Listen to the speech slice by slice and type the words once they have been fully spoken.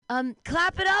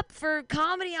Clap it up for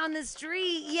comedy on the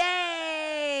street.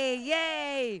 Yay!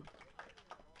 Yay!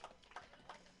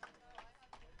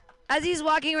 As he's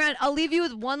walking around, I'll leave you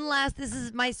with one last. This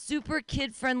is my super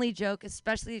kid-friendly joke,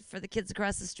 especially for the kids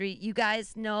across the street. You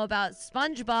guys know about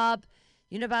SpongeBob.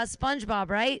 You know about SpongeBob,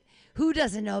 right? Who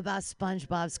doesn't know about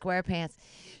SpongeBob SquarePants?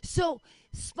 So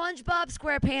SpongeBob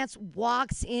SquarePants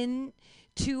walks in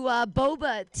to a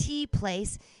boba tea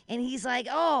place, and he's like,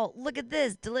 "Oh, look at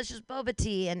this delicious boba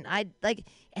tea!" And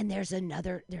there's a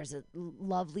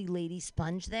lovely lady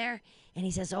sponge there, and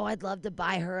he says, "Oh, I'd love to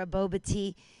buy her a boba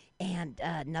tea." And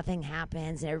nothing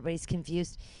happens, and everybody's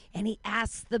confused. And he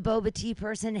asks the boba tea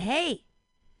person, "Hey,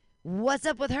 what's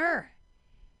up with her?"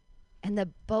 And the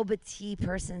boba tea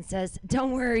person says,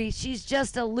 "Don't worry, she's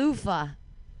just a loofah."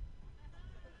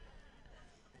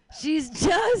 She's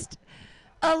just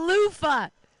a loofah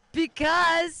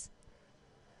because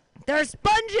they're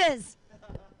sponges.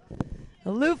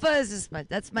 A loofah is a sponge.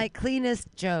 That's my cleanest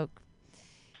joke.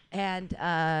 And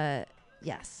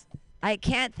yes. I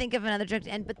can't think of another joke to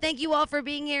end, but thank you all for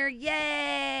being here.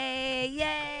 Yay!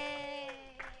 Yay!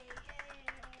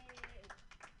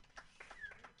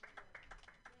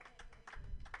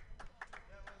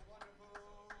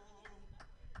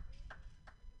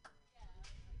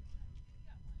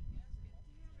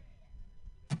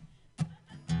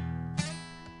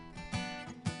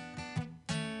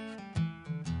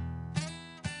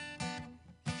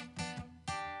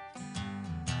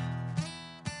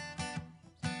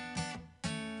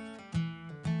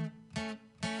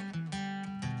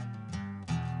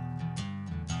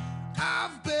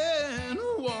 I've been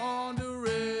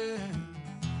wandering,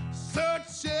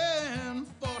 searching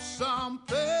for some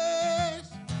place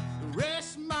to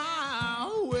rest my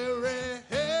weary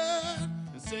head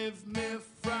and save me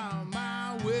from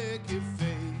my wicked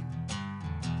fate.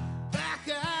 Back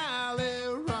alley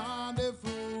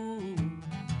rendezvous,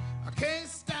 I can't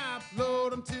stop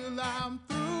loading till I'm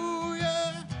through,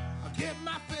 yeah. I'll get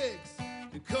my fix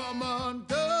and come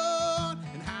undone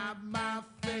and hide my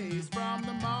face from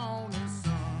the morning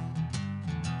sun.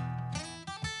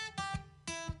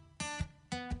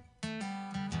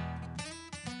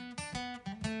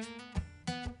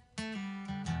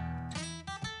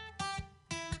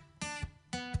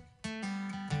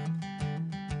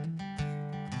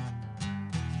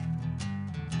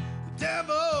 The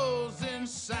devil's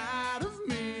inside of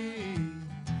me,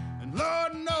 and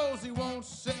Lord knows he won't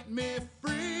set me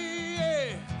free.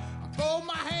 Yeah. I fold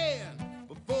my hand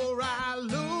before I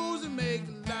lose and make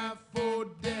life or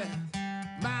death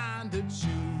mine to choose.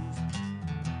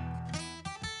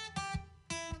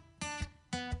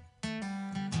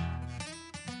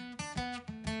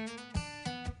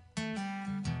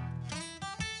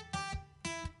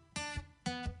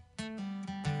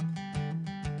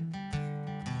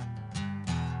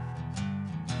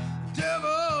 The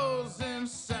devil's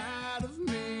inside of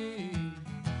me,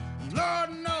 and Lord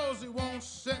knows he won't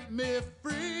set me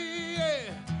free.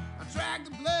 Yeah. I drag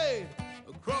the blade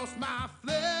across my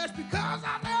flesh because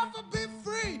I'll never be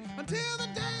free until the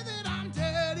day that I'm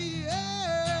dead. Yeah.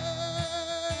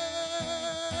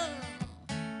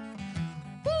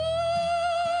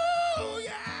 Ooh,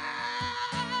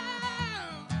 yeah.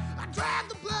 I drag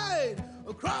the blade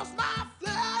across my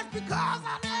flesh because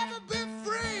I'll never be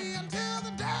free until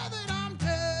the day that I'm dead.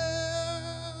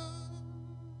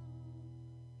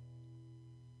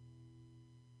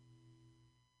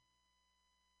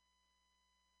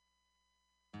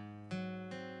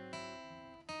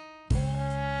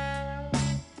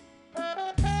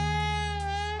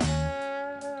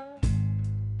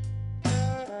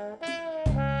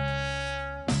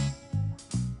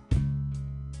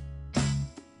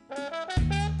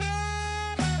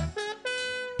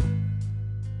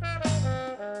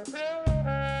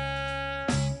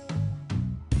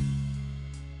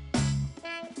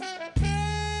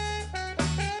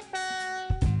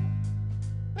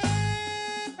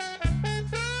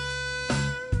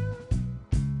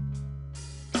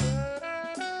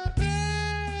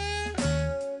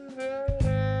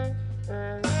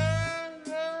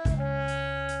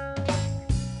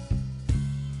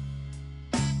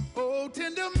 Oh,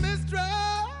 tender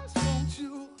mistress, won't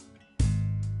you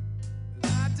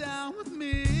lie down with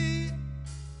me?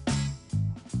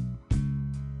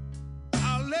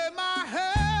 I'll lay my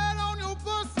head on your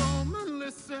bosom and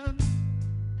listen to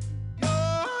your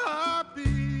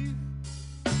heartbeat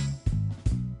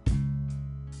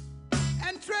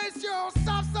and trace your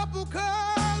soft supple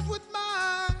curves with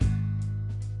my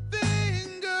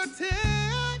fingertips.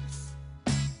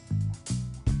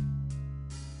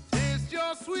 Taste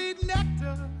your sweet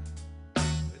nectar,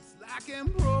 it's like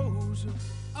ambrosia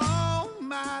on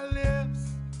my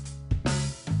lips.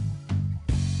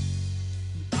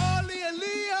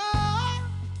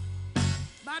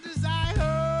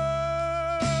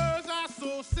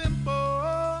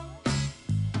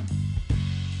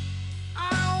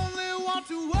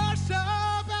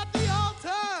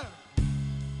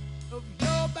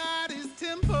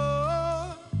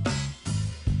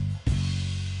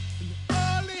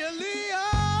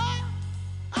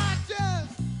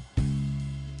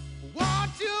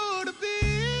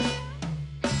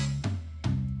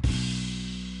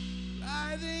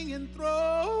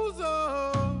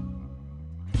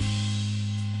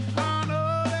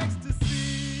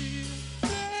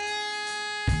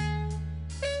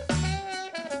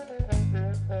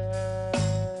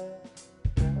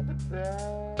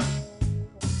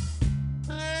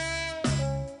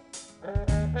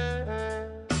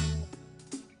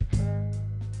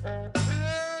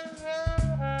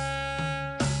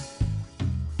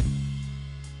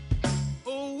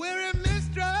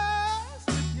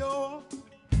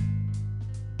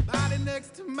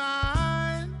 next to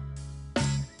mine.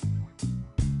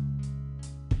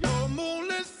 Your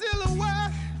moonlit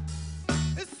silhouette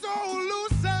is so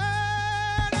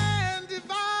lucid and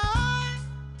divine.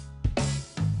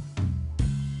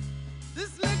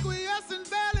 This liquiescent,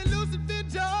 barely lucid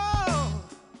vigil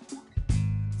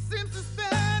seems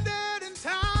suspended in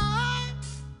time,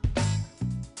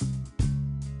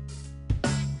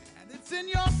 and it's in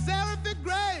your seraphic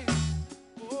grace.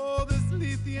 Oh, this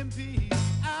Lethean peace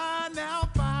I now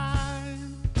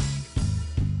find.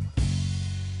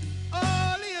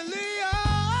 Oh,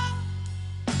 Leah,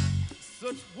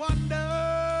 such wonder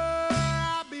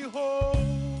I behold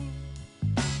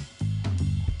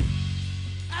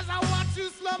as I watch you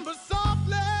slumber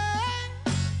softly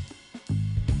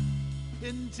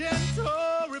in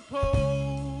gentle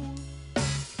repose.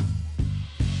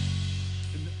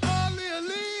 And oh,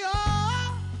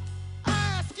 Leah, I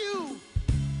ask you,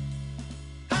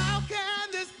 how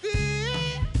can this be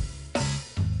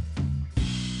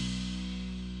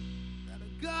that a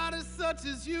goddess such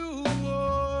as you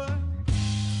would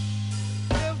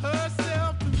give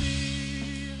herself to me?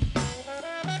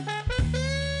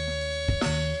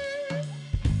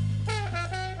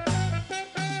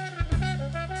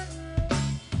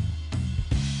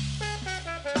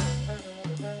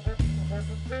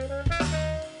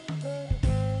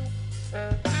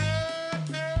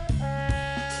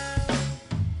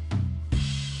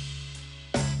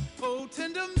 Oh,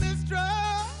 tender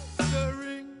mistress,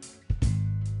 stirring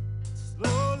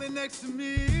slowly next to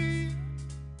me,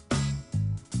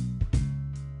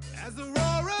 as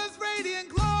Aurora's radiant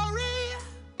glory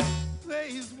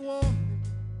plays warmly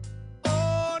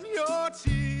on your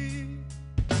cheek.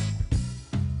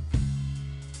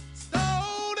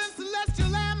 Stoled in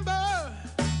celestial amber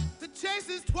that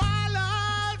chases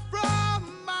twilight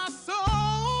from my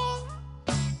soul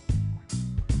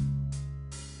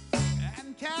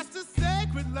and cast a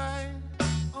sacred light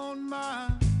on my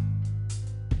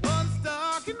once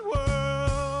darkened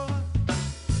world.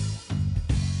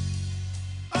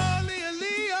 Oh,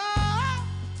 Leah,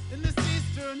 in this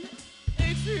eastern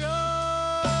atrium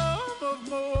of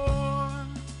morn,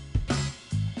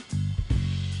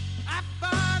 I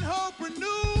find hope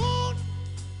renewed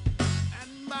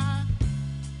and my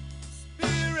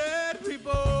spirit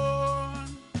reborn.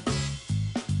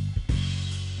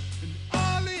 And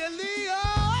oh,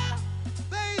 Leah,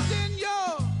 bathed in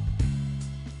your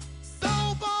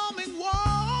soul balming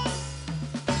warmth,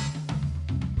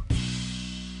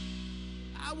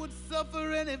 I would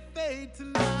suffer any fate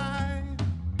tonight,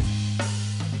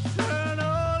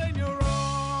 eternal in your arms.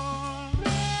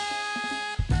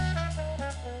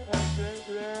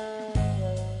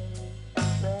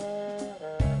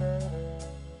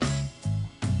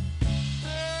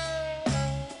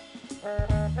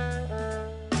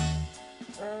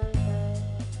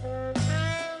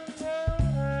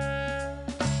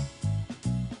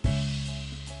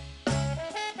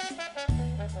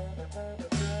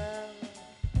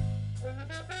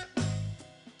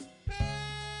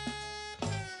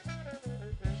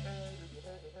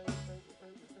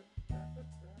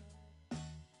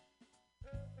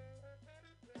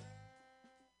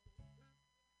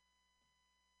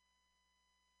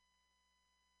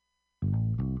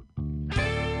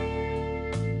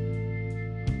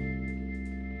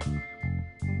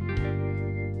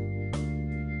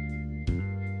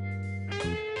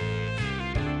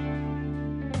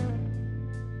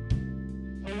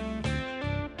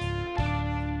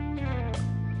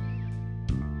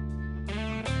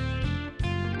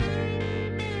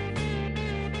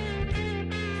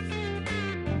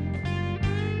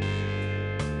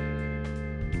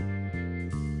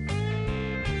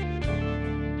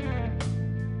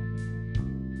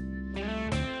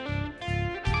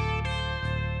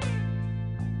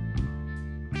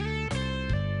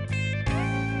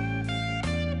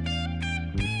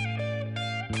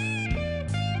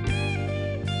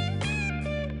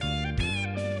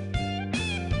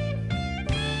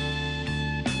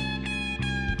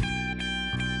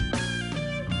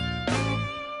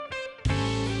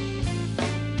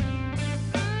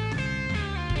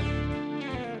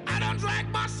 Drag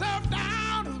myself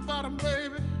down to the bottom,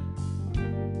 baby.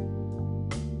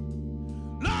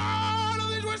 Lord of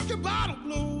these whiskey bottle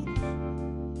blues.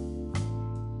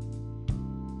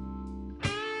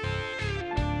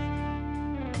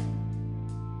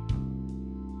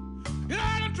 You know,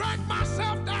 I done drag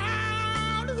myself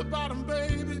down to the bottom,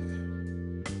 baby.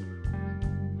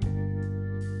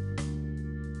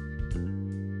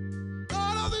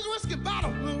 Lord of these whiskey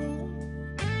bottle blues.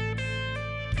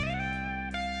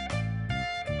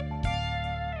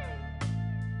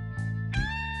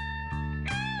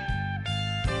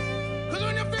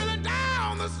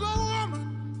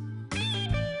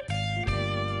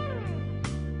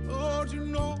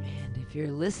 If you're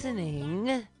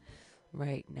listening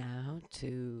right now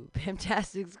to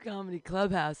Fantastic's Comedy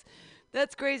Clubhouse,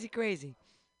 that's crazy, crazy.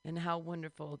 And how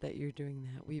wonderful that you're doing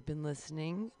that. We've been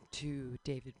listening to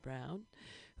David Brown,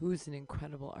 who's an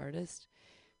incredible artist.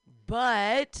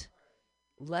 But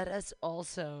let us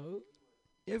also,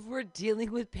 if we're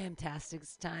dealing with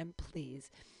Fantastic's time,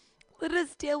 please, let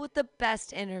us deal with the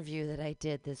best interview that I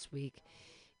did this week.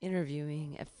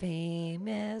 Interviewing a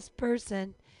famous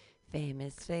person.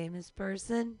 Famous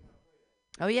person.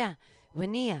 Oh, yeah.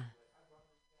 Winia.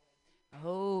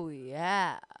 Oh,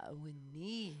 yeah.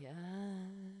 Winia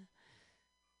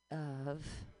of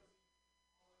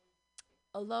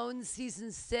Alone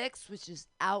Season 6, which is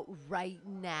out right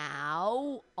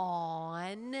now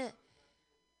on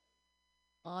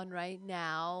what's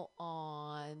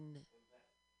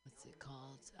it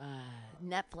called?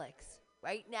 Netflix.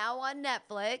 Right now on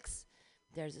Netflix,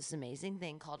 there's this amazing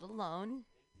thing called Alone,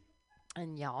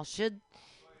 and y'all should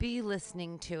be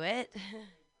listening to it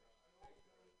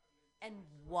and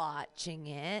watching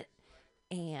it.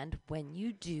 And when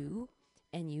you do,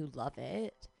 and you love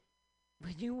it,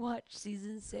 when you watch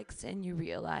season 6 and you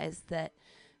realize that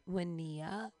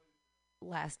Winia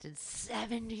lasted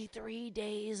 73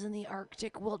 days in the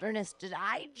Arctic wilderness, did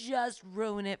I just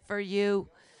ruin it for you?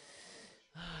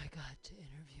 Oh, I got to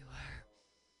interview her.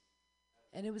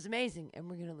 And it was amazing, and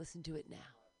we're going to listen to it now.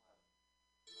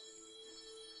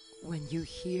 When you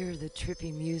hear the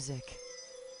trippy music,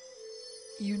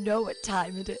 you know what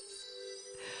time it is.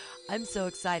 I'm so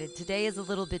excited. Today is a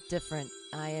little bit different.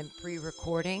 I am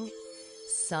pre-recording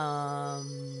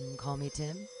some Call Me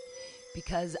Tim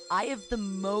because I have the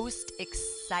most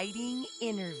exciting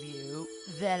interview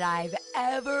that I've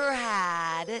ever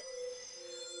had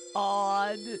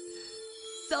on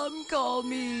Some Call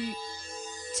Me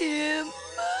Tim.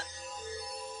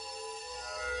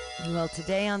 Well,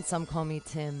 today on Some Call Me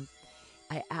Tim,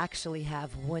 I actually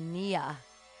have Winia,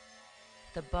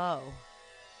 the beau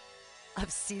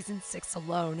of season 6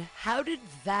 Alone. How did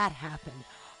that happen?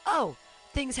 Oh,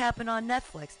 things happen on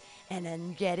Netflix, and then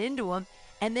you get into them,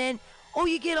 and then,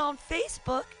 you get on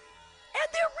Facebook, and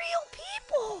they're real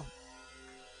people.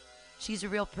 She's a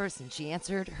real person. She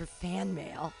answered her fan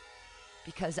mail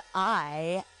because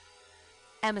I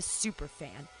am a super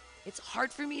fan. It's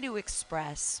hard for me to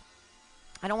express.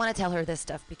 I don't want to tell her this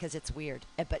stuff because it's weird,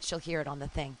 but she'll hear it on the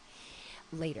thing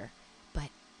later. But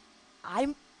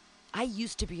I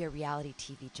used to be a reality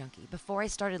TV junkie. Before I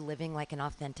started living like an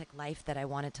authentic life that I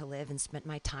wanted to live and spent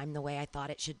my time the way I thought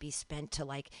it should be spent to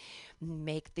like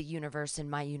make the universe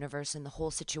and my universe and the whole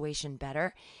situation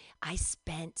better, I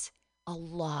spent a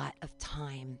lot of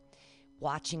time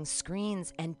watching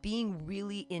screens and being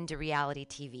really into reality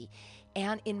TV.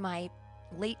 And in my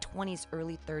late 20s,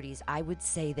 early 30s, I would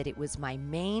say that it was my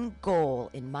main goal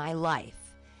in my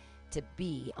life to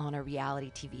be on a reality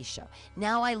TV show.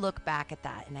 Now I look back at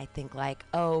that and I think like,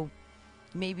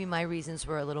 maybe my reasons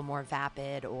were a little more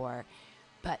vapid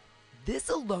but this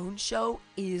Alone show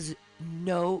is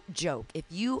no joke. If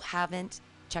you haven't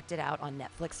checked it out on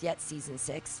Netflix yet, season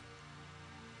 6,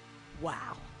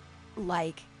 wow.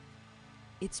 Like,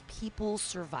 it's people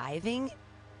thriving,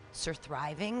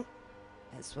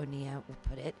 as Winia will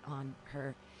put it on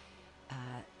her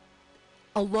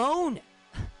Alone.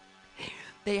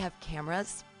 They have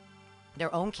cameras,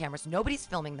 their own cameras. Nobody's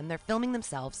filming them. They're filming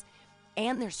themselves,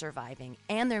 and they're surviving,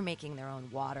 and they're making their own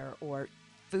water or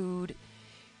food,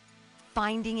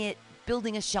 finding it,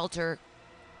 building a shelter.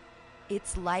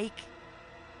 It's like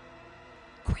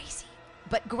crazy,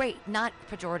 but great, not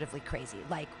pejoratively crazy.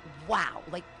 Like, wow,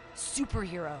 like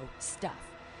superhero stuff.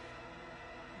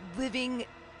 Living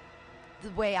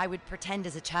the way I would pretend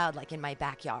as a child, like in my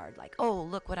backyard, like, oh,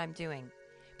 look what I'm doing.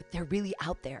 But they're really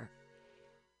out there.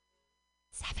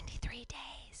 73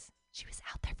 days. She was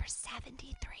out there for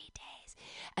 73 days.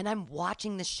 And I'm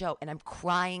watching the show and I'm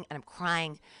crying.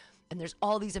 And there's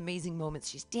all these amazing moments.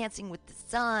 She's dancing with the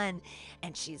sun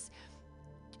and she's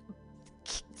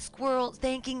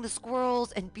thanking the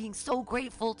squirrels and being so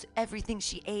grateful to everything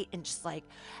she ate and just like,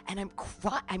 and I'm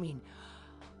crying. I mean,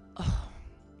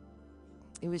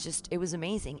 it was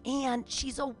amazing. And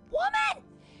she's a woman.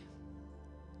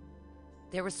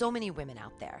 There were so many women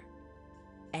out there.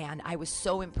 And I was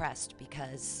so impressed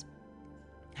because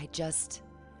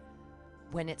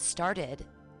when it started,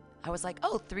 I was like,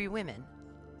 3 women.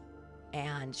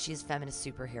 And she's a feminist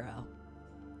superhero.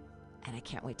 And I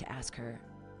can't wait to ask her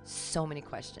so many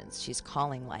questions. She's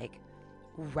calling like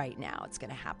right now. It's going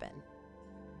to happen.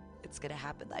 It's going to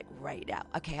happen like right now.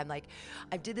 Okay, I'm like,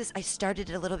 I started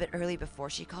it a little bit early before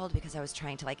she called because I was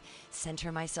trying to like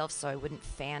center myself so I wouldn't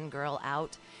fangirl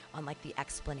out on like the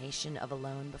explanation of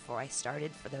Alone before I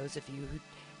started. For those of you who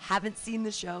haven't seen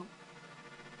the show,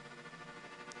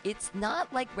 it's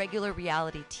not like regular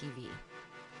reality TV.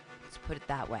 Let's put it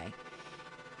that way.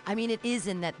 I mean, it is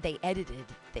in that they edited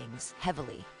things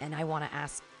heavily, and I want to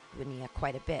ask Winia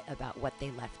quite a bit about what they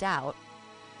left out.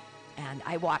 And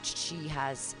I watched, she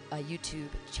has a YouTube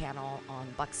channel on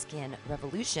Buckskin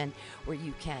Revolution where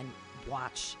you can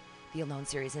watch the Alone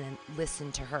series and then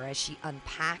listen to her as she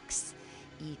unpacks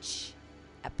each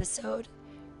episode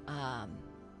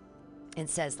and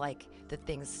says like the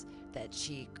things that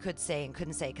she could say and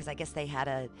couldn't say, because I guess they had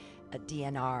a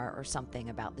DNR or something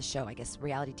about the show. I guess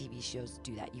reality TV shows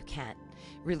do that. You can't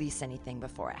release anything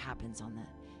before it happens on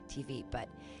the TV. But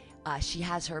she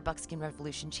has her Buckskin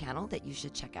Revolution channel that you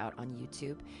should check out on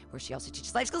YouTube, where she also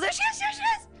teaches life skills. There she is, here she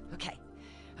is!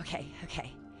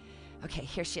 Okay,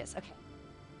 here she is, okay.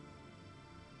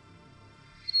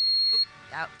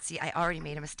 Oh, see, I already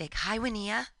made a mistake. Hi,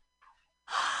 Winia.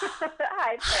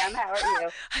 Hi, Sam. How are you?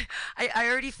 I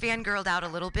already fangirled out a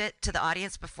little bit to the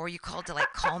audience before you called to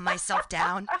like calm myself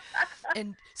down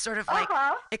and sort of like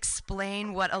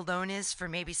explain what Alone is for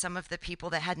maybe some of the people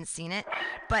that hadn't seen it.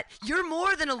 But you're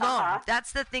more than alone.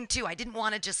 That's the thing too. I didn't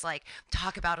want to just like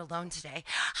talk about Alone today.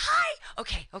 Hi.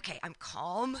 Okay. I'm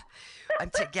calm.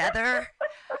 I'm together.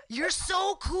 You're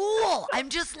so cool. I'm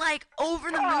just like over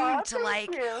the moon to like,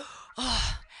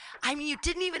 oh, I mean, you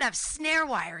didn't even have snare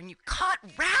wire and you caught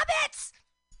rabbits.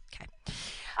 Okay.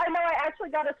 I know. I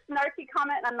actually got a snarky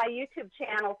comment on my YouTube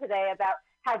channel today about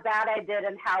how bad I did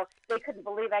and how they couldn't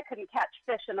believe I couldn't catch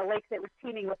fish in a lake that was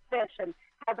teeming with fish and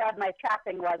how bad my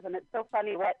trapping was. And it's so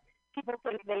funny what people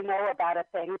think they know about a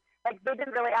thing. Like, they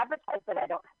didn't really advertise that I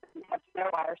don't have snare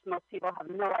wire, so most people have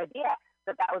no idea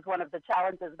that was one of the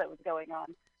challenges that was going on.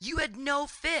 You had no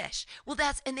fish. Well,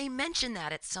 and they mentioned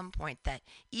that at some point, that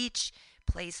each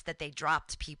place that they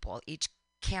dropped people, each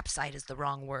campsite is the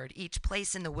wrong word, each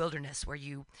place in the wilderness where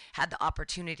you had the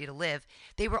opportunity to live,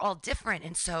 they were all different.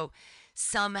 And so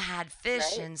some had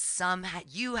fish, right, and some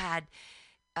had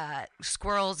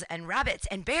squirrels and rabbits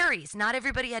and berries. Not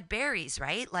everybody had berries,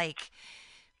 right? Like,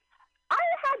 I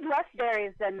had less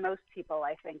berries than most people,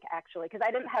 I think, actually, because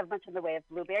I didn't have much in the way of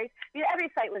blueberries. I mean,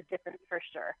 every site was different for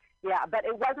sure. Yeah, but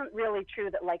it wasn't really true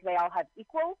that like they all had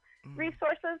equal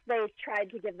resources. They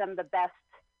tried to give them the best,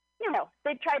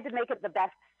 they tried to make it the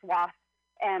best swath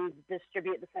and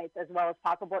distribute the sites as well as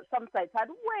possible. Some sites had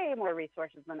way more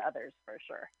resources than others, for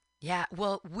sure. Yeah,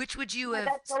 well, which would you have...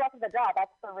 That's the luck of the job.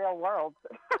 That's the real world.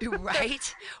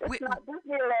 Right? It's not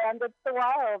Disneyland, it's the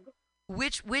wild.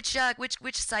 Which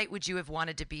site would you have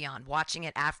wanted to be on? Watching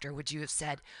it after, would you have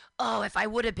said, oh, if I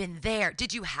would have been there?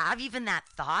 Did you have even that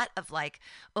thought of like,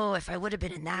 oh, if I would have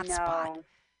been in that spot?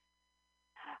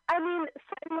 I mean,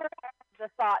 similar to the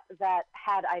thought that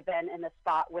had I been in a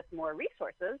spot with more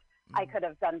resources, I could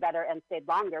have done better and stayed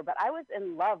longer. But I was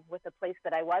in love with the place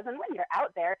that I was. And when you're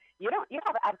out there, you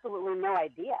have absolutely no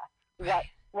idea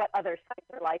what other sites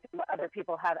are like and what other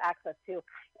people have access to.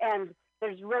 And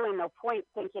there's really no point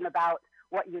thinking about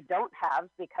what you don't have,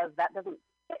 because that doesn't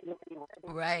get you anywhere.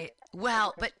 Right.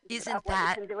 Well, but isn't that... what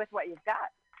you can do with what you've got?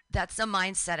 That's a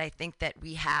mindset I think that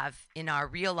we have in our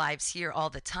real lives here all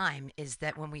the time, is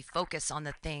that when we focus on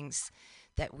the things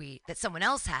that someone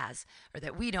else has or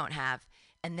that we don't have,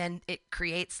 and then it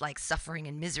creates like suffering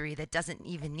and misery that doesn't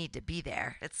even need to be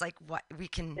there. It's like what we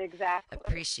can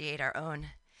appreciate our own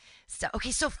stuff.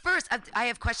 Okay, so first I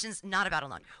have questions not about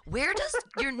Alone. Where does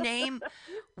your name,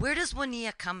 where does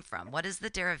Winia come from? What is the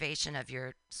derivation of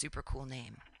your super cool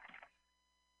name?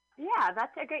 Yeah,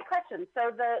 that's a great question.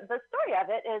 So the story of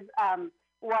it is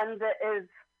one that is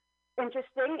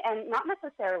interesting and not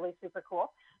necessarily super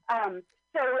cool.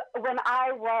 So when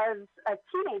I was a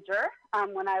teenager,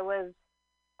 when I was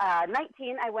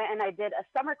 19, I went and I did a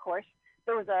summer course.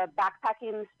 There was a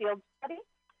backpacking field study.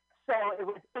 So it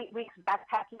was 8 weeks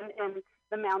backpacking in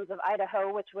the mountains of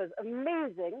Idaho, which was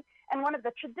amazing. And one of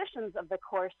the traditions of the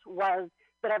course was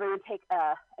that everyone take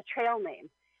a trail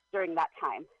name during that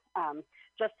time,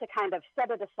 just to kind of set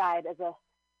it aside as a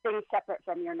thing separate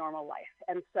from your normal life.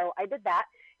 And so I did that,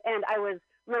 and I was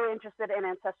really interested in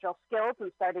ancestral skills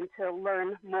and starting to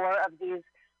learn more of these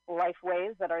life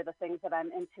ways that are the things that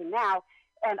I'm into now.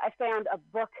 And I found a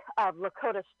book of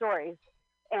Lakota stories,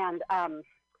 and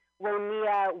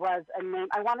Winia was a name.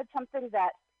 I wanted something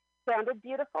that sounded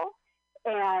beautiful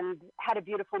and had a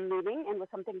beautiful meaning and was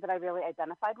something that I really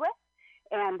identified with.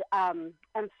 And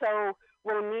so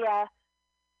Winia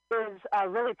is a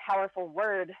really powerful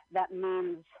word that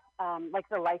means like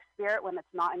the life spirit, when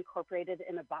it's not incorporated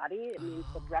in a body, it means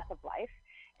the breath of life.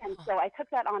 And so I took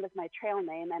that on as my trail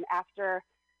name. And after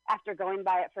going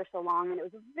by it for so long, and it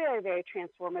was a very, very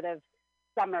transformative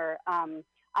summer,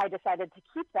 I decided to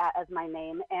keep that as my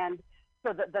name. And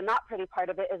so the not pretty part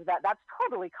of it is that that's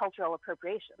totally cultural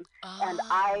appropriation. And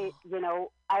I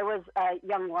was a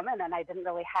young woman, and I didn't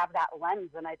really have that lens,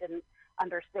 and I didn't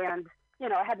understand,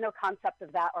 I had no concept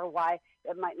of that or why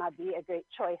it might not be a great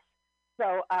choice.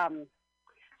 So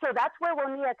that's where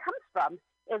Wonia comes from,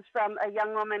 is from a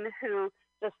young woman who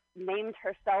just named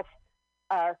herself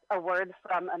a word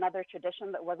from another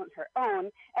tradition that wasn't her own.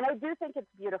 And I do think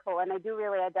it's beautiful, and I do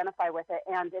really identify with it,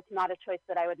 and it's not a choice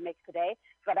that I would make today,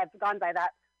 but I've gone by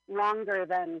that longer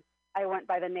than I went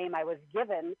by the name I was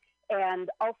given. And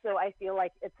also I feel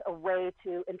like it's a way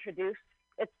to introduce,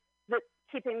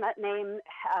 keeping that name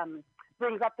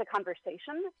brings up the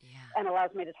conversation and allows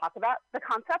me to talk about the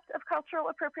concept of cultural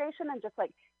appropriation, and just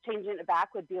like changing it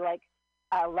back would be like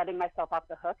letting myself off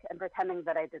the hook and pretending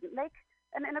that I didn't make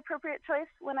an inappropriate choice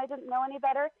when I didn't know any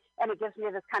better. And it gives me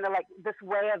this kind of like this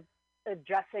way of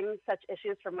addressing such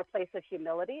issues from a place of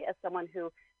humility as someone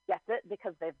who gets it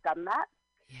because they've done that.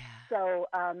 So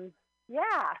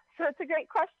so it's a great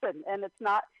question, and it's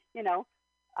not,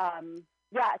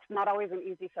 it's not always an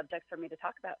easy subject for me to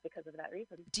talk about because of that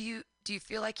reason. Do you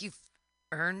feel like you've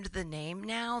earned the name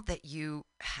now, that you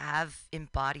have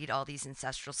embodied all these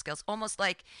ancestral skills? Almost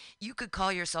like you could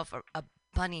call yourself a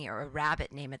bunny or a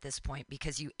rabbit name at this point,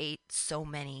 because you ate so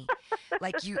many.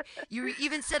 Like you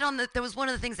even said that was one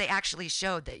of the things they actually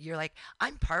showed, that you're like,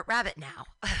 I'm part rabbit now.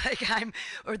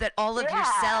 Or that all of your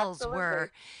cells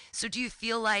were. So do you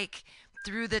feel like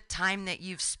through the time that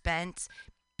you've spent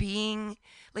being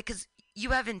like, because you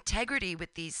have integrity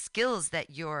with these skills that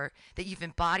you've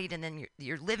embodied, and then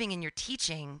you're living and you're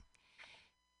teaching,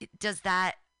 does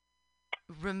that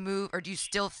remove, or do you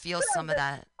still feel some of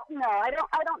that? No, I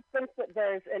don't think that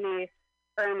there's any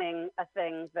earning a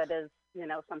thing that is,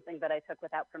 something that I took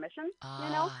without permission,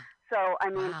 So, I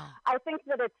mean, I think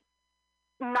that it's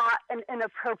not an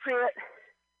inappropriate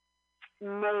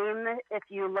name if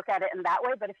you look at it in that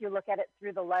way, but if you look at it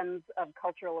through the lens of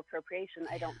cultural appropriation,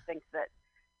 I don't think that,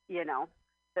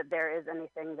 that there is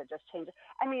anything that just changes.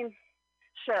 I mean,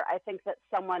 sure, I think that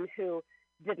someone who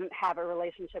didn't have a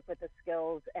relationship with the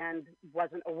skills and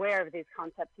wasn't aware of these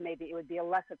concepts, maybe it would be a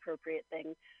less appropriate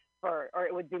thing or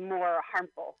it would be more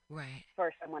harmful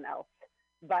for someone else.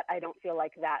 But I don't feel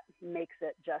like that makes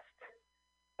it just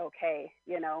okay,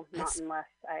 not unless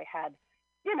I had,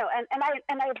 and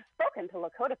I've spoken to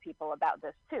Lakota people about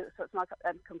this too. So it's not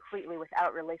completely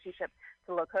without relationship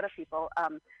to Lakota people.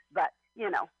 But,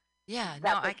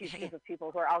 that's a huge group of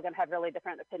people who are all going to have really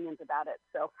different opinions about it.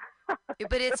 So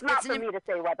but it's not for me to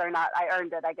say whether or not I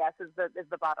earned it, I guess, is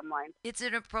the bottom line. It's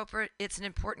an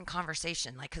important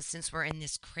conversation, like, because since we're in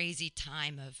this crazy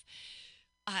time of,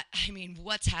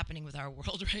 what's happening with our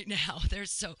world right now?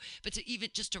 But to even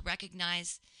just to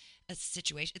recognize a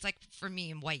situation, it's like for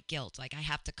me in white guilt, like I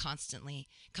have to constantly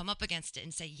come up against it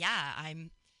and say,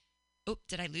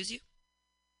 did I lose you?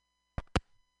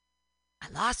 I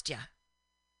lost you.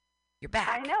 You're back.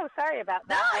 I know. Sorry about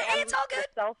that. No, it's all good.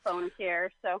 Cell phone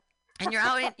here, so. And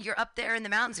you're up there in the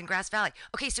mountains in Grass Valley.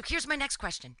 Okay, so here's my next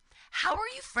question: how are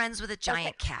you friends with a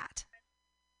giant cat?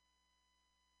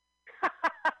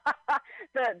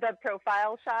 the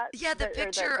profile shot. Yeah, the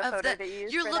picture of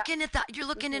you're looking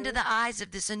into the eyes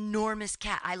of this enormous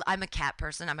cat. I'm a cat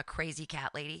person. I'm a crazy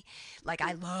cat lady. Like,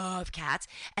 I love cats,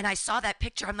 and I saw that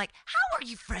picture. I'm like, how are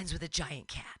you friends with a giant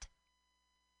cat?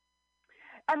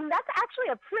 That's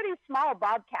actually a pretty small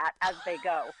bobcat as they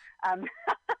go.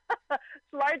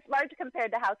 Large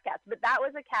compared to house cats, but that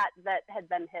was a cat that had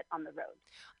been hit on the road.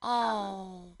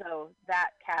 So that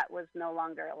cat was no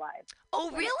longer alive.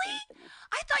 Oh, really?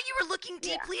 I thought you were looking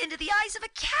deeply into the eyes of a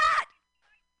cat.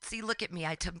 See, look at me.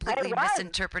 I completely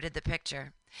misinterpreted the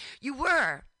picture. You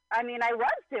were. I mean, I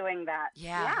was doing that.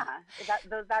 Yeah.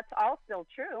 That's all still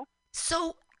true.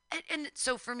 So... And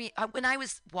so for me, when I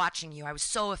was watching you, I was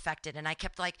so affected, and I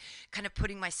kept like kind of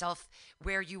putting myself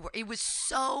where you were. It was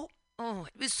so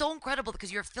incredible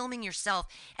because you're filming yourself,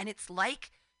 and it's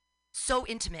like so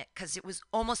intimate because it was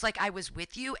almost like I was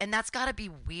with you, and that's got to be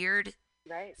weird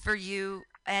for you.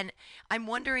 And I'm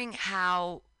wondering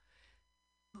how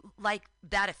like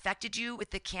that affected you with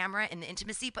the camera and the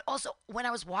intimacy, but also when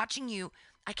I was watching you,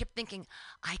 I kept thinking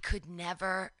I could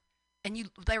never.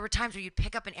 And there were times where you'd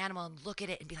pick up an animal and look at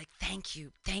it and be like, thank you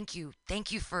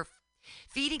for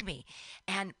feeding me.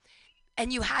 And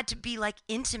you had to be like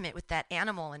intimate with that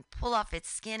animal and pull off its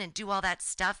skin and do all that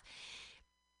stuff.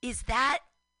 Is that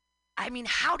I mean,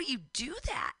 how do you do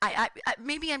that?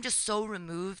 Maybe I'm just so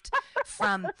removed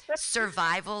from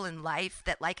survival in life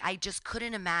that like I just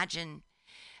couldn't imagine.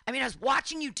 I mean, I was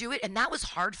watching you do it, and that was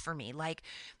hard for me. Like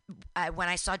when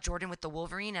I saw Jordan with the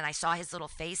Wolverine, and I saw his little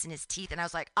face and his teeth, and I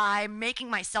was like, I'm making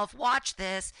myself watch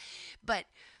this. But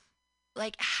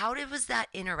like, was that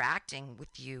interacting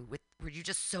with you? Were you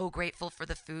just so grateful for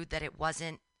the food that it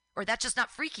wasn't, or that's just not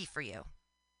freaky for you?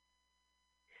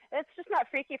 It's just not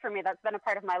freaky for me. That's been a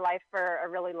part of my life for a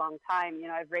really long time. You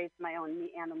know, I've raised my own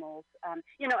meat animals.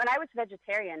 You know, and I was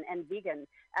vegetarian and vegan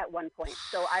at one point.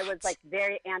 So I was like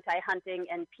very anti-hunting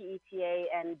and PETA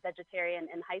and vegetarian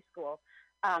in high school.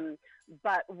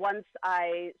 But once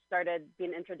I started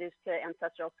being introduced to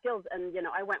ancestral skills, and, you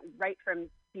know, I went right from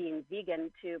being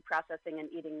vegan to processing and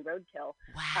eating roadkill.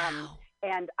 Wow.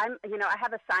 And you know, I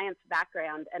have a science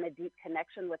background and a deep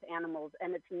connection with animals,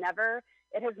 and it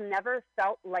has never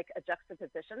felt like a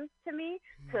juxtaposition to me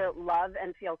to love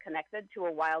and feel connected to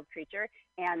a wild creature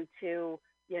and to,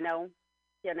 you know,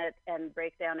 skin it and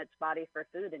break down its body for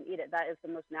food and eat it. That is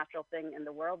the most natural thing in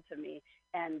the world to me.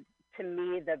 And to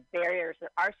me, the barriers that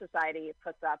our society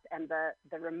puts up and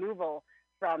the removal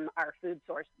from our food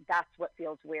source, that's what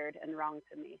feels weird and wrong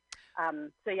to me.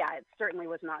 So yeah, it certainly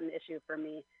was not an issue for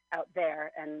me out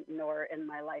there, and nor in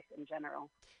my life in general.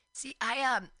 See,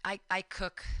 I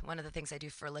cook. One of the things I do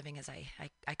for a living is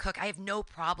I cook. I have no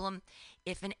problem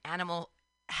if an animal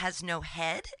has no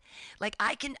head. Like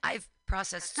I've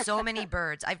processed so many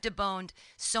birds. I've deboned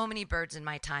so many birds in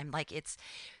my time.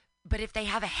 But if they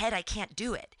have a head, I can't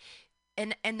do it.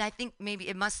 And I think maybe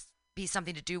it must be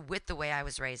something to do with the way I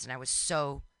was raised, and I was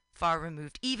so far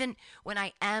removed. Even when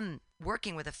I am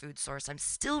working with a food source, I'm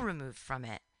still removed from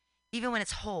it, even when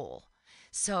it's whole.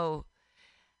 So,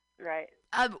 right.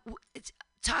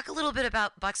 Talk a little bit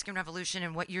about Buckskin Revolution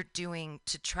and what you're doing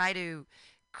to try to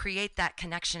create that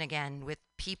connection again with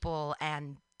people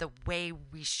and the way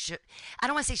we should, I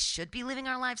don't want to say should be living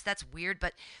our lives, that's weird,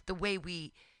 but the way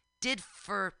we did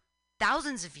for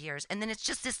thousands of years. And then it's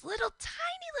just this little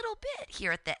tiny little bit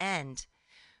here at the end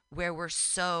where we're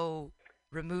so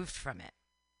removed from it.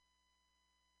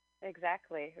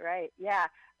 Exactly. Right. Yeah.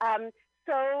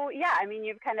 So yeah, I mean,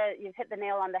 you've hit the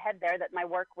nail on the head there, that my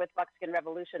work with Buckskin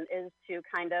Revolution is to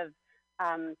kind of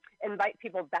invite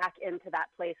people back into that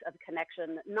place of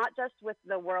connection, not just with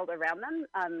the world around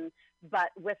them, but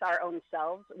with our own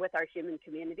selves, with our human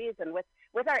communities, and with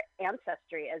our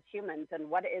ancestry as humans and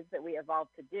what it is that we evolved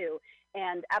to do.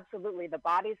 And absolutely, the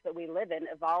bodies that we live in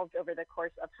evolved over the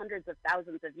course of hundreds of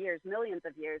thousands of years, millions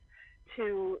of years,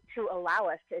 to allow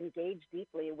us to engage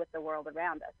deeply with the world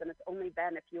around us. And it's only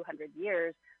been a few hundred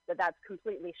years that that's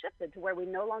completely shifted to where we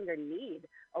no longer need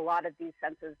a lot of these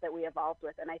senses that we evolved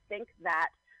with. And I think that,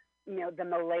 you know, the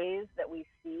malaise that we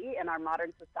see in our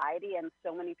modern society, and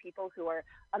so many people who are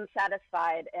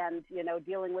unsatisfied and, you know,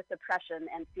 dealing with depression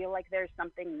and feel like there's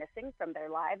something missing from their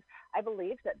lives, I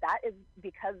believe that is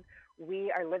because we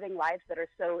are living lives that are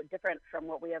so different from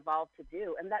what we evolved to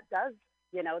do. And that does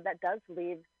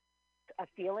leave a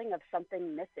feeling of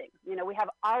something missing. You know, we have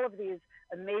all of these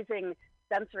amazing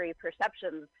sensory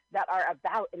perceptions that are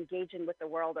about engaging with the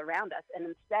world around us, and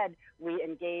instead we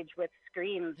engage with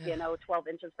screens, you know, 12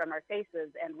 inches from our faces,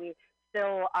 and we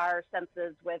fill our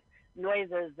senses with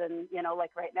noises. And, you know,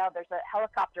 like right now there's a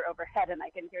helicopter overhead and I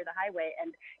can hear the highway,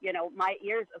 and, you know, my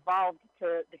ears evolved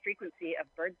to the frequency of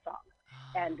bird song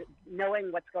and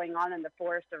knowing what's going on in the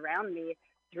forest around me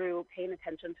through paying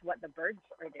attention to what the birds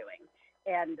are doing.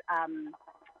 And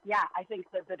yeah, I think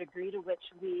that the degree to which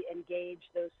we engage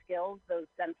those skills, those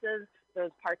senses,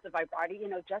 those parts of our body, you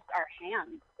know, just our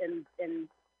hands in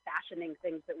fashioning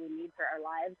things that we need for our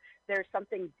lives, there's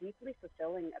something deeply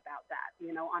fulfilling about that,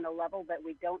 you know, on a level that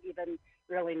we don't even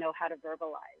really know how to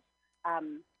verbalize.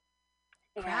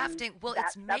 Crafting, well,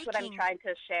 that's what I'm trying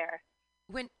to share.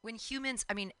 When humans,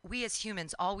 I mean, we as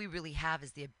humans, all we really have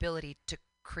is the ability to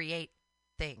create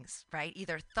things, right?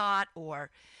 Either thought or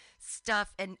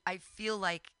stuff. And I feel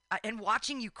like, and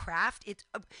watching you craft,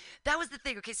 that was the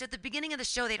thing. Okay, so at the beginning of the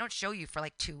show, they don't show you for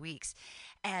like 2 weeks.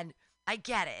 And I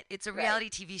get it. It's a reality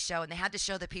TV show, and they had to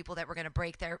show the people that were going to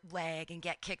break their leg and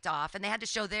get kicked off. And they had to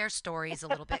show their stories a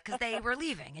little bit because they were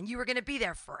leaving and you were going to be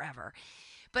there forever.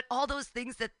 But all those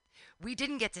things that we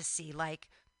didn't get to see, like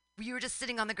you were just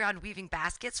sitting on the ground weaving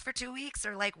baskets for 2 weeks,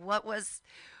 or like what was...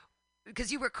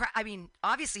 Because you were, I mean,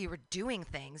 obviously you were doing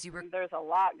things. There's a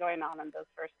lot going on in those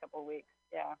first couple of weeks.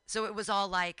 Yeah. So it was all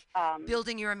like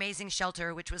building your amazing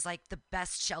shelter, which was like the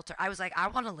best shelter. I was like, I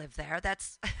want to live there.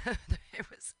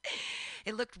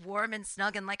 It looked warm and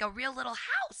snug and like a real little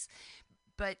house.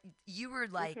 But you were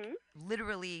like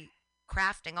literally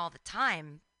crafting all the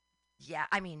time. Yeah,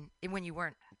 I mean, when you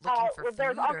weren't looking for Well, food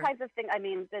there's all or kinds of things. I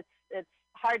mean, it's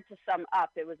hard to sum up.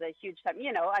 It was a huge time.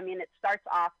 I mean, it starts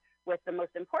off with the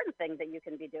most important thing that you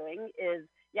can be doing is,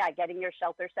 getting your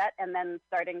shelter set and then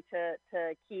starting to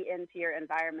key into your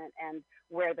environment and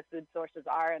where the food sources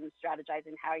are and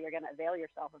strategizing how you're going to avail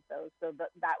yourself of those. So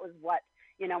that was what,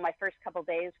 my first couple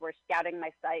days were scouting my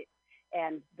site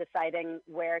and deciding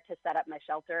where to set up my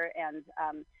shelter and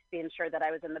being sure that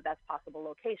I was in the best possible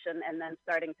location and then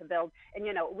starting to build. And,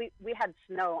 we had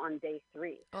snow on day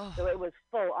 3. oh, So it was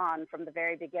full on from the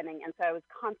very beginning. And so I was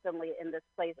constantly in this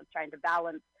place of trying to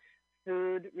balance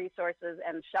food, resources,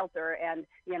 and shelter. And,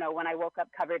 when I woke up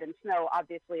covered in snow,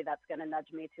 obviously that's going to nudge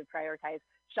me to prioritize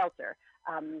shelter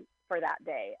for that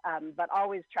day. But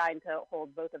always trying to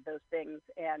hold both of those things.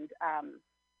 And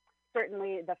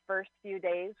certainly the first few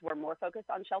days were more focused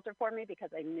on shelter for me because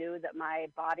I knew that my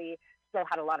body still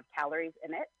had a lot of calories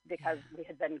in it because we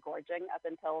had been gorging up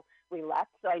until we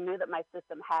left. So I knew that my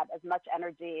system had as much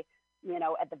energy,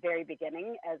 at the very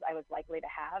beginning as I was likely to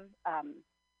have.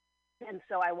 And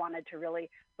so I wanted to really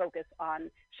focus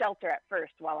on shelter at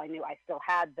first while I knew I still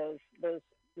had those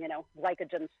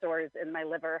glycogen stores in my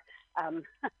liver.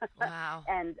 wow.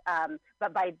 And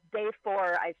but by day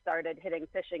 4, I started hitting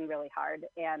fishing really hard.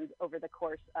 And over the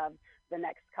course of the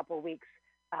next couple of weeks,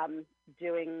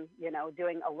 doing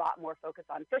a lot more focus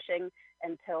on fishing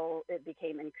until it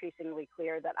became increasingly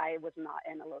clear that I was not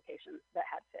in a location that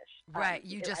had fish. Right.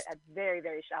 I had very,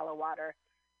 very shallow water.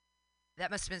 That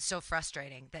must have been so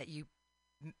frustrating that you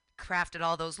crafted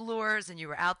all those lures and you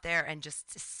were out there and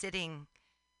just sitting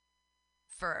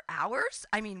for hours.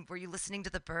 I mean, were you listening to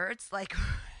the birds? Like,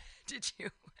 did you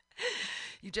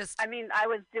just? I mean, I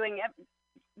was doing it.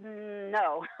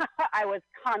 No, I was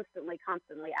constantly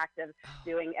active,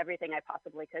 doing everything I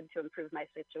possibly could to improve my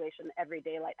situation every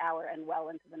daylight hour and well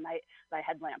into the night by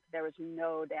headlamp. There was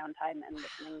no downtime and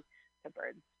listening to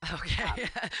birds. Okay.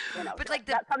 But like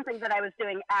that's something that I was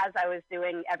doing as I was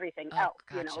doing everything else.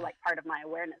 Gotcha. Like part of my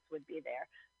awareness would be there,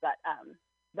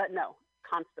 but no,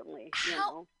 constantly,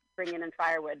 bringing in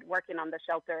firewood, working on the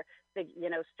shelter,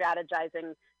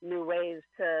 strategizing new ways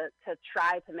to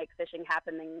try to make fishing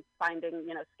happening, finding,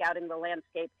 scouting the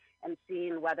landscape and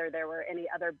seeing whether there were any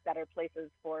other better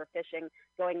places for fishing,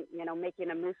 going,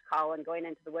 making a moose call and going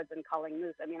into the woods and calling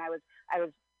moose. I mean, I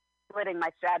was splitting my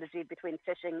strategy between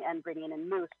fishing and bringing in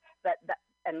moose,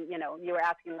 and you were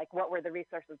asking like what were the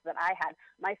resources that I had.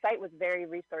 My site was very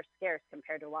resource scarce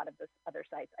compared to a lot of the other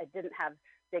sites. I didn't have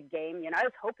big game. I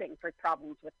was hoping for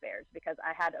problems with bears because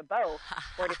I had a bow,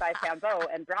 45-pound bow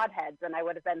and broadheads, and I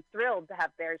would have been thrilled to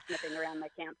have bears sniffing around my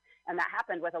camp. And that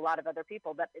happened with a lot of other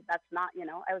people, but that's not,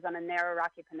 I was on a narrow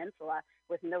rocky peninsula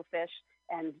with no fish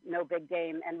and no big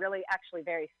game and really actually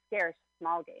very scarce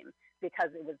small game because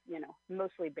it was,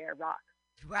 mostly bare rocks.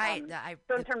 Right.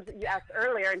 So in terms of, you asked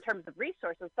earlier, in terms of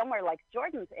resources, somewhere like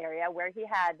Jordan's area where he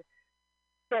had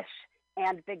fish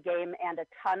and big game and a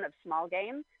ton of small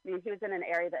game. I mean, he was in an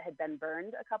area that had been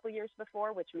burned a couple years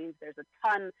before, which means there's a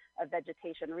ton of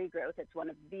vegetation regrowth. It's one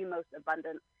of the most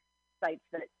abundant sites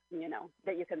that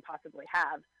you can possibly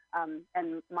have.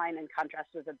 And mine, in contrast,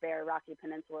 was a bare rocky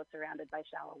peninsula surrounded by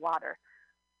shallow water.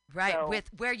 Right, So, with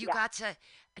where you got to.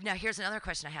 Now, here's another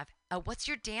question I have. What's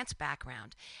your dance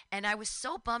background? And I was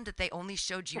so bummed that they only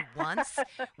showed you once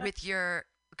with your,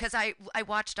 because I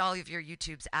watched all of your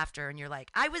YouTubes after, and you're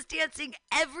like, I was dancing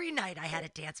every night. I had a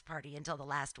dance party until the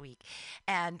last week.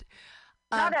 And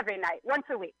not every night, once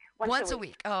a week. Once a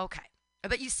week. Oh, okay.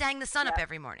 But you sang the sun up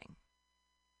every morning.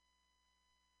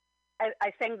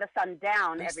 I sang the sun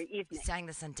down every evening. Sang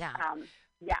the sun down.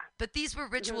 Yeah. But these were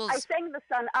rituals. I sang the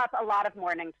sun up a lot of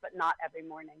mornings, but not every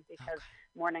morning because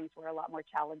mornings were a lot more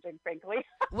challenging, frankly.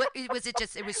 What was it?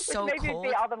 Just it was so maybe cold.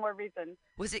 Maybe all the more reason.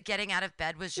 Was it getting out of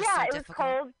bed was just so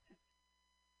difficult?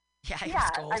 Yeah, it was cold. Yeah, it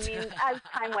was cold. I mean, as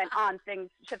time went on,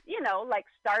 things shift. Like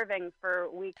starving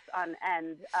for weeks on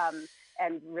end,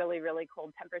 and really, really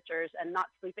cold temperatures, and not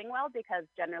sleeping well because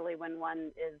generally when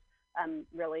one is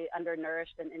really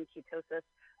undernourished and in ketosis,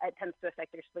 it tends to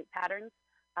affect your sleep patterns.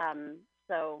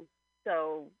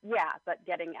 So yeah, but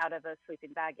getting out of a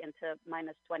sleeping bag into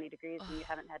minus 20 degrees and you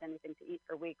haven't had anything to eat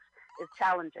for weeks is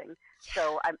challenging. Yeah.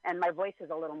 So and my voice is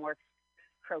a little more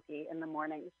croaky in the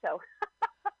morning. So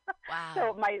wow.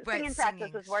 So my singing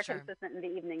practice is more consistent in the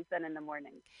evenings than in the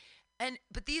mornings.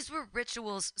 But these were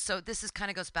rituals. So this is kind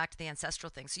of goes back to the ancestral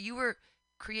thing. So you were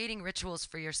creating rituals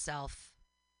for yourself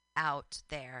out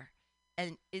there,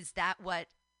 and is that what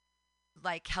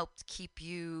helped keep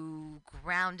you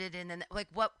grounded? And then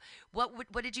what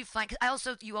did you find?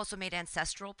 'Cause you also made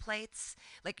ancestral plates.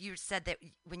 Like you said that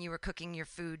when you were cooking your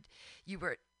food, you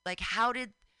were like, how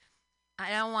did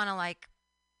I don't want to like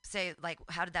say like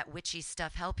how did that witchy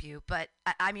stuff help you, but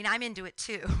I mean I'm into it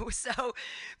too. So,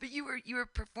 but you were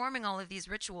performing all of these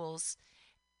rituals.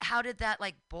 How did that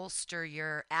like bolster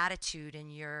your attitude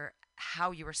and your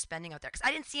how you were spending out there? Because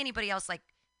I didn't see anybody else like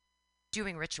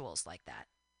doing rituals like that.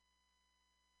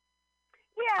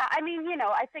 Yeah, I mean,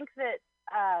 I think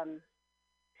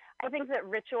that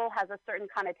ritual has a certain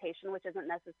connotation, which isn't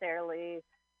necessarily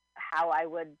how I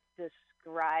would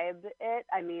describe it.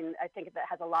 I mean, I think that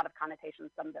has a lot of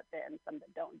connotations, some that fit and some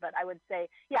that don't. But I would say,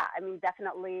 yeah, I mean,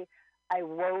 definitely I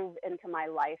wove into my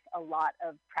life a lot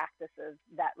of practices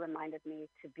that reminded me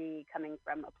to be coming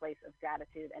from a place of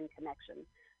gratitude and connection.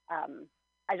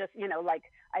 I just, like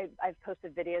I've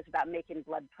posted videos about making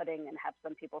blood pudding and have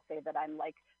some people say that I'm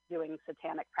like doing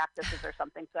satanic practices or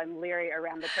something. So I'm leery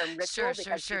around the term ritual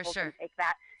because people can take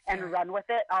that and run with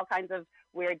it all kinds of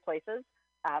weird places.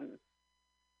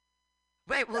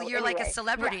 Right. Well, so you're anyway, like a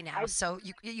celebrity now, so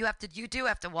you do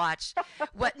have to watch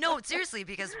what? No, seriously,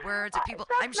 because words of people.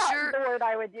 That's I'm not sure the word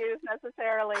I would use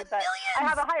necessarily, but millions, I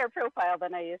have a higher profile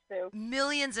than I used to.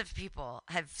 millions of people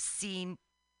have seen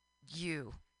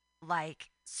you, like,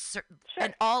 Sure.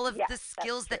 and all of Yes, the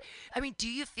skills that. I mean, do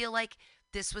you feel like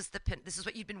this was this is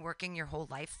what you've been working your whole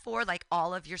life for? Like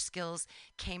all of your skills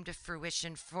came to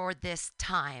fruition for this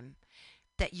time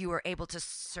that you were able to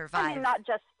survive. I mean, not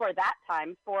just for that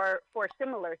time, for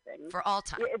similar things. For all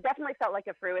time. It definitely felt like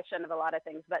a fruition of a lot of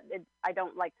things, but I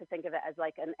don't like to think of it as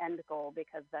like an end goal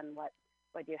because then what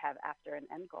do you have after an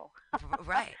end goal?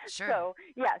 Right, sure. So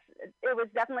yes, it was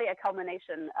definitely a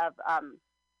culmination of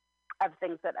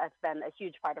things that have been a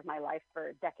huge part of my life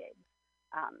for decades.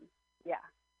 Yeah,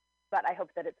 but I hope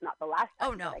that it's not the last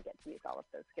time that I get to use all of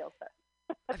those skill sets.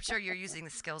 I'm sure you're using the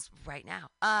skills right now.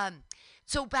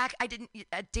 So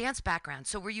a dance background.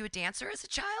 So were you a dancer as a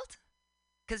child?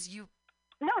 Because you.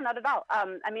 No, not at all.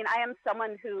 I mean, I am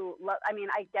someone who.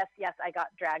 I guess yes, I got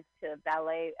dragged to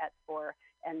ballet at 4,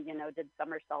 and did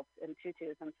somersaults in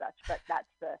tutus and such. But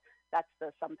that's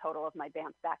the sum total of my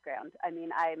dance background. I mean,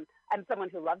 I'm someone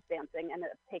who loves dancing and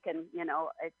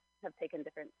have taken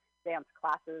different dance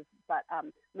classes, but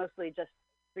mostly just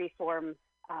free form.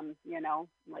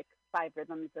 Like 5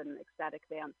 rhythms and ecstatic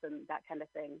dance and that kind of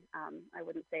thing. I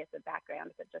wouldn't say it's a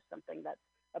background, but just something that's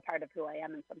a part of who I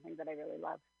am and something that I really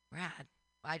love. Rad.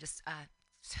 I just,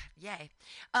 yay.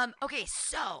 Okay,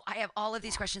 so I have all of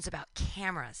these questions about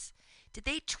cameras. Did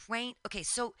they train? Okay,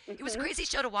 so it was a crazy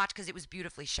show to watch because it was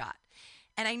beautifully shot.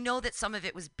 And I know that some of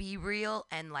it was B-reel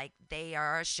and like they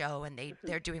are a show and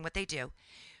they're doing what they do.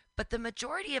 But the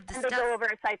majority of the stuff... they go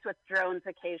over sites with drones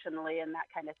occasionally and that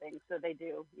kind of thing. So they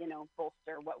do,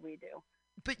 bolster what we do.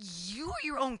 But you are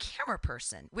your own camera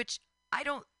person, which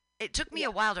it took me a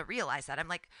while to realize that. I'm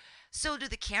like, so do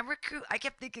the camera crew... I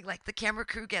kept thinking like the camera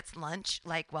crew gets lunch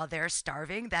like while they're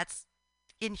starving. That's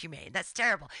inhumane. That's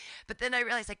terrible. But then I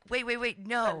realized like, wait,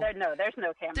 no. No, there's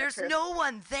no camera There's crew. no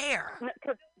one there. No,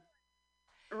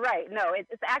 right. No,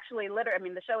 it's actually literal. I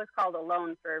mean, the show is called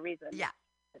Alone for a reason. Yeah.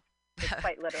 It's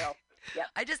quite literal. Yeah.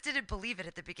 I just didn't believe it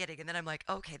at the beginning, and then I'm like,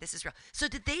 okay, this is real. So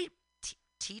did they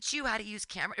teach you how to use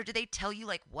camera, or did they tell you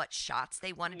like what shots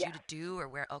they wanted you to do, or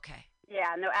where? Okay.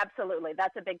 Yeah. No. Absolutely.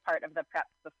 That's a big part of the prep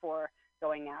before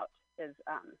going out. Is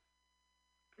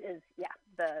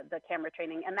the camera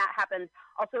training, and that happens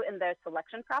also in the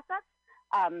selection process.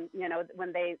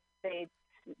 When they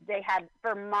had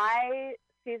for my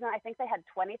season, I think they had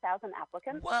 20,000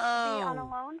 applicants to be on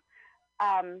Alone.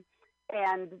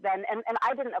 And then, and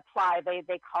I didn't apply.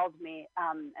 They called me,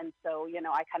 and so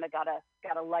I kind of got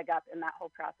a leg up in that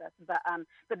whole process.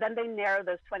 But then they narrow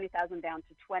those 20,000 down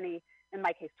to 20, in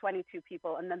my case, 22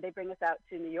 people, and then they bring us out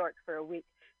to New York for a week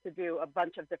to do a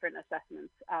bunch of different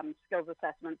assessments, skills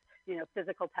assessments,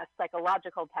 physical tests,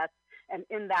 psychological tests, and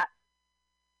in that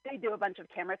they do a bunch of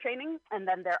camera training, and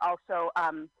then they're also,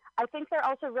 I think they're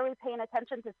also really paying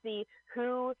attention to see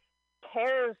who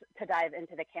cares to dive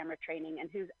into the camera training and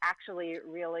who's actually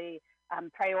really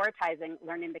prioritizing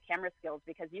learning the camera skills,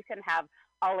 because you can have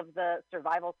all of the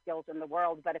survival skills in the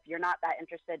world, but if you're not that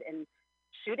interested in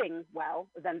shooting well,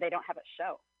 then they don't have a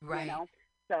show. Right.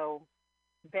 So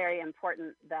very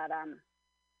important that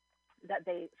that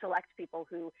they select people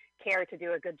who care to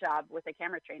do a good job with the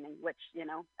camera training, which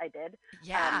I did.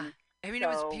 Yeah. I mean, it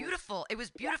was beautiful. It was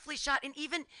beautifully shot. And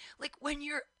even like when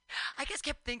I guess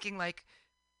kept thinking like,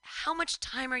 how much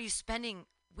time are you spending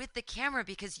with the camera?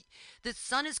 Because the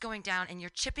sun is going down and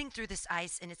you're chipping through this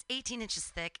ice and it's 18 inches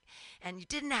thick and you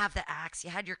didn't have the axe.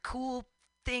 You had your cool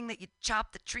thing that you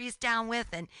chop the trees down with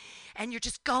and you're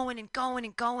just going and going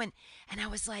and going. And I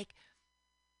was like,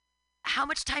 how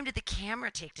much time did the camera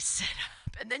take to set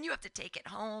up? and then you have to take it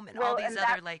home and well, all these and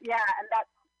other yeah, and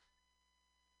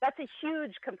that's a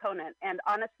huge component. And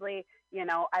honestly,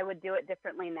 I would do it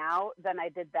differently now than I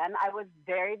did then. I was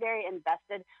very, very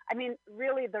invested. I mean,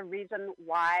 really the reason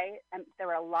why, and there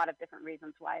were a lot of different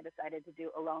reasons why I decided to do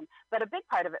Alone, but a big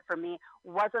part of it for me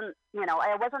wasn't,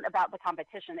 I wasn't about the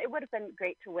competition. It would have been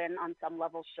great to win on some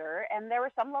levels, sure. And there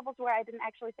were some levels where I didn't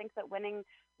actually think that winning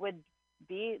would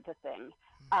be the thing.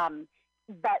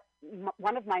 But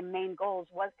one of my main goals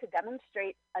was to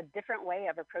demonstrate a different way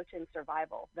of approaching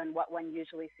survival than what one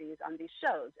usually sees on these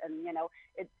shows. And,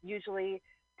 it usually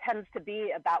tends to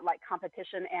be about like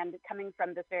competition and coming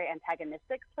from this very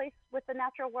antagonistic place with the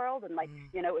natural world. And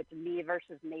it's me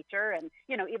versus nature. And,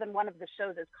 even one of the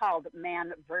shows is called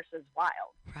Man versus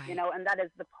Wild, right. And that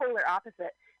is the polar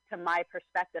opposite to my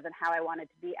perspective and how I wanted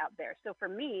to be out there. So for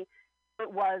me,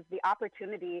 it was the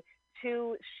opportunity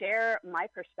to share my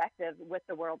perspective with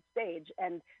the world stage,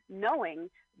 and knowing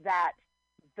that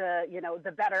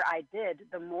the better I did,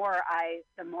 the more I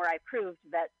proved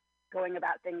that going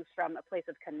about things from a place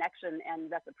of connection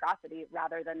and reciprocity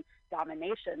rather than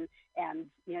domination and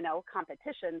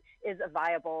competition is a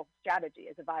viable strategy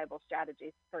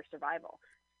for survival.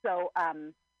 So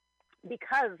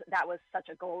because that was such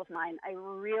a goal of mine, I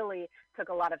really took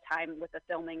a lot of time with the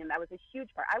filming, and that was a huge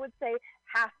part. I would say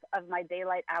half of my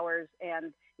daylight hours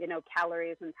and,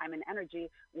 calories and time and energy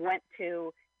went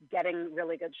to getting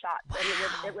really good shots. Wow.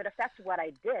 And it would affect what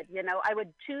I did. I would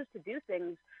choose to do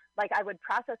things like I would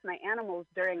process my animals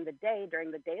during the day, during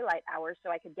the daylight hours,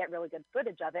 so I could get really good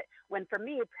footage of it, when for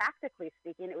me, practically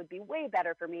speaking, it would be way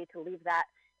better for me to leave that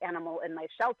animal in my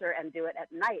shelter and do it at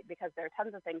night, because there are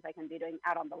tons of things I can be doing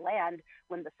out on the land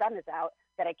when the sun is out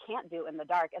that I can't do in the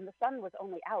dark. And the sun was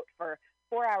only out for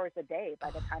 4 hours a day by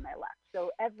the time I left.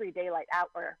 So every daylight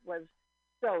hour was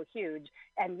so huge.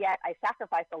 And yet I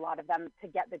sacrificed a lot of them to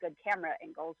get the good camera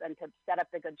angles and to set up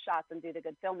the good shots and do the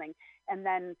good filming. And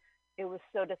then it was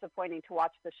so disappointing to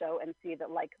watch the show and see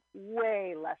that like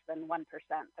way less than 1%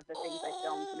 of the things I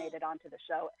filmed made it onto the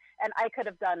show. And I could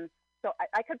have done, so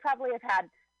I could probably have had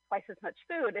twice as much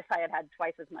food if I had had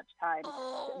twice as much time.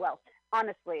 Well,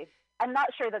 honestly, I'm not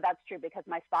sure that that's true because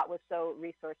my spot was so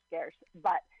resource scarce,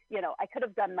 but I could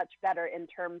have done much better in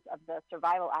terms of the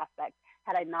survival aspect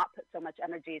had I not put so much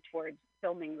energy towards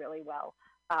filming really well.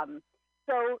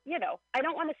 So, I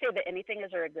don't want to say that anything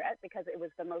is a regret, because it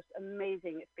was the most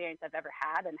amazing experience I've ever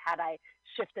had. And had I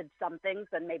shifted some things,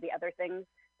 then maybe other things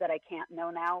that I can't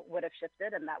know now would have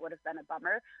shifted, and that would have been a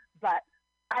bummer. But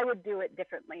I would do it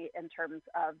differently in terms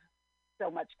of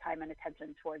so much time and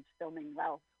attention towards filming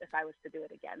well if I was to do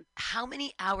it again. How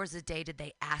many hours a day did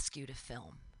they ask you to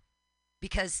film?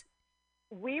 Because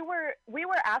we were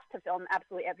asked to film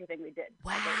absolutely everything we did.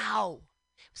 Wow.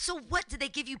 So what, did they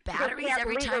give you batteries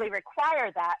every time? We legally require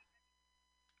that.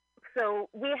 So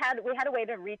we had a way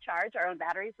to recharge our own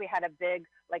batteries. We had a big,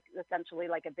 essentially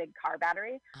a big car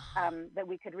battery, that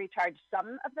we could recharge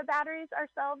some of the batteries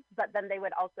ourselves, but then they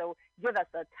would also give us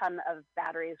a ton of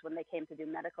batteries when they came to do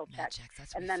medical checks.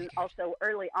 And then also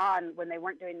early on, when they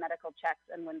weren't doing medical checks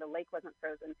and when the lake wasn't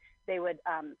frozen, they would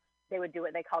do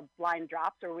what they called blind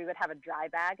drops, or we would have a dry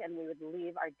bag and we would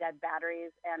leave our dead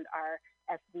batteries and our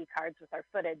SD cards with our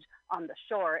footage on the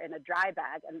shore in a dry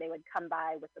bag, and they would come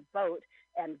by with the boat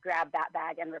and grab that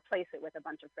bag and replace it with a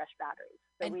bunch of fresh batteries.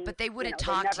 So but they wouldn't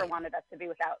talk to you. They never wanted us to be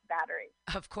without batteries.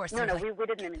 Of course. No, we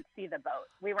didn't even see the boat.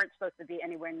 We weren't supposed to be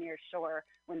anywhere near shore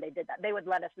when they did that. They would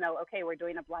let us know, okay, we're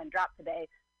doing a blind drop today.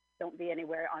 Don't be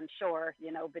anywhere on shore,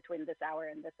 between this hour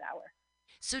and this hour.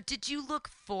 So did you look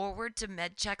forward to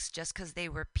med checks just because they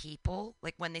were people,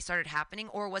 like when they started happening,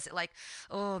 or was it like,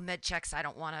 oh, med checks, I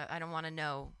don't want to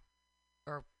know,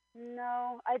 or?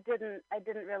 No, I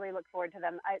didn't really look forward to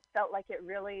them. I felt like it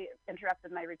really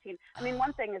interrupted my routine. I mean,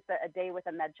 one thing is that a day with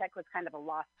a med check was kind of a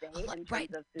lost day in terms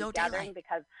of food gathering,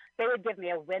 because they would give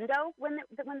me a window when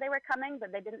they were coming,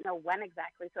 but they didn't know when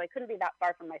exactly. So I couldn't be that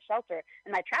far from my shelter,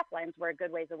 and my trap lines were a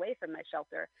good ways away from my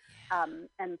shelter.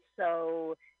 And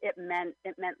so it meant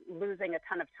losing a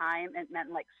ton of time. It meant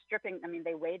stripping. I mean,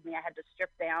 they weighed me. I had to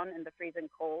strip down in the freezing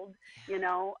cold,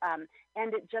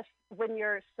 and it just, when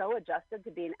you're so adjusted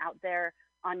to being out there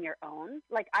on your own,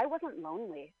 I wasn't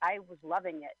lonely. I was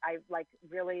loving it. I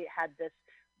really had this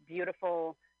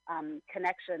beautiful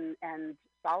connection and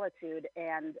solitude,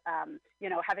 and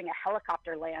having a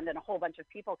helicopter land and a whole bunch of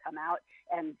people come out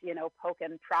and poke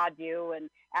and prod you and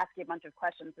ask you a bunch of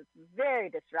questions. It's very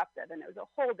disruptive, and it was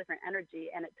a whole different energy.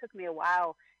 And it took me a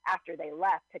while after they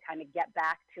left to kind of get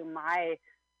back to my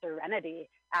serenity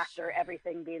after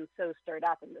everything being so stirred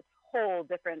up in this whole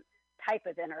different type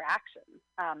of interaction.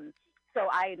 So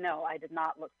I know I did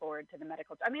not look forward to the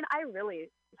medical. I mean, I really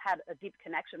had a deep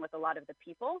connection with a lot of the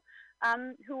people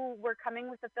who were coming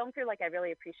with the film crew. Like, I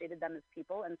really appreciated them as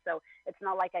people. And so it's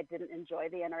not like I didn't enjoy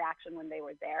the interaction when they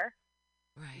were there.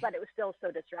 Right. But it was still so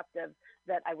disruptive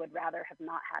that I would rather have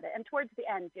not had it. And towards the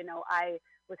end, you know, I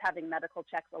was having medical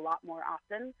checks a lot more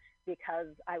often because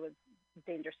I was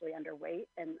dangerously underweight,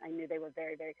 and I knew they were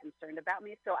very, very concerned about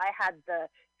me. So I had the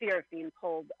fear of being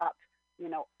pulled up, you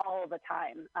know, all the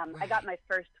time. I got my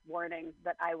first warning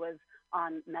that I was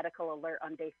on medical alert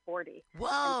on day 40. Whoa.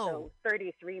 And so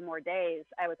 33 more days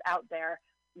I was out there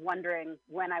wondering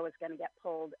when I was going to get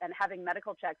pulled and having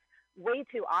medical checks way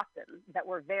too often that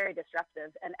were very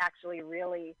disruptive and actually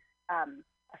really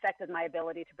affected my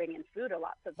ability to bring in food a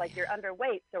lot. So it's like, you're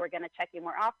underweight, so we're going to check you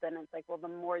more often. And it's like, well, the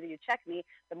more that you check me,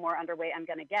 the more underweight I'm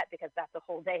going to get, because that's a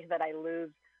whole day that I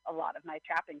lose a lot of my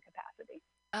trapping capacity.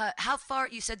 How far,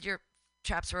 you said your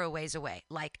traps were a ways away,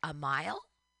 like a mile?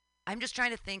 I'm just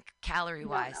trying to think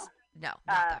calorie-wise. No,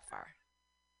 not that far.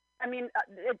 I mean,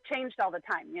 it changed all the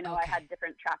time. You know, I had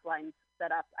different trap lines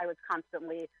set up. I was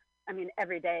constantly, I mean,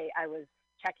 every day I was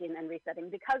checking and resetting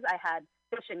because I had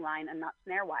fishing line and not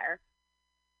snare wire.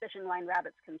 Fishing line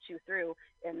rabbits can chew through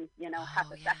in, you know,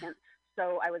 half a second.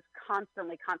 So I was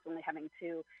constantly having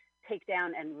to take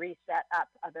down and reset up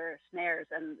other snares.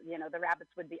 And, you know, the rabbits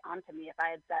would be onto me. If I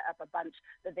had set up a bunch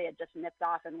that they had just nipped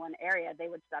off in one area, they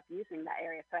would stop using that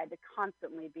area. So I had to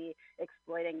constantly be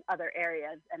exploiting other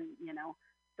areas. And, you know,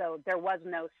 so there was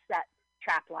no set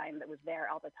trap line that was there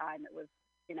all the time. It was,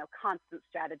 you know, constant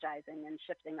strategizing and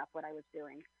shifting up what I was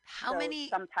doing. How many?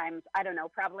 Sometimes, I don't know,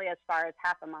 probably as far as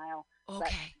half a mile,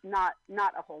 but not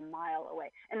a whole mile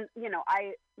away. And, you know,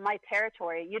 my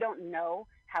territory, you don't know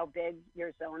how big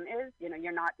your zone is. You know,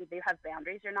 they have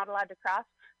boundaries you're not allowed to cross,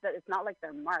 but it's not like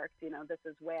they're marked. You know, this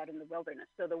is way out in the wilderness.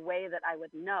 So the way that I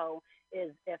would know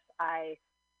is if I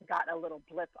got a little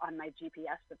blip on my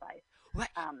GPS device. What?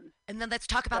 And then let's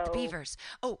talk about the beavers.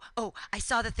 Oh, I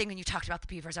saw the thing when you talked about the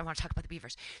beavers. I want to talk about the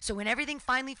beavers. So when everything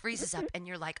finally freezes up and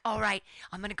you're like, all right,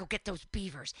 I'm going to go get those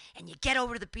beavers. And you get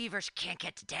over to the beavers, can't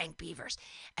get to dang beavers.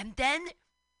 And then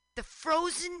the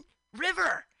frozen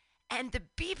river and the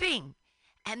beeping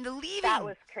and the leaving. That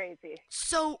was crazy.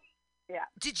 So yeah,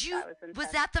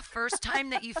 was that the first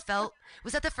time that you felt,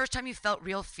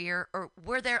 real fear? Or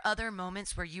were there other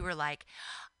moments where you were like,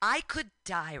 I could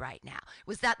die right now?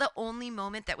 Was that the only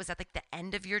moment that was at like the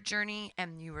end of your journey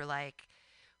and you were like,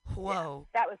 whoa?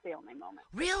 Yeah, that was the only moment.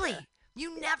 Really? Sure.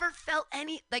 You never felt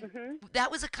any, like,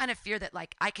 that was a kind of fear that,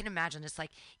 like, I can imagine it's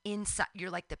like inside, you're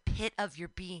like the pit of your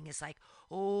being is like,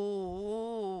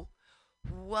 oh,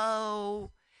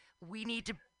 whoa, we need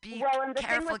to be and the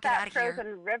careful, thing with get that out of here.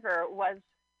 frozen river was,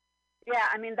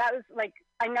 I mean, that was like,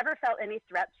 I never felt any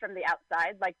threats from the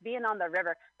outside. Like, being on the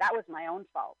river, that was my own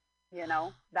fault. You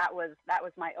know, that was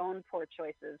my own poor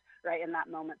choices right in that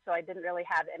moment. So I didn't really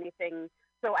have anything.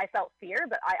 So I felt fear,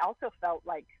 but I also felt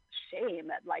like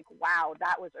shame at like, wow,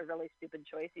 that was a really stupid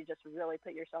choice. You just really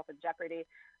put yourself in jeopardy.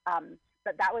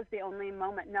 But that was the only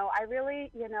moment. No, I really,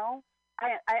 you know,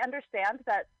 I understand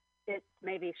that it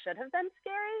maybe should have been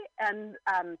scary and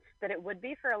that it would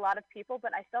be for a lot of people,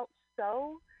 but I felt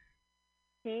so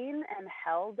seen and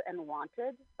held and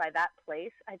wanted by that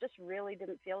place. I just really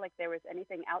didn't feel like there was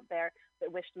anything out there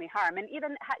that wished me harm. And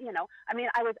even, you know, I mean,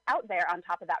 I was out there on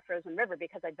top of that frozen river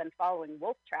because I'd been following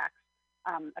wolf tracks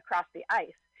across the ice.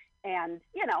 And,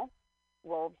 you know,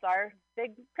 wolves are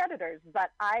big predators, but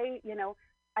I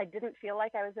didn't feel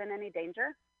like I was in any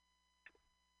danger,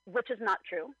 which is not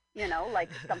true. You know, like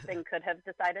something could have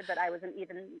decided that I was an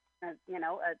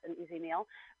easy meal.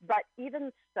 But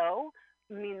even so,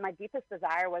 I mean, my deepest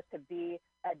desire was to be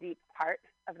a deep part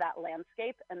of that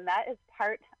landscape, and that is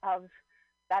part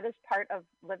of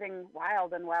living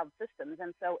wild and wild systems.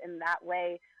 And so in that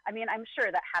way, I mean, I'm sure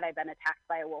that had I been attacked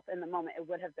by a wolf in the moment, it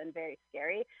would have been very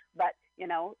scary, but, you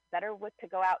know, better to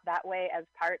go out that way as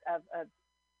part of a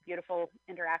beautiful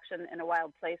interaction in a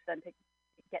wild place than to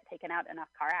get taken out in a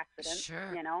car accident.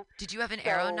 Sure. You know? Did you have an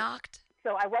arrow knocked?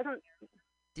 So I wasn't.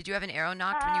 Did you have an arrow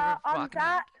knocked when you were walking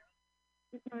around?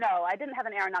 No, I didn't have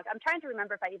an arrow knocked. I'm trying to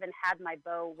remember if I even had my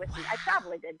bow with me. I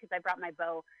probably did because I brought my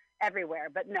bow everywhere.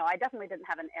 But no, I definitely didn't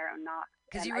have an arrow knocked.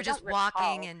 Because you were just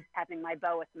walking and having my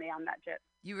bow with me on that trip.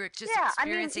 You were just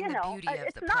experiencing the beauty of the place.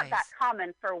 It's not that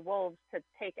common for wolves to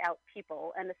take out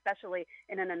people, and especially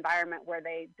in an environment where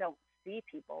they don't see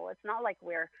people. It's not like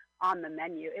we're on the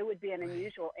menu. It would be an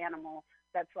unusual animal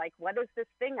that's like, what is this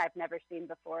thing I've never seen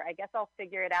before? I guess I'll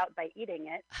figure it out by eating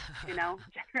it. You know,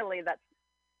 generally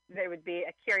there would be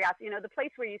a curiosity. You know, the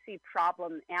place where you see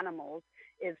problem animals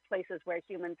is places where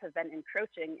humans have been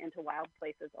encroaching into wild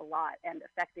places a lot and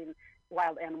affecting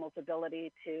wild animals'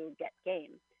 ability to get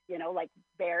game. You know, like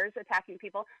bears attacking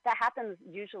people. That happens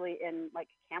usually in like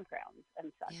campgrounds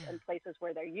and such, and places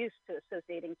where they're used to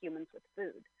associating humans with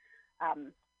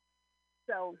food.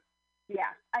 So,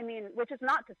 yeah, I mean, which is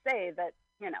not to say that,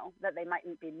 you know, that they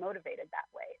mightn't be motivated that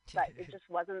way, but it just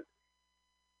wasn't.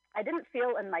 I didn't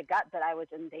feel in my gut that I was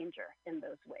in danger in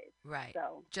those ways. Right.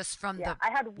 So just from the I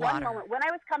had one water. moment when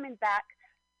I was coming back.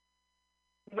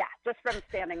 Yeah, just from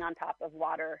standing on top of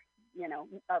water, you know,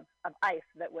 of ice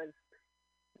that was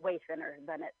way thinner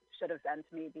than it should have been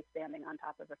to me be standing on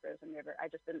top of a frozen river. I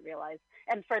just didn't realize.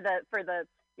 And for the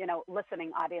you know,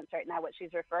 listening audience right now, what she's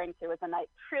referring to is a night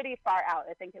pretty far out.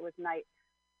 I think it was night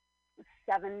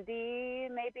 70,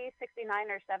 maybe 69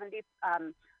 or 70.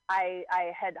 I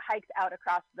had hiked out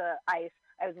across the ice.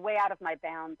 I was way out of my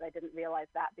bounds. I didn't realize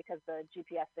that because the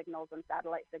GPS signals and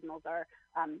satellite signals are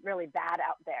really bad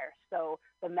out there. So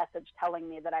the message telling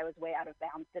me that I was way out of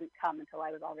bounds didn't come until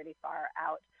I was already far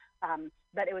out.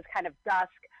 But it was kind of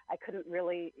dusk. I couldn't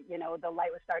really, you know, the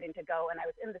light was starting to go, and I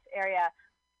was in this area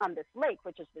on this lake,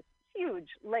 which is this huge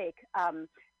lake,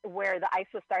 where the ice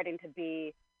was starting to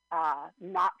be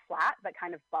not flat, but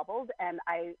kind of bubbled. And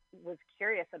I was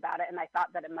curious about it, and I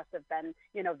thought that it must have been,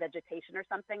 you know, vegetation or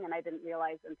something. And I didn't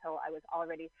realize until I was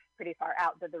already pretty far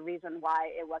out that the reason why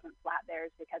it wasn't flat there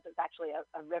is because it's actually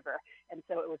a river. And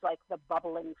so it was like the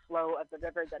bubbling flow of the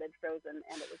river that had frozen,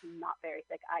 and it was not very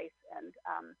thick ice. And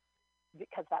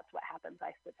because that's what happens,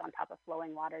 ice that's on top of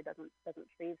flowing water doesn't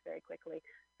freeze very quickly.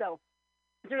 So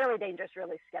it's a really dangerous,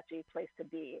 really sketchy place to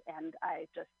be. And I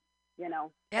just, you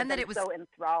know, and that it was so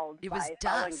enthralled by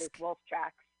following these wolf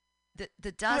tracks.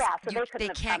 The dusk. Yeah, so they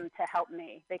couldn't have come to help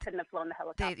me. They couldn't have flown the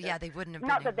helicopter. They wouldn't have.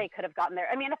 Not that they could have gotten there.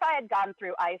 I mean, if I had gone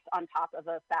through ice on top of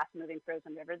a fast-moving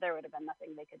frozen river, there would have been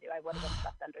nothing they could do. I would have been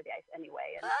stuck under the ice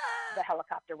anyway, and the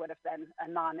helicopter would have been a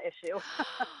non-issue.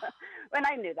 And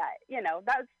I knew that. You know,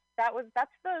 that's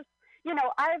the. You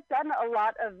know, I've done a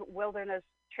lot of wilderness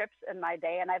trips in my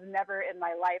day, and I've never in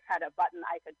my life had a button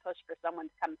I could push for someone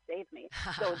to come save me.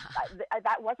 So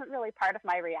that wasn't really part of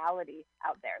my reality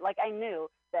out there. Like, I knew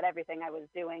that everything I was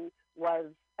doing was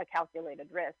a calculated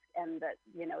risk, and that,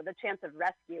 you know, the chance of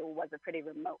rescue was a pretty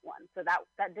remote one. So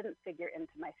that didn't figure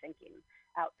into my thinking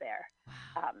out there.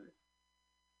 Wow.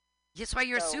 That's why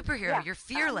you're a superhero. Yeah, you're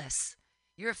fearless.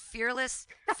 You're a fearless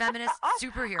feminist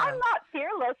superhero. I'm not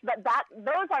fearless, but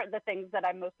those aren't the things that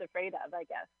I'm most afraid of, I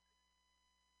guess.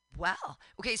 Wow.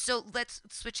 Okay, so let's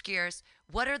switch gears.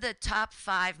 What are the top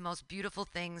 5 most beautiful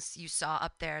things you saw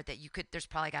up there that you could, there's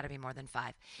probably got to be more than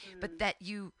 5, but that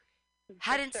you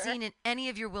hadn't seen in any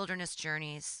of your wilderness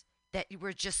journeys, that you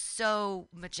were just so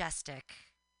majestic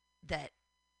that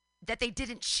they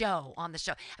didn't show on the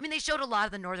show? I mean, they showed a lot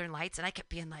of the Northern Lights, and I kept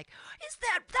being like,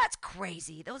 that's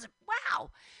crazy. Those are,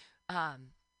 wow.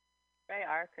 They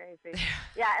are crazy.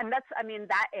 Yeah, and that's, I mean,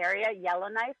 that area,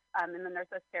 Yellowknife, in the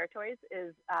Northwest Territories,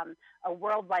 is a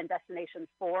worldwide destination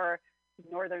for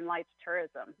Northern Lights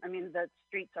tourism. I mean, the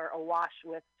streets are awash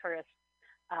with tourists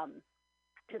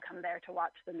who come there to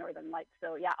watch the Northern Lights.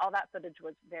 So, yeah, all that footage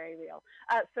was very real.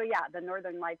 So, yeah, the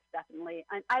Northern Lights definitely.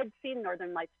 I'd seen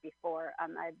Northern Lights before.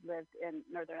 I'd lived in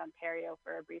Northern Ontario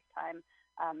for a brief time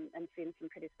and seen some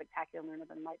pretty spectacular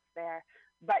Northern Lights there.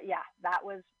 But, yeah,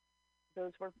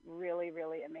 those were really,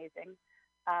 really amazing.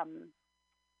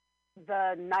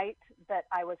 The night that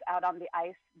I was out on the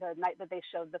ice, the night that they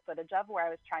showed the footage of where I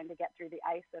was trying to get through the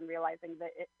ice and realizing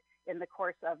that in the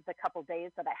course of the couple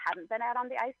days that I hadn't been out on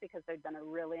the ice because there'd been a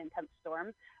really intense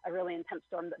storm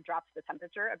that drops the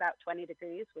temperature about 20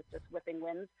 degrees with just whipping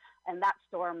winds. And that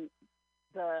storm,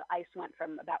 the ice went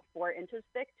from about 4 inches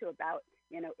thick to about,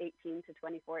 18 to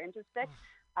 24 inches thick.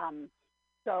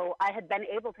 So I had been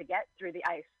able to get through the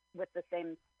ice with the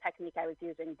same technique I was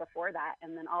using before that,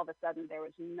 and then all of a sudden there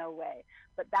was no way.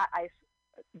 But that ice,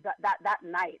 that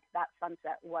night, that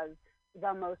sunset was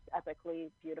the most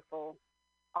epically beautiful,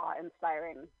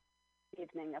 awe-inspiring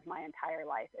evening of my entire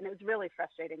life. And it was really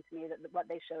frustrating to me that what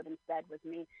they showed instead was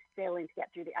me failing to get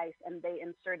through the ice, and they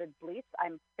inserted bleeps.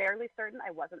 I'm fairly certain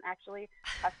I wasn't actually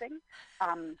cussing.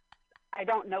 I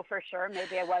don't know for sure.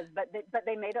 Maybe I was, but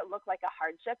they made it look like a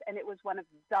hardship, and it was one of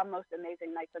the most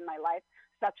amazing nights in my life,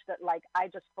 such that, like, I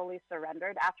just fully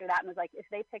surrendered after that and was like, if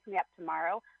they pick me up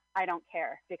tomorrow, I don't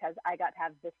care, because I got to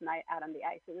have this night out on the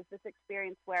ice. It was this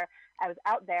experience where I was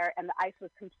out there and the ice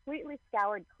was completely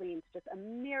scoured clean to just a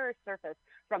mirror surface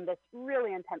from this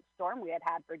really intense storm we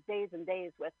had for days and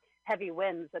days with heavy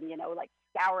winds and, like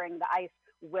scouring the ice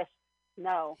with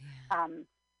snow. Yeah.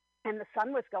 And the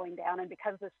sun was going down, and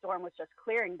because the storm was just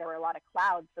clearing, there were a lot of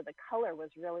clouds, so the color was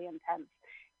really intense.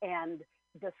 and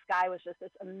the sky was just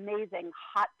this amazing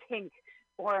hot pink,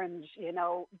 orange,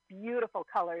 beautiful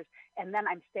colors. And then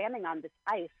I'm standing on this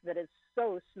ice that is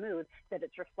so smooth that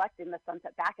it's reflecting the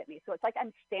sunset back at me. So it's like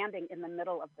I'm standing in the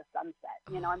middle of the sunset.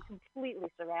 I'm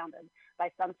completely surrounded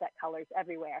by sunset colors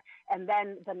everywhere. And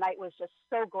then the night was just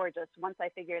so gorgeous. Once I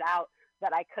figured out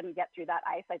that I couldn't get through that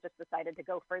ice, I just decided to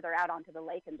go further out onto the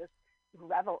lake and just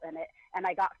revel in it. And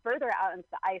I got further out into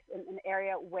the ice in an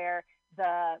area where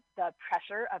the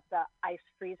pressure of the ice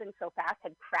freezing so fast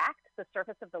had cracked the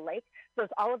surface of the lake. So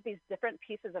it's all of these different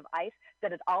pieces of ice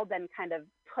that had all been kind of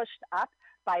pushed up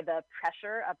by the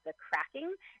pressure of the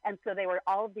cracking. And so they were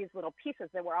all of these little pieces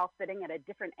that were all sitting at a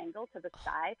different angle to the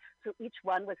sky. So each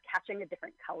one was catching a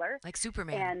different color. Like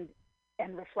Superman.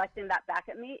 And reflecting that back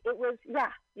at me. It was,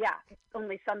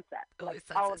 only sunset. Like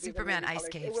sunset. All of Superman ice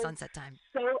cave, sunset time.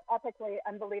 So epically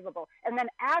unbelievable. And then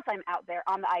as I'm out there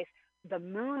on the ice, the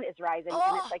moon is rising,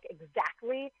 and it's like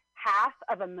exactly half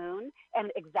of a moon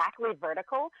and exactly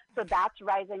vertical. So that's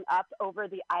rising up over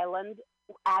the island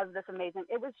as this amazing.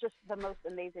 It was just the most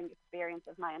amazing experience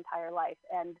of my entire life.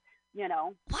 And,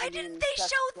 why didn't they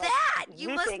show that? You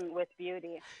weeping with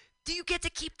beauty. Do you get to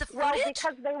keep the footage? Well,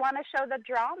 because they want to show the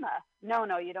drama. No,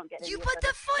 you don't get any You of put footage.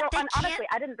 the foot. Well, and honestly,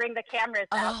 I didn't bring the cameras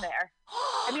out there.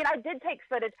 I mean, I did take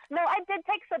footage. No, I did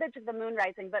take footage of the moon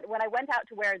rising, but when I went out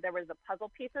to where there was the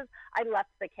puzzle pieces, I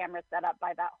left the camera set up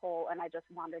by that hole, and I just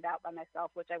wandered out by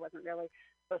myself, which I wasn't really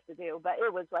supposed to do. But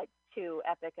it was like too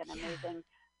epic and amazing.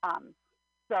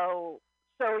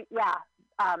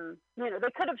 They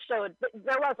could have showed.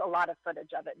 There was a lot of footage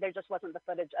of it. There just wasn't the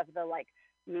footage of the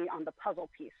me on the puzzle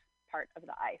piece part of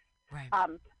the ice. Right.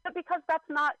 But because that's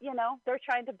not, they're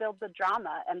trying to build the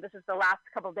drama, and this is the last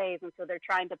couple of days, and so they're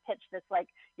trying to pitch this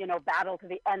battle to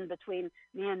the end between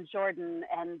me and Jordan,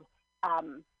 and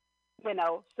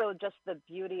so just the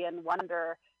beauty and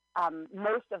wonder.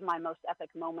 Most of my most epic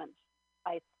moments,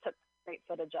 I took great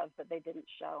footage of, but they didn't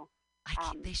show.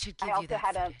 They should give I also you that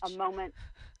had footage. a moment.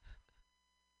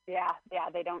 Yeah,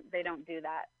 they don't do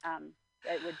that.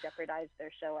 It would jeopardize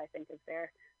their show, I think, is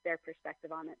their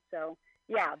perspective on it. So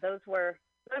yeah, those were.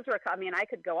 I mean, I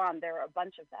could go on. There were a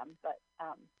bunch of them, but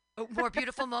more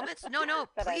beautiful moments? No,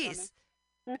 please.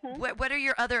 Mm-hmm. What are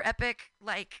your other epic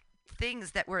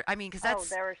things that were? I mean, because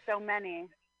that's. Oh, there were so many.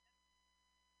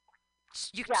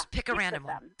 You can just pick a random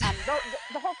one.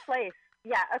 The whole place.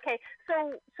 Yeah. Okay.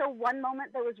 So one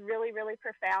moment that was really, really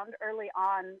profound early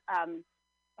on.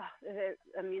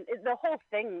 The whole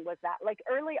thing was that,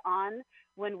 early on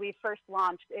when we first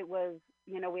launched, it was,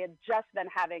 we had just been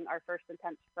having our first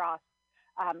intense frost.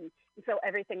 So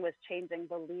everything was changing.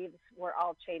 The leaves were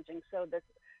all changing. So this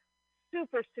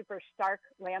super, super stark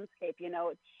landscape,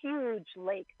 huge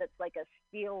lake that's like a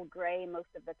steel gray most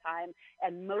of the time,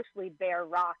 and mostly bare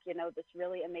rock, this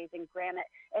really amazing granite,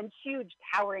 and huge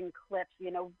towering cliffs,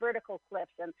 vertical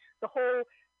cliffs. And the whole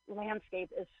landscape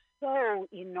is so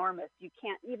enormous. You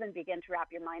can't even begin to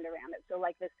wrap your mind around it. So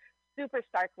this super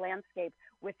stark landscape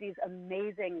with these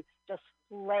amazing just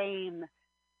flame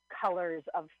colors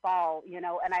of fall,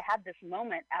 and I had this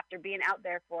moment after being out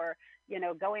there for,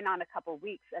 going on a couple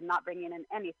weeks and not bringing in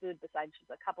any food besides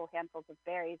just a couple handfuls of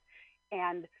berries,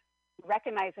 and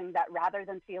recognizing that rather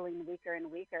than feeling weaker and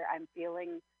weaker, I'm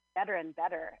feeling better and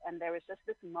better. And there was just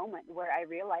this moment where I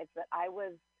realized that I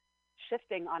was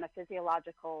shifting on a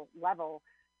physiological level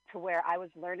to where I was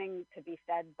learning to be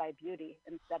fed by beauty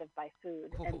instead of by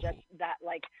food. And just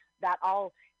that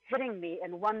all hitting me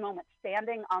in one moment,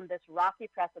 standing on this rocky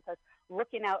precipice,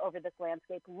 looking out over this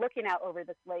landscape, looking out over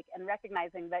this lake, and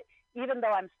recognizing that even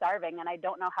though I'm starving and I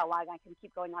don't know how long I can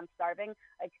keep going on starving,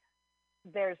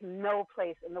 there's no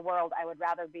place in the world I would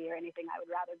rather be, or anything I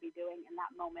would rather be doing in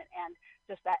that moment. And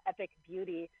just that epic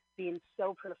beauty being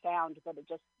so profound that it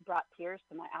just brought tears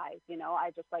to my eyes.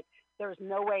 I just there's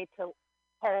no way to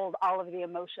hold all of the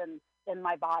emotion in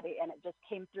my body, and it just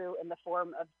came through in the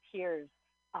form of tears.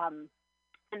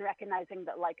 And recognizing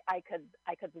that I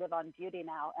could live on beauty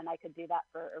now, and I could do that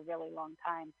for a really long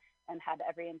time, and had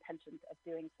every intention of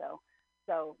doing so.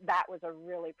 So that was a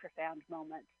really profound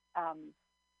moment.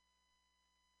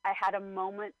 I had a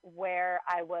moment where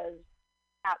I was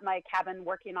at my cabin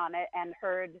working on it and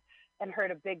heard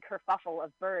a big kerfuffle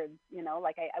of birds.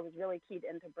 I was really keyed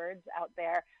into birds out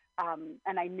there,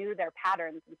 and I knew their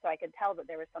patterns, and so I could tell that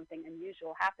there was something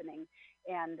unusual happening.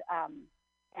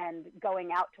 And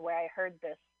going out to where I heard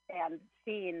this and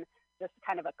seeing just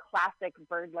kind of a classic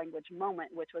bird language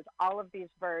moment, which was all of these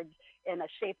birds in a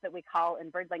shape that we call in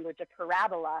bird language a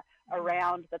parabola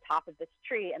around the top of this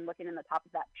tree, and looking in the top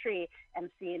of that tree and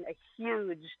seeing a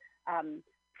huge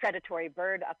predatory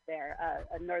bird up there,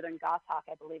 a northern goshawk,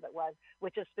 I believe it was,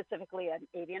 which is specifically an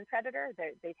avian predator.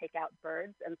 They take out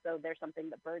birds, and so there's something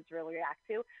that birds really react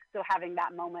to. So having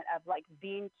that moment of like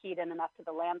being keyed in enough to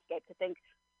the landscape to think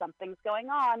something's going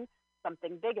on,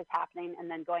 something big is happening, and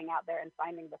then going out there and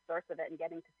finding the source of it and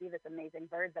getting to see this amazing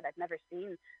bird that I've never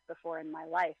seen before in my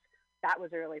life. That was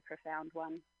a really profound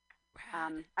one.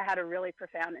 I had a really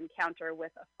profound encounter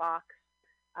with a fox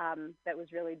that was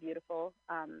really beautiful.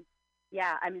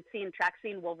 Yeah, I mean, seeing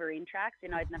Wolverine tracks. You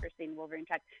know, I'd never seen Wolverine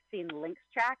tracks. Seeing lynx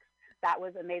tracks, that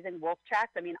was amazing. Wolf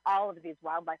tracks. I mean, all of these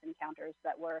wildlife encounters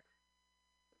that were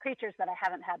creatures that I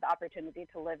haven't had the opportunity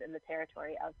to live in the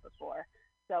territory of before.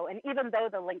 So, and even though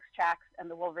the lynx tracks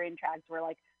and the Wolverine tracks were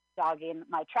like dogging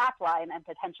my trap line and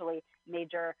potentially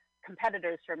major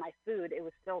competitors for my food, it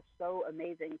was still so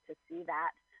amazing to see that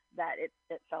it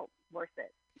felt worth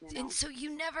it. You know? And so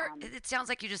you never, it sounds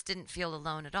like you just didn't feel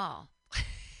alone at all.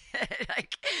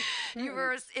 Like you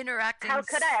were interacting. How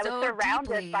could I? I so was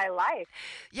surrounded deeply. by life.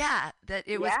 Yeah, that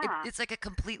it was. Yeah. It's like a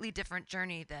completely different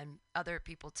journey than other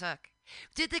people took.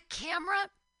 Did the camera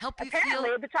help you Apparently,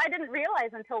 feel? which I didn't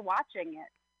realize until watching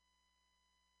it.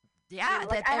 Yeah, You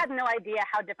know, like, I had no idea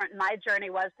how different my journey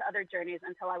was to other journeys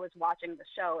until I was watching the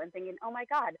show and thinking, oh my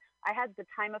God, I had the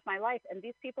time of my life. And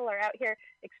these people are out here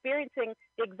experiencing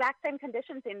the exact same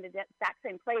conditions in the exact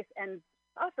same place and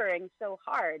suffering so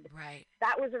hard. Right.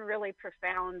 That was a really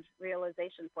profound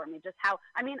realization for me. Just how,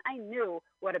 I mean, I knew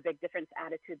what a big difference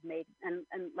attitude made. And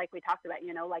like we talked about,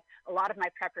 you know, like a lot of my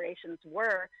preparations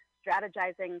were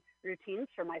strategizing routines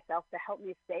for myself to help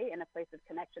me stay in a place of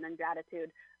connection and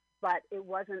gratitude. But it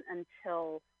wasn't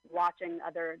until watching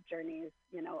other journeys,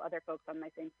 you know, other folks on my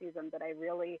same season that I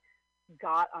really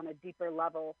got on a deeper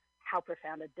level how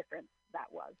profound a difference that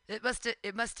was. It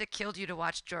must have killed you to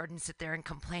watch Jordan sit there and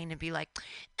complain and be like,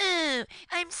 "Oh,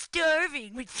 I'm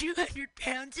starving with 200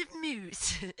 pounds of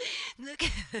moose." Look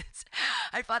at this.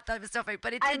 I thought that was so funny,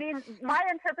 but it did. I mean, my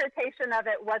interpretation of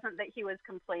it wasn't that he was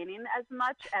complaining as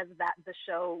much as that the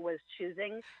show was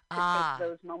choosing to take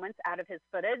those moments out of his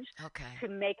footage to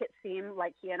make it seem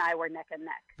like he and I were neck and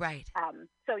neck. Right.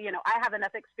 So, you know, I have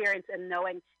enough experience in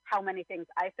knowing how many things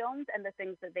I filmed and the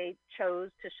things that they chose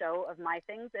to show of my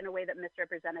things in a way that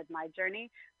misrepresented my journey,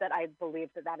 that I believe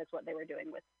that is what they were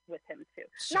doing with him too.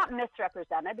 Sure. Not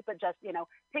misrepresented, but just, you know,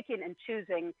 picking and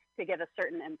choosing to give a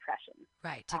certain impression.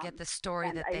 Right, to get the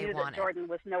story that I they knew wanted. that Jordan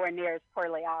was nowhere near as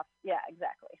poorly off. Yeah,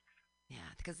 exactly. Yeah,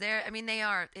 because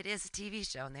it is a TV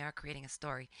show and they are creating a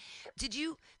story.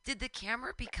 Did the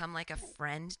camera become like a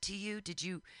friend to you? Did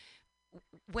you,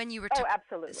 when you were oh,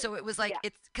 absolutely. So it was like, yeah.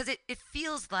 it's because it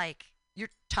feels like you're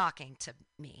talking to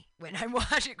me when I'm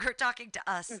watching, or talking to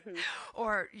us,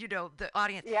 or, you know, the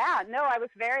audience. Yeah, no, I was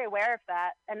very aware of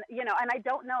that. And, you know, and I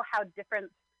don't know how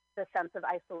different the sense of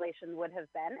isolation would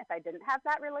have been if I didn't have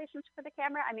that relationship with the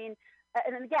camera. I mean,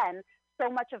 and again, so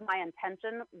much of my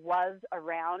intention was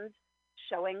around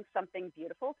showing something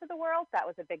beautiful to the world. That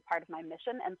was a big part of my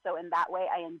mission. And so in that way,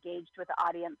 I engaged with the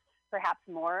audience perhaps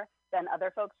more than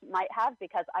other folks might have,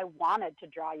 because I wanted to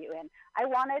draw you in. I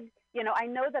wanted, you know, I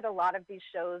know that a lot of these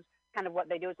shows, kind of what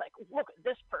they do is like, look at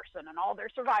this person and all their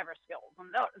survivor skills, and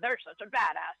they're such a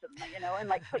badass, and, you know, and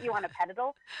like put you on a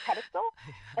pedestal.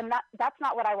 And that's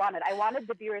not what I wanted. I wanted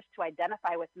the viewers to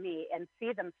identify with me and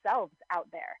see themselves out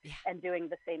there and doing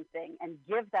the same thing and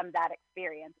give them that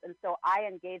experience. And so I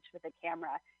engaged with the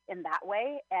camera in that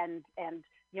way. And,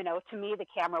 you know, to me, the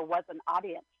camera was an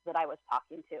audience that I was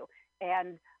talking to.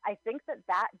 And I think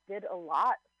that did a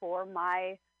lot for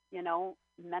my, you know,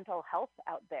 mental health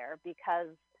out there,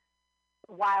 because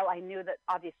while I knew that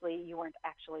obviously you weren't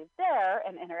actually there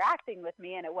and interacting with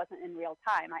me and it wasn't in real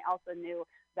time, I also knew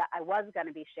that I was going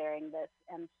to be sharing this.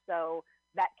 And so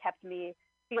that kept me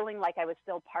feeling like I was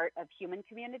still part of human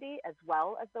community as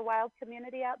well as the wild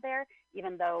community out there,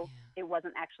 even though it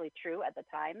wasn't actually true at the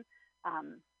time.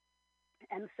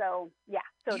 And so,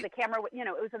 so the camera, you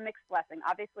know, it was a mixed blessing.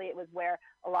 Obviously, it was where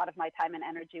a lot of my time and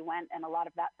energy went, and a lot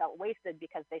of that felt wasted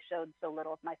because they showed so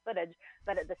little of my footage.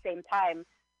 But at the same time,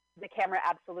 the camera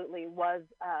absolutely was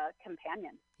a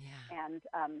companion and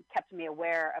kept me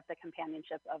aware of the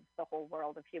companionship of the whole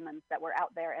world of humans that were out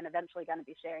there and eventually going to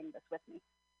be sharing this with me.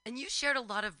 And you shared a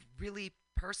lot of really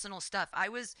personal stuff. I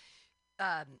was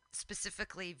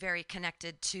specifically very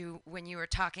connected to when you were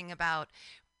talking about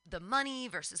the money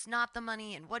versus not the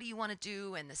money, and what do you want to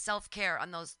do, and the self-care on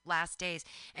those last days.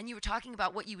 And you were talking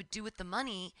about what you would do with the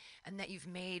money, and that you've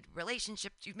made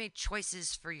relationships, you've made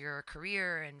choices for your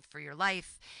career and for your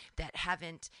life that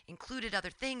haven't included other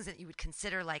things that you would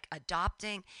consider, like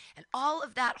adopting, and all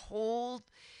of that whole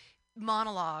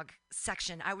monologue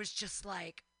section. I was just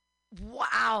like,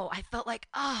 wow, I felt like,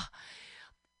 oh,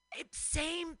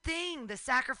 same thing. The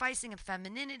sacrificing of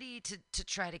femininity to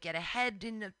try to get ahead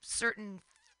in a certain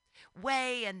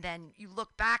way. And then you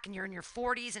look back and you're in your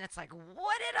 40s and it's like,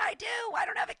 what did I do? I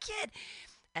don't have a kid.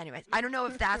 Anyways, I don't know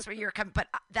if that's where you're coming, but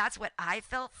that's what I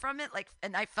felt from it. Like,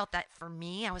 and I felt that for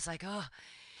me, I was like, oh,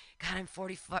 God,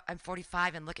 I'm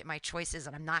 45 and look at my choices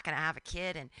and I'm not going to have a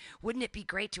kid. And wouldn't it be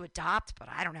great to adopt? But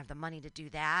I don't have the money to do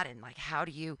that. And like, how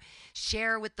do you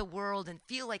share with the world and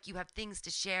feel like you have things to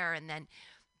share? And then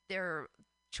there are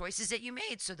choices that you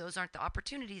made. So those aren't the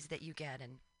opportunities that you get.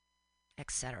 And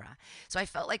etc. So I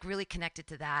felt like really connected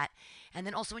to that. And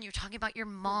then also when you're talking about your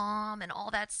mom and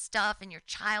all that stuff and your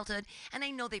childhood, and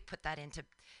I know they put that into,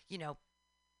 you know,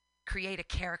 create a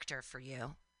character for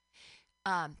you.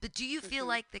 But do you feel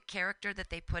like the character that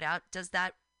they put out,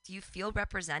 do you feel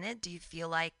represented? Do you feel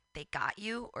like they got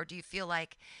you? Or do you feel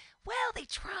like, well, they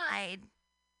tried?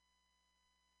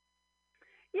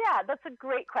 Yeah, that's a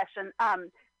great question.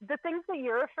 The things that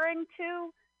you're referring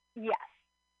to, yes.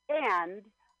 And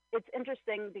it's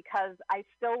interesting because I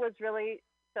still was really,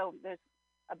 so there's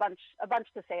a bunch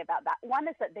to say about that. One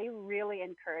is that they really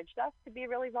encouraged us to be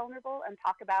really vulnerable and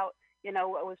talk about, you know,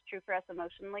 what was true for us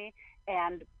emotionally.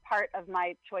 And part of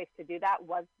my choice to do that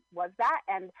was that.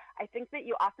 And I think that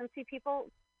you often see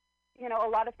people, you know,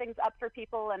 a lot of things up for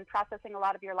people and processing a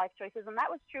lot of your life choices. And that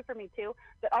was true for me too.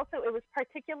 But also it was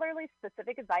particularly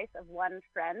specific advice of one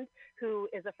friend who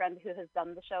is a friend who has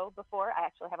done the show before. I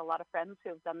actually have a lot of friends who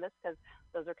have done this because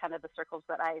those are kind of the circles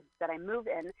that I move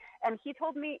in. And he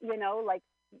told me, you know, like,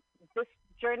 this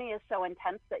journey is so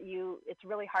intense that it's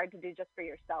really hard to do just for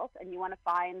yourself. And you want to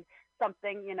find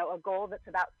something, you know, a goal that's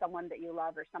about someone that you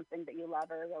love or something that you love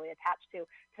or are really attached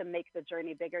to make the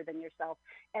journey bigger than yourself.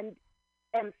 And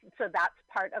so that's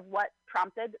part of what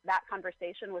prompted that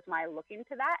conversation, was my looking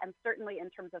to that. And certainly in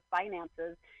terms of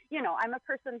finances, you know, I'm a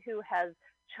person who has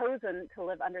chosen to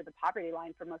live under the poverty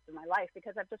line for most of my life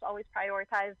because I've just always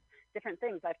prioritized different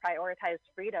things. I've prioritized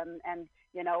freedom and,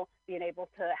 you know, being able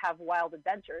to have wild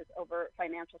adventures over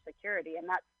financial security. And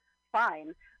that's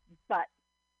fine. But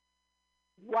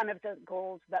one of the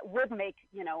goals that would make,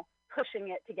 you know, pushing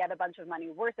it to get a bunch of money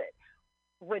worth it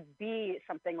would be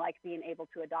something like being able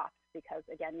to adopt, because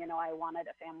again, you know, I wanted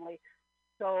a family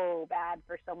so bad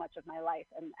for so much of my life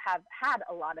and have had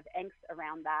a lot of angst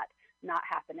around that not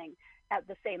happening. At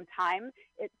the same time,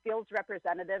 it feels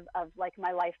representative of like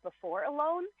my life before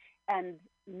alone, and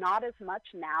not as much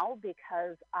now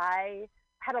because I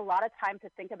had a lot of time to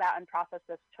think about and process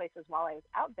those choices while I was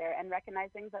out there, and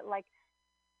recognizing that like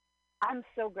I'm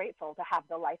so grateful to have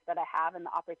the life that I have and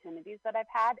the opportunities that I've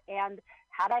had. And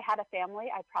had I had a family,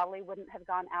 I probably wouldn't have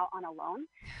gone out on a loan.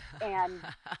 And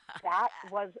that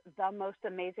was the most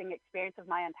amazing experience of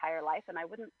my entire life. And I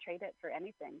wouldn't trade it for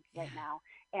anything right now.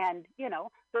 And, you know,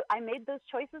 I made those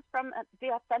choices from the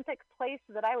authentic place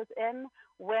that I was in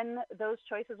when those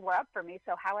choices were up for me.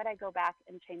 So how would I go back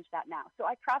and change that now? So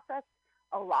I processed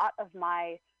a lot of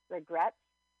my regrets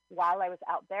while I was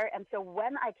out there. And so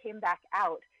when I came back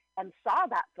out and saw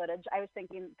that footage, I was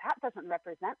thinking, that doesn't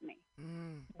represent me.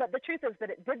 But the truth is that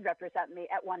it did represent me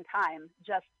at one time,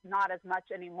 just not as much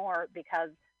anymore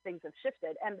because things have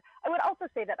shifted. And I would also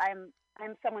say that I'm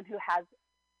someone who has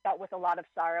dealt with a lot of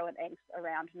sorrow and angst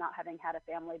around not having had a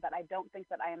family, but I don't think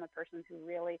that I am a person who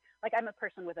really, like, I'm a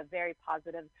person with a very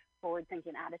positive,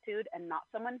 forward-thinking attitude and not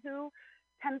someone who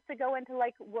tends to go into,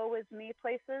 like, woe is me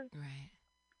places. Right.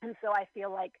 And so I feel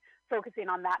like focusing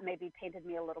on that maybe painted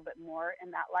me a little bit more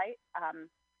in that light.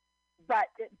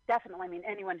 But it definitely, I mean,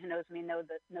 anyone who knows me knows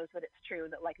that it's true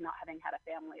that like not having had a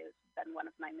family has been one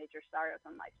of my major sorrows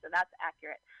in life. So that's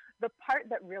accurate. The part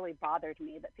that really bothered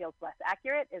me that feels less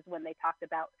accurate is when they talked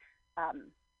about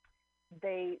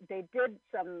they did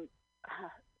some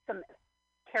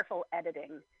careful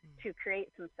editing to create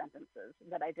some sentences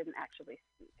that I didn't actually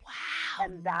speak. Wow.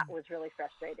 And that was really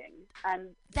frustrating.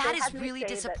 And that is really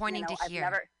disappointing to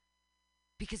hear.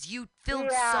 Because you filmed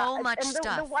so much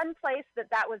stuff. The one place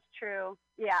that was true,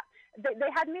 they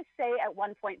had me say at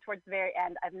one point towards the very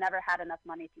end, I've never had enough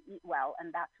money to eat well,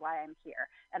 and that's why I'm here.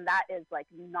 And that is like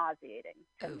nauseating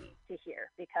to me to hear,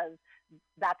 because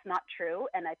that's not true.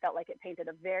 And I felt like it painted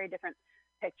a very different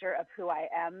picture of who I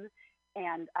am.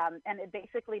 And it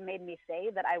basically made me say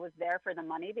that I was there for the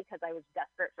money because I was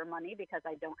desperate for money because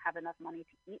I don't have enough money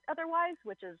to eat otherwise,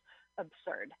 which is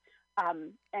absurd.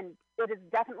 And it is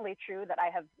definitely true that I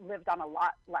have lived on a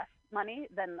lot less money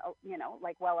than, you know,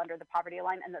 like well under the poverty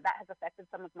line, and that has affected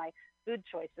some of my food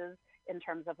choices in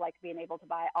terms of like being able to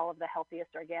buy all of the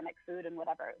healthiest organic food and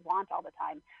whatever I want all the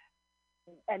time.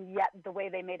 And yet the way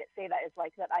they made it say that is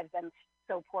like that I've been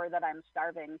so poor that I'm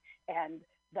starving, and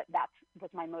that was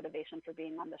my motivation for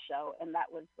being on the show, and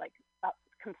that was like a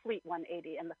complete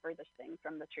 180 and the furthest thing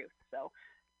from the truth. So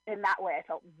in that way, I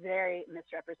felt very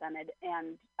misrepresented.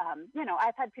 And,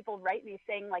 I've had people write me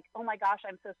saying like, oh my gosh,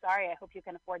 I'm so sorry. I hope you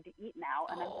can afford to eat now.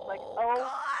 And I'm just like, oh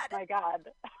God. my God,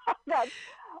 that's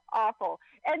awful.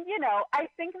 And, I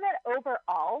think that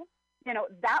overall,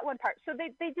 that one part, so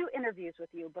they do interviews with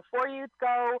you before you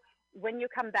go, when you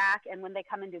come back, and when they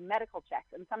come and do medical checks.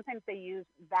 And sometimes they use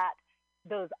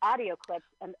those audio clips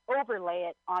and overlay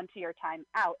it onto your time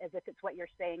out as if it's what you're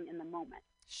saying in the moment.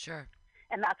 Sure.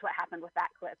 And that's what happened with that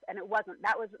clip. And it wasn't.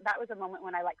 That was a moment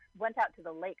when I went out to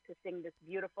the lake to sing this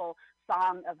beautiful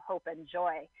song of hope and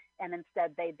joy. And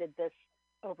instead they did this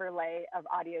overlay of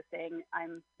audio saying,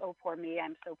 oh, poor me,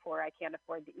 I'm so poor, I can't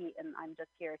afford to eat, and I'm just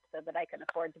here so that I can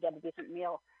afford to get a decent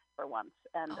meal for once.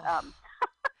 And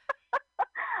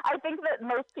I think that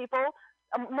most people,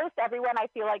 most everyone I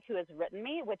feel like who has written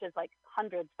me, which is like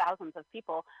hundreds, thousands of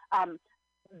people,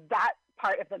 that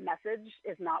part of the message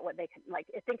is not what they can, like,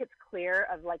 I think it's clear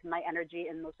of like my energy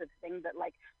and most of the things, that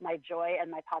like my joy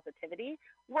and my positivity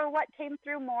were what came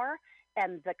through more.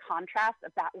 And the contrast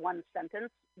of that one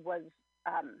sentence was,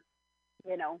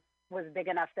 was big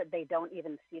enough that they don't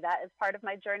even see that as part of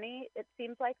my journey. It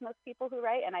seems like most people who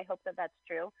write, and I hope that that's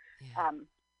true. Yeah.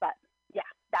 But yeah,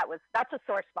 that's a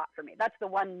sore spot for me. That's the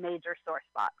one major sore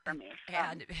spot for me.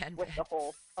 And with the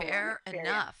whole fair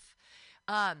enough.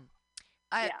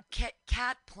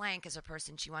 Kat Plank is a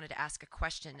person, she wanted to ask a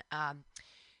question.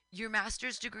 Your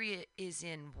master's degree is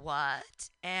in what?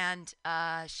 And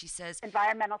she says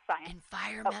environmental science.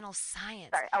 Environmental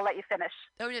science. Sorry, I'll let you finish.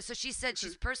 Oh, no. So she said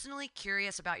she's personally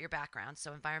curious about your background,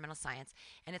 so environmental science,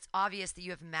 and it's obvious that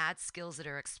you have mad skills that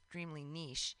are extremely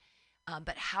niche.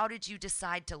 But how did you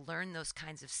decide to learn those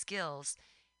kinds of skills?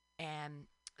 And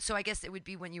so I guess it would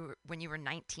be when you were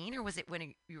 19, or was it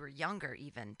when you were younger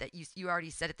even, that you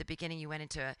already said at the beginning you went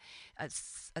into a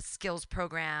skills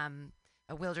program,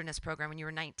 a wilderness program when you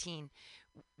were 19.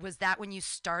 Was that when you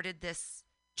started this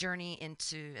journey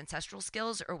into ancestral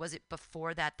skills, or was it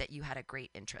before that you had a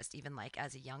great interest, even like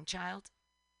as a young child?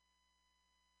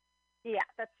 Yeah,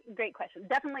 that's a great question.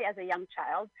 Definitely as a young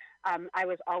child, I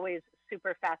was always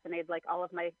super fascinated. Like all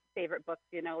of my favorite books,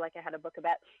 like I had a book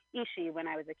about Ishi when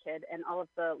I was a kid, and all of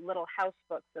the Little House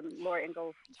books and Laura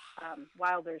Ingalls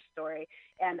Wilder's story,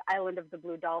 and Island of the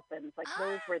Blue Dolphins. Like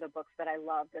those were the books that I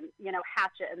loved, and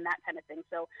Hatchet and that kind of thing.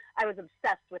 So I was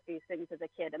obsessed with these things as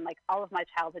a kid, and like all of my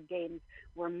childhood games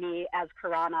were me as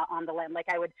Karana on the land. Like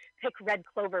I would pick red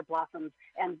clover blossoms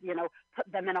and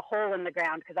put them in a hole in the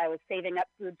ground because I was saving up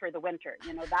food for the winter.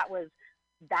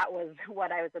 That was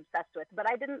what I was obsessed with. But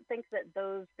I didn't think that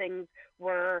those things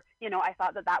were, I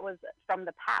thought that was from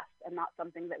the past and not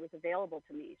something that was available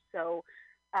to me. So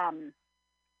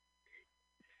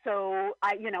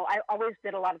I always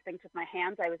did a lot of things with my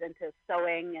hands. I was into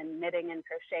sewing and knitting and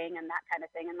crocheting and that kind of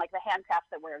thing, and like the handcrafts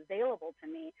that were available to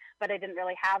me, but I didn't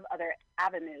really have other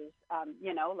avenues.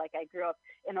 Like I grew up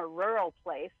in a rural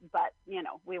place, but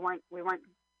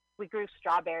we grew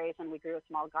strawberries and we grew a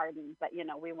small garden, but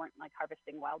we weren't like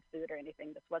harvesting wild food or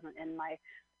anything. This wasn't in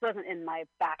my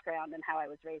background and how I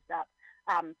was raised up.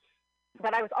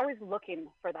 But I was always looking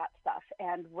for that stuff.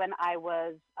 And when I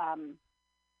was,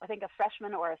 I think a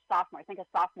freshman or a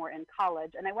sophomore in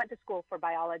college, and I went to school for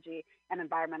biology and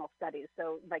environmental studies.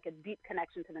 So like a deep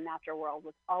connection to the natural world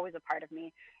was always a part of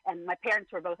me. And my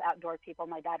parents were both outdoor people.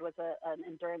 My dad was an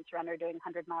endurance runner doing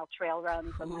 100-mile trail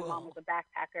runs, and my mom was a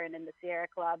backpacker and in the Sierra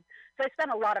Club. So I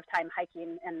spent a lot of time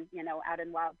hiking and, out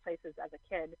in wild places as a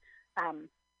kid.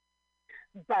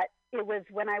 But it was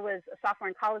when I was a sophomore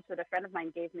in college that a friend of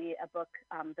mine gave me a book,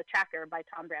 The Tracker by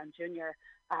Tom Brown Jr.,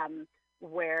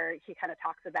 where he kind of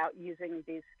talks about using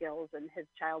these skills in his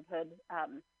childhood,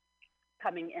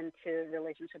 coming into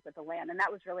relationship with the land. And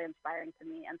that was really inspiring to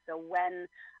me. And so when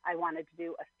I wanted to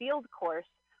do a field course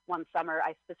one summer,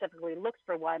 I specifically looked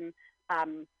for one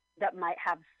that might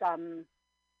have some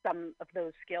of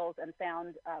those skills, and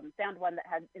found one that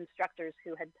had instructors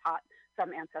who had taught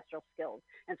some ancestral skills.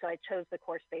 And so I chose the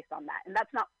course based on that. And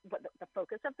that's not what the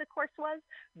focus of the course was,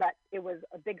 but it was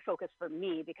a big focus for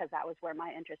me because that was where my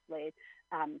interest lay.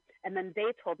 And then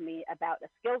they told me about a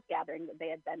skills gathering that they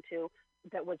had been to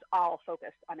that was all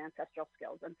focused on ancestral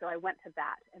skills. And so I went to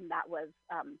that, and that was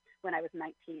when I was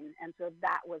 19. And so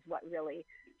that was what really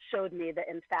showed me that,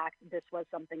 in fact, this was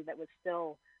something that was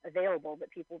still available,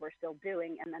 that people were still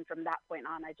doing. And then from that point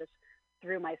on, I just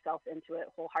threw myself into it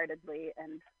wholeheartedly,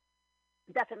 and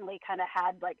definitely kind of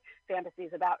had like fantasies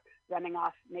about running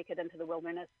off naked into the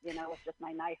wilderness, with just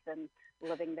my knife and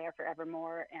living there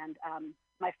forevermore. And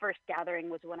my first gathering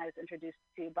was when I was introduced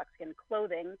to buckskin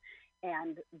clothing,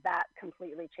 And that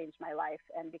completely changed my life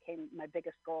and became my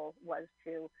biggest goal was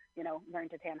to, learn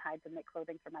to tan hides and make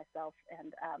clothing for myself.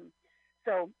 And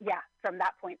so, yeah, from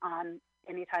that point on,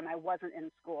 anytime I wasn't in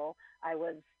school, I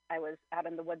was out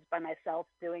in the woods by myself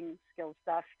doing skills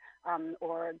stuff,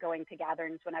 or going to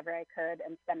gatherings whenever I could,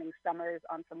 and spending summers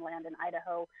on some land in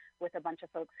Idaho with a bunch of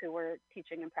folks who were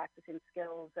teaching and practicing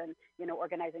skills, and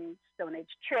organizing Stone Age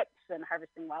trips and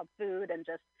harvesting wild food, and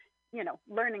just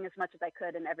learning as much as I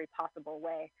could in every possible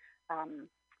way. And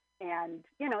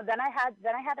then I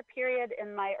had a period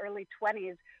in my early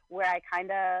 20s where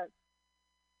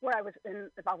I was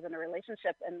involved in a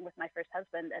relationship and with my first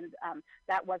husband, and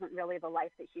that wasn't really the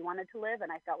life that he wanted to live,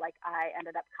 and I felt like I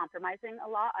ended up compromising a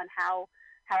lot on how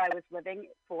I was living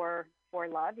for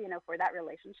love, for that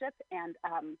relationship, and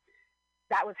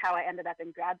that was how I ended up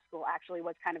in grad school. Actually,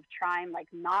 was kind of trying, like,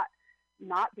 not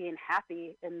being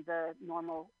happy in the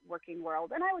normal working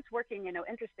world, and I was working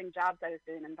interesting jobs. I was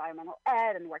doing environmental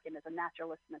ed and working as a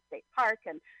naturalist in a state park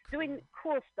and doing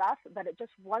cool stuff, but it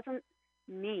just wasn't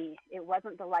me. It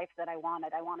wasn't the life that I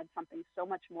wanted. I wanted something so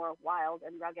much more wild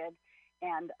and rugged,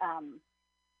 and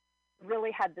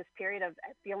really had this period of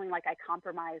feeling like I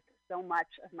compromised so much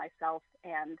of myself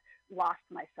and lost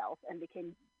myself and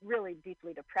became really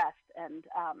deeply depressed and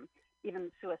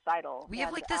even suicidal. We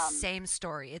have like the same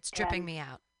story. It's tripping me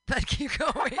out. But keep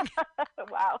going.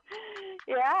 Wow.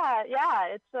 Yeah.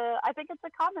 I think it's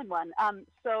a common one.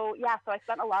 So I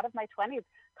spent a lot of my 20s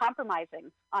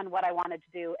compromising on what I wanted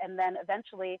to do. And then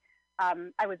eventually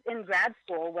I was in grad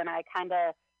school when I kind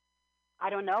of,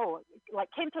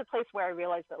 came to a place where I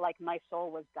realized that like my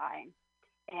soul was dying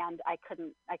and I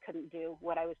couldn't do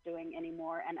what I was doing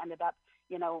anymore, and ended up,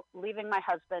 leaving my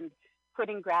husband,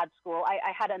 quitting grad school.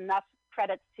 I had enough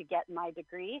credits to get my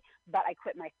degree, but I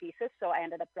quit my thesis. So I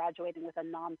ended up graduating with a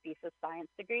non-thesis science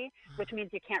degree, which means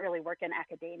you can't really work in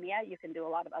academia. You can do a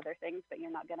lot of other things, but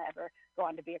you're not going to ever go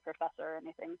on to be a professor or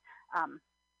anything,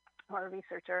 or a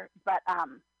researcher. But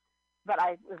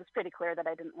it was pretty clear that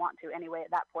I didn't want to anyway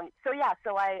at that point.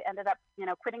 So I ended up,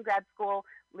 quitting grad school,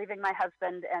 leaving my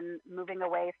husband, and moving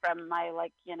away from my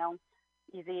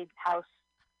easy house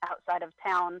outside of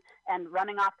town, and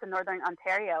running off to northern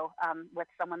Ontario with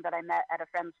someone that I met at a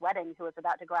friend's wedding who was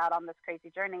about to go out on this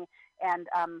crazy journey, and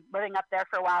living up there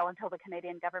for a while until the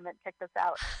Canadian government kicked us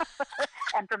out.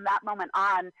 And from that moment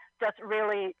on, just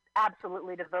really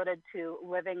absolutely devoted to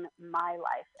living my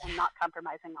life and not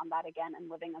compromising on that again, and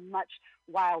living a much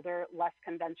wilder, less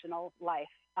conventional life.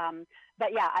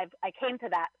 I came to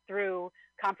that through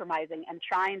compromising and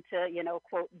trying to,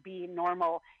 quote, be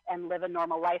normal and live a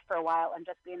normal life for a while, and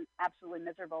just being absolutely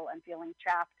miserable and feeling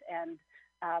trapped. And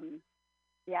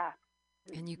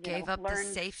and you gave up the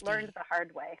safety. Learned the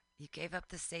hard way. You gave up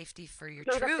the safety for your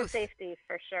truth. Gave up the safety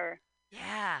for sure.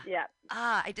 Yeah. Yeah.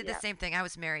 I did the same thing. I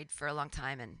was married for a long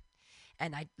time,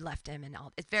 and I left him, and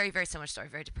all. It's very, very similar story.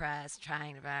 Very depressed,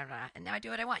 trying to blah, blah, blah, and now I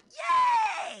do what I want.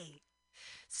 Yay!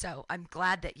 So I'm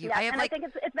glad that you. Yeah, I think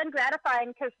it's been gratifying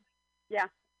because. Yeah.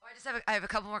 I have a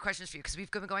couple more questions for you, because we've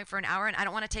been going for an hour, and I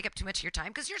don't want to take up too much of your time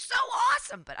because you're so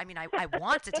awesome. But I mean, I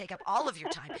want to take up all of your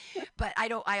time, but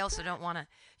I also don't want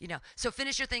to, So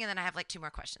finish your thing, and then I have like 2 more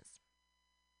questions.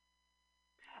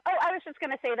 Oh, I was just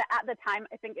going to say that at the time,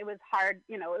 I think it was hard.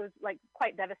 It was like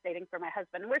quite devastating for my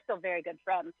husband. We're still very good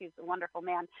friends. He's a wonderful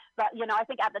man. But, I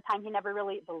think at the time he never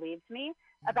really believed me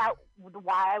about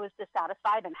why I was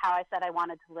dissatisfied and how I said I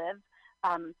wanted to live.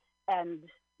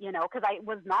 Because I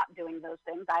was not doing those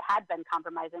things. I had been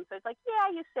compromising. So it's like, yeah,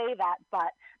 you say that.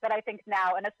 But I think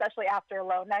now, and especially after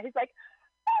Alone, now he's like,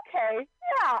 okay,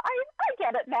 yeah, I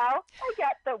get it now. I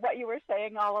get that what you were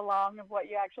saying all along of what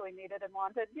you actually needed and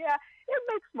wanted. Yeah, it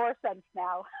makes more sense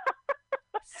now.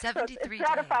 73 so it's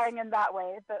gratifying in that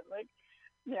way. But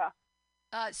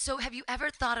so have you ever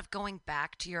thought of going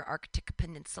back to your Arctic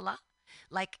peninsula,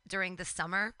 like during the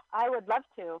summer? I would love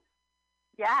to.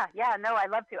 Yeah, no, I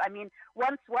love to. I mean,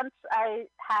 once I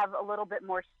have a little bit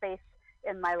more space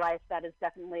in my life, that is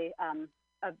definitely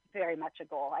very much a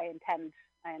goal. I intend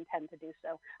to do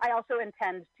so. I also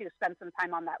intend to spend some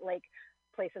time on that lake,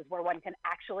 places where one can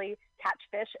actually catch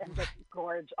fish and just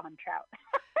gorge on trout.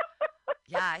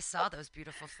 Yeah, I saw those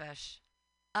beautiful fish.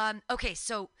 Okay,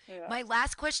 so my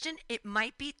last question, it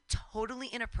might be totally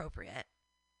inappropriate,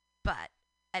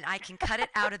 and I can cut it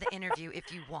out of the interview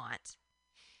if you want.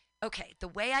 Okay, the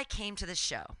way I came to this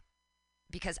show,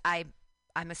 because I'm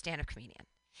a stand-up comedian,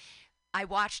 I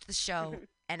watched the show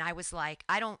and I was like,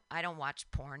 I don't watch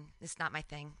porn. It's not my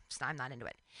thing. I'm not into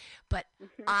it. But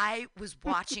Mhm. I was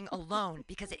watching alone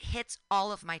because it hits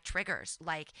all of my triggers.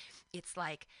 Like, it's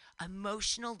like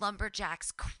emotional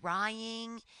lumberjacks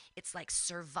crying. It's like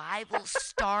survival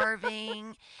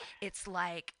starving. It's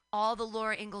like all the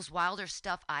Laura Ingalls Wilder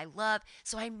stuff I love.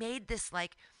 So I made this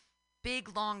like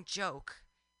big long joke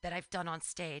that I've done on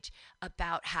stage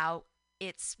about how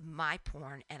it's my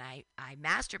porn and I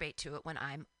masturbate to it when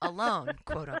I'm alone,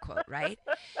 quote unquote, right?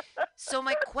 So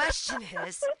my question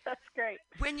is, That's great.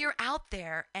 when you're out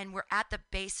there and we're at the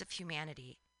base of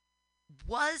humanity,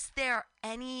 was there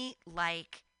any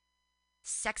like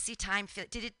sexy time feel?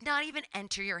 Did it not even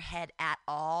enter your head at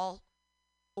all?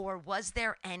 Or was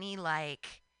there any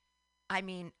like, I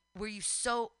mean, were you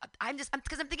so,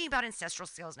 because I'm thinking about ancestral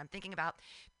skills and I'm thinking about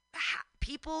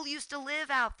people used to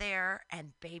live out there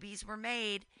and babies were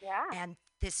made. Yeah. And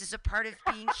this is a part of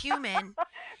being human.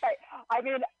 Right. I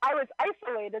mean, I was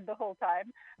isolated the whole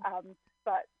time,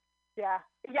 but yeah,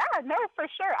 no, for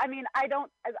sure. I mean, I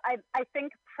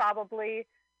think probably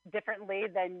differently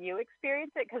than you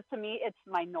experience it, because to me it's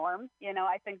my norm.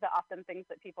 I think that often things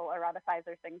that people eroticize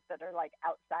are things that are like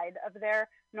outside of their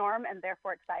norm and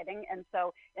therefore exciting, and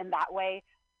so in that way,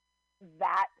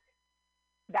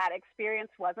 that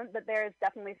experience wasn't, but there is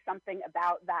definitely something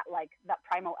about that, like that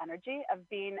primal energy of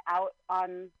being out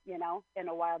on, in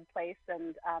a wild place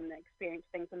and experience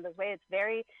things in this way. It's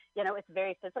very, it's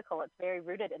very physical. It's very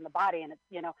rooted in the body, and it's,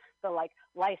 the like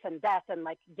life and death and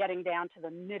like getting down to the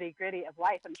nitty gritty of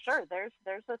life. And sure, there's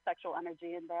a sexual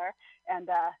energy in there,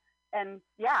 and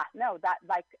yeah, no, that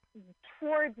like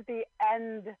towards the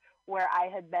end where I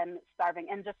had been starving,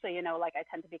 and just so you know, like I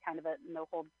tend to be kind of a no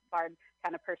holds barred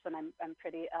kind of person. I'm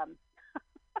pretty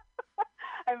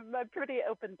I'm a pretty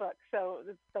open book, so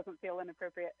this doesn't feel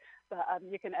inappropriate. But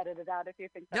you can edit it out if you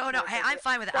think that's No, hey, I'm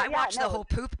fine with it. But I watched the whole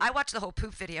poop. I watched the whole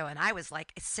poop video, and I was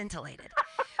like scintillated.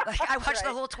 Like I watched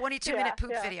the whole 22-minute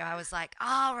poop video. I was like,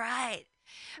 all right.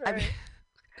 I mean,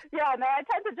 yeah, no, I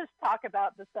tend to just talk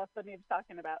about the stuff that needs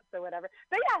talking about, so whatever.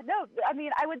 But yeah, no, I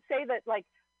mean, I would say that like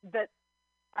that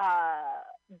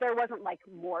there wasn't like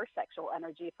more sexual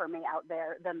energy for me out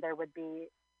there than there would be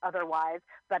otherwise,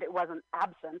 but it wasn't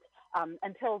absent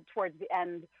until towards the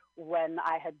end, when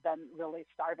I had been really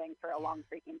starving for a long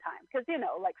freaking time. Because,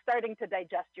 like starting to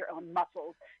digest your own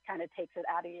muscles kind of takes it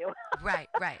out of you. Right.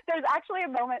 There's actually a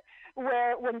moment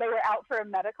when they were out for a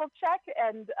medical check,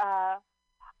 and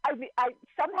I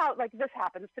somehow, like, this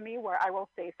happens to me where I will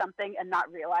say something and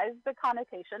not realize the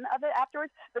connotation of it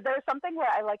afterwards. But there was something where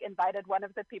I like invited one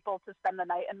of the people to spend the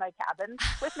night in my cabin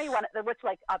with me, which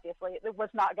like obviously it was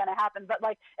not going to happen. But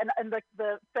like, and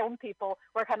the film people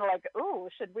were kind of like, "Ooh,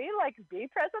 should we like be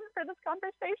present for this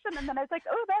conversation?" And then I was like,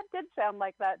 "Oh, that did sound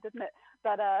like that, didn't it?"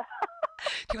 But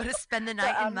do you want to spend the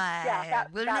night in my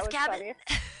wilderness cabin?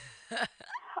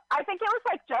 I think it was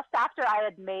like just after I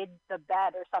had made the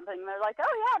bed or something. They're like,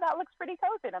 "Oh yeah, that looks pretty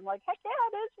cozy." And I'm like, "Heck yeah,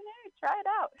 it is. Try it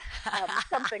out."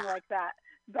 Something like that.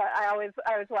 But I always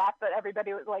laugh. But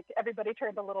everybody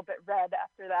turned a little bit red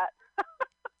after that.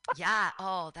 Yeah.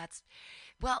 Oh,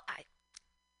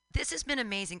 this has been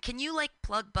amazing. Can you like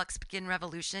plug Buckskin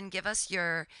Revolution? Give us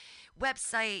your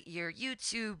website, your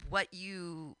YouTube, what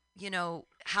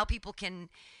how people can.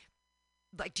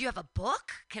 Like, do you have a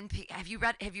book? Have you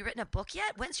written a book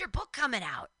yet? When's your book coming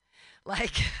out?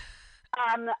 Like,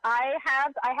 I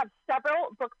have several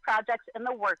book projects in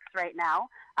the works right now.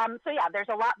 So yeah, there's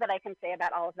a lot that I can say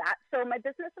about all of that. So my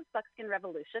business is Buckskin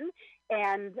Revolution,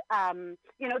 and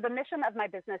the mission of my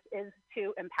business is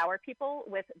to empower people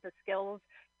with the skills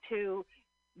to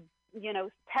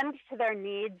tend to their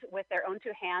needs with their own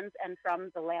two hands and from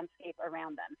the landscape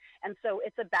around them. And so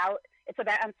it's about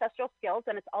ancestral skills,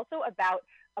 and it's also about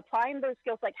applying those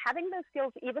skills, like having those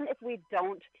skills even if we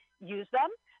don't use them,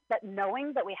 but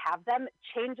knowing that we have them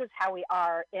changes how we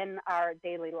are in our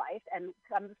daily life and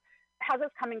has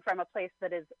us coming from a place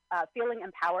that is feeling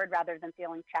empowered rather than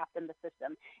feeling trapped in the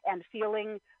system, and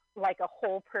feeling like a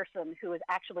whole person who is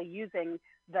actually using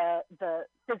the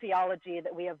physiology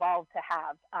that we evolved to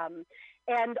have.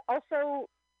 And also,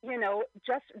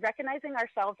 just recognizing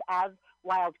ourselves as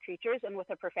wild creatures and with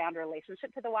a profound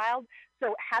relationship to the wild.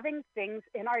 So having things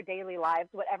in our daily lives,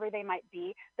 whatever they might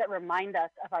be, that remind us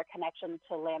of our connection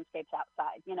to landscapes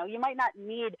outside. You might not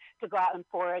need to go out and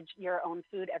forage your own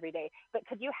food every day, but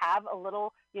could you have a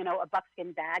little, a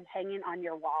buckskin bag hanging on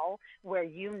your wall where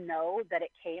that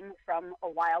it came from a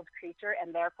wild creature,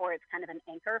 and therefore it's kind of an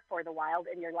anchor for the wild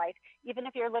in your life, even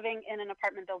if you're living in an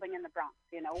apartment building in the Bronx,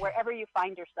 wherever you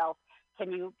find yourself,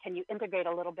 can you integrate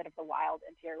a little bit of the wild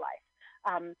into your life?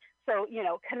 So,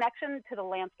 connection to the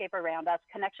landscape around us,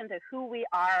 connection to who we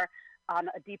are on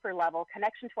a deeper level,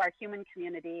 connection to our human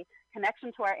community,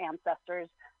 connection to our ancestors,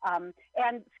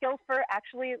 and skills for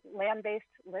actually land-based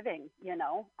living,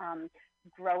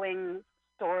 growing,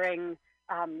 storing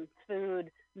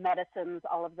food, medicines,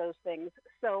 all of those things.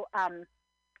 So,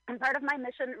 and part of my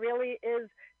mission really is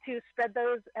to spread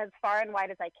those as far and wide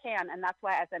as I can. And that's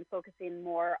why I've been focusing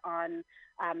more on,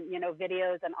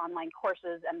 videos and online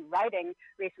courses and writing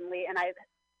recently. And I've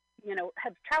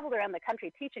have traveled around the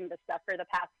country teaching this stuff for the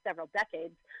past several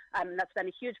decades. That's been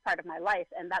a huge part of my life,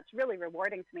 and that's really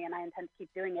rewarding to me, and I intend to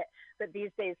keep doing it. But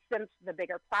these days, since the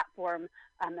bigger platform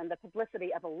and the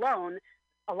publicity of Alone,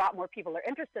 a lot more people are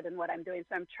interested in what I'm doing.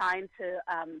 So I'm trying to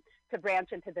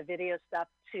branch into the video stuff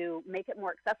to make it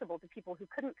more accessible to people who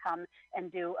couldn't come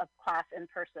and do a class in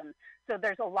person. So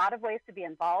there's a lot of ways to be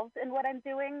involved in what I'm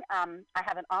doing. I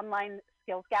have an online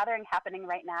skills gathering happening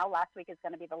right now. Last week is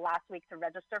going to be the last week to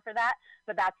register for that.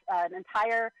 But that's an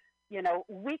entire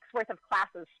week's worth of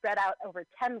classes spread out over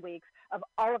 10 weeks of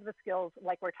all of the skills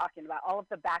like we're talking about, all of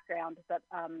the background that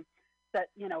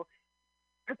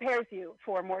prepares you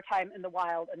for more time in the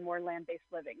wild and more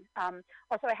land-based living.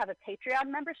 Also, I have a Patreon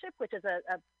membership, which is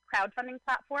a crowdfunding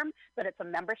platform, but it's a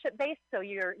membership-based. So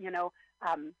you're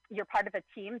part of a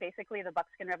team, basically the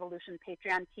Buckskin Revolution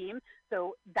Patreon team.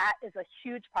 So that is a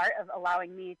huge part of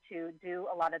allowing me to do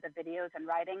a lot of the videos and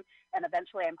writing. And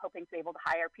eventually I'm hoping to be able to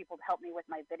hire people to help me with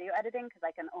my video editing, because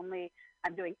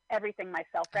I'm doing everything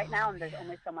myself right now, and there's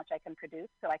only so much I can produce.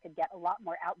 So I could get a lot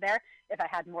more out there if I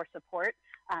had more support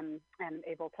and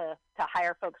able to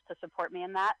hire folks to support me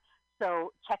in that.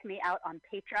 So check me out on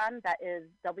Patreon. That is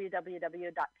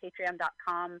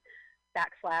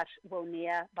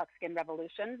www.patreon.com/Wonia Buckskin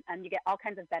Revolution. And you get all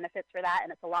kinds of benefits for that.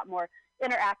 And it's a lot more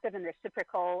interactive and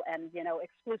reciprocal and,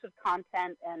 exclusive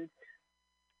content and,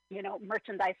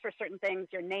 merchandise for certain things,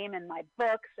 your name in my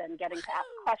books and getting to ask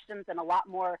questions and a lot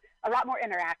more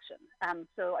interaction.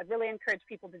 So I really encourage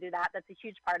people to do that. That's a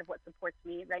huge part of what supports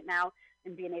me right now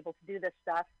in being able to do this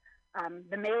stuff.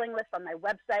 The mailing list on my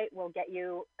website will get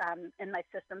you in my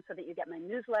system so that you get my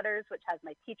newsletters, which has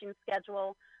my teaching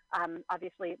schedule.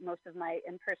 Obviously, most of my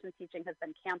in-person teaching has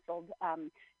been canceled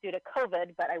due to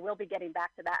COVID, but I will be getting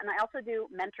back to that. And I also do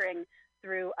mentoring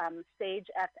through Sage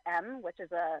FM, which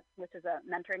is a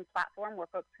mentoring platform where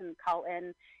folks can call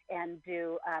in and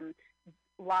do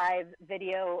live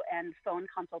video and phone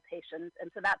consultations.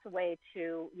 And so that's a way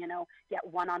to, get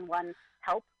one-on-one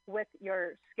help with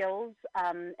your skills.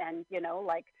 And,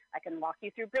 I can walk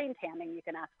you through brain tanning. You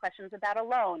can ask questions about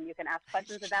Alone. You can ask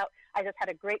questions about, I just had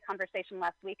a great conversation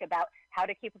last week about how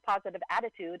to keep a positive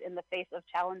attitude in the face of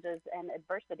challenges and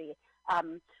adversity.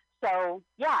 So,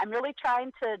 yeah, I'm really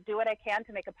trying to do what I can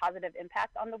to make a positive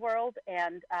impact on the world.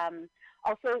 And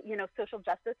also, social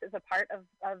justice is a part of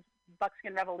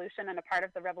Buckskin Revolution and a part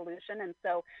of the revolution. And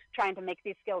so trying to make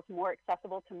these skills more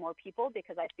accessible to more people,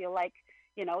 because I feel like,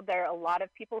 there are a lot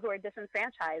of people who are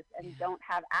disenfranchised and don't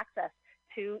have access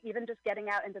to even just getting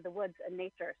out into the woods and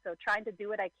nature. So trying to do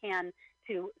what I can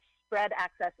to spread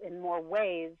access in more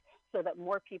ways so that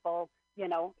more people,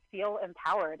 feel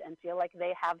empowered and feel like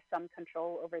they have some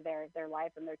control over their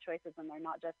lives and their choices, and they're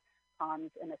not just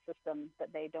pawns in a system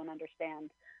that they don't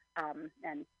understand and,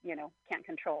 can't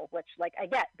control, which, I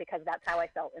get, because that's how I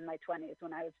felt in my 20s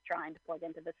when I was trying to plug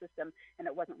into the system and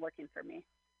it wasn't working for me.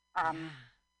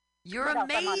 You're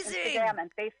amazing. I'm on Instagram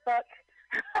and Facebook.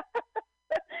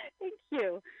 Thank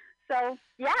you. So,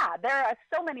 yeah, there are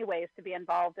so many ways to be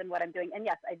involved in what I'm doing. And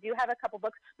yes, I do have a couple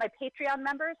books. My Patreon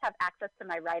members have access to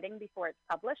my writing before it's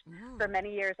published. Ooh. For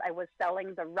many years, I was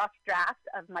selling the rough draft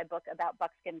of my book about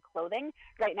buckskin clothing.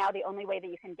 Right now, the only way that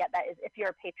you can get that is if you're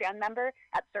a Patreon member.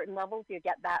 At certain levels, you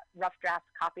get that rough draft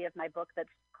copy of my book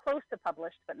that's close to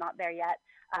published, but not there yet.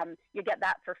 You get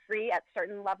that for free at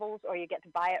certain levels, or you get to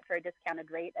buy it for a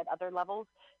discounted rate at other levels.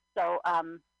 So,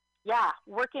 yeah,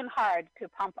 working hard to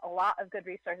pump a lot of good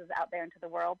resources out there into the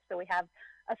world so we have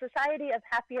a society of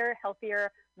happier,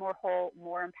 healthier, more whole,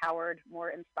 more empowered, more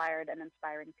inspired, and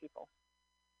inspiring people.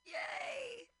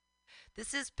 Yay!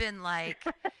 This has been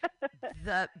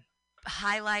the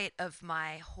highlight of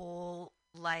my whole,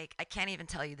 I can't even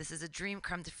tell you. This is a dream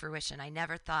come to fruition. I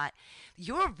never thought,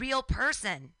 you're a real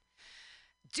person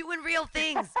doing real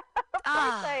things. Of course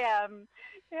I am.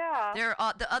 Yeah. There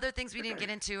are the other things we didn't get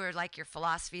into are your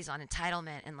philosophies on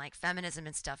entitlement and feminism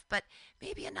and stuff, but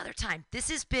maybe another time. This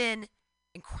has been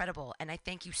incredible, and I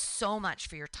thank you so much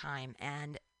for your time,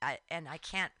 and I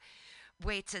can't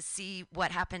wait to see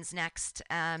what happens next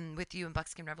with you and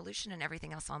Buckskin Revolution and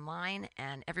everything else online.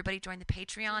 And everybody join the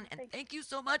Patreon, and thank you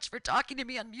so much for talking to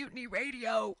me on Mutiny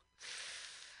Radio.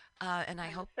 And I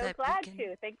I'm hope so that glad we can.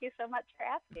 to. Thank you so much for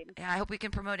asking. Yeah, I hope we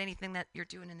can promote anything that you're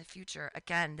doing in the future.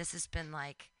 Again, this has been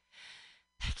like,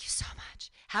 thank you so much.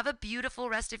 Have a beautiful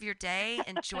rest of your day.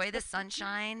 Enjoy the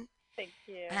sunshine. Thank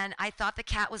you. And I thought the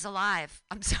cat was alive.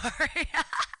 I'm sorry.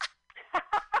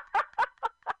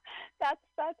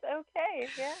 That's okay.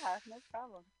 Yeah, no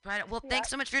problem. Right. Well, thanks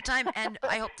so much for your time, and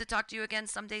I hope to talk to you again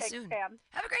someday Thanks, soon. Sam.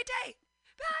 Have a great day.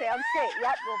 Bye. Sounds great.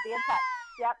 Yep, we'll be in touch.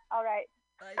 Yep. All right.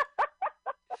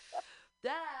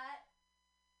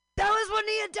 That was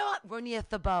Juanita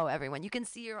Thabeau, everyone. You can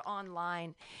see her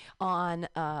online on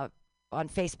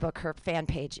Facebook. Her fan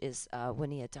page is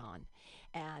Juanita Dawn.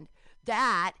 And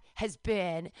that has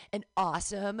been an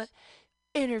awesome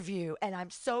interview. And I'm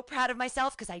so proud of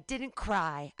myself because I didn't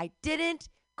cry.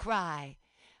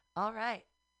 All right.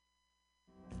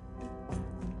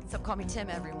 So call me Tim,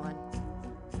 everyone.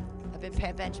 I've been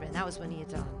Pam Benjamin. That was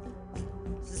Juanita Dawn.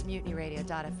 This is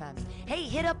MutinyRadio.fm. Hey,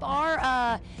 hit up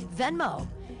our Venmo.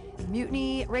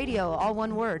 Mutiny Radio, all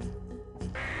one word.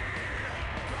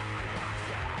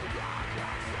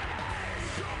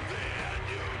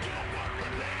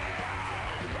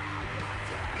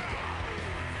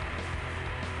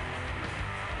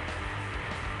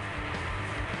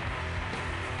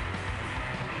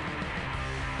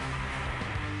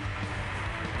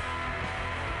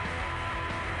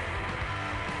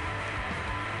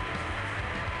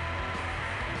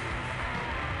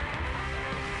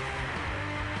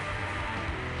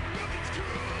 Nothing's cool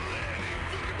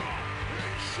anymore.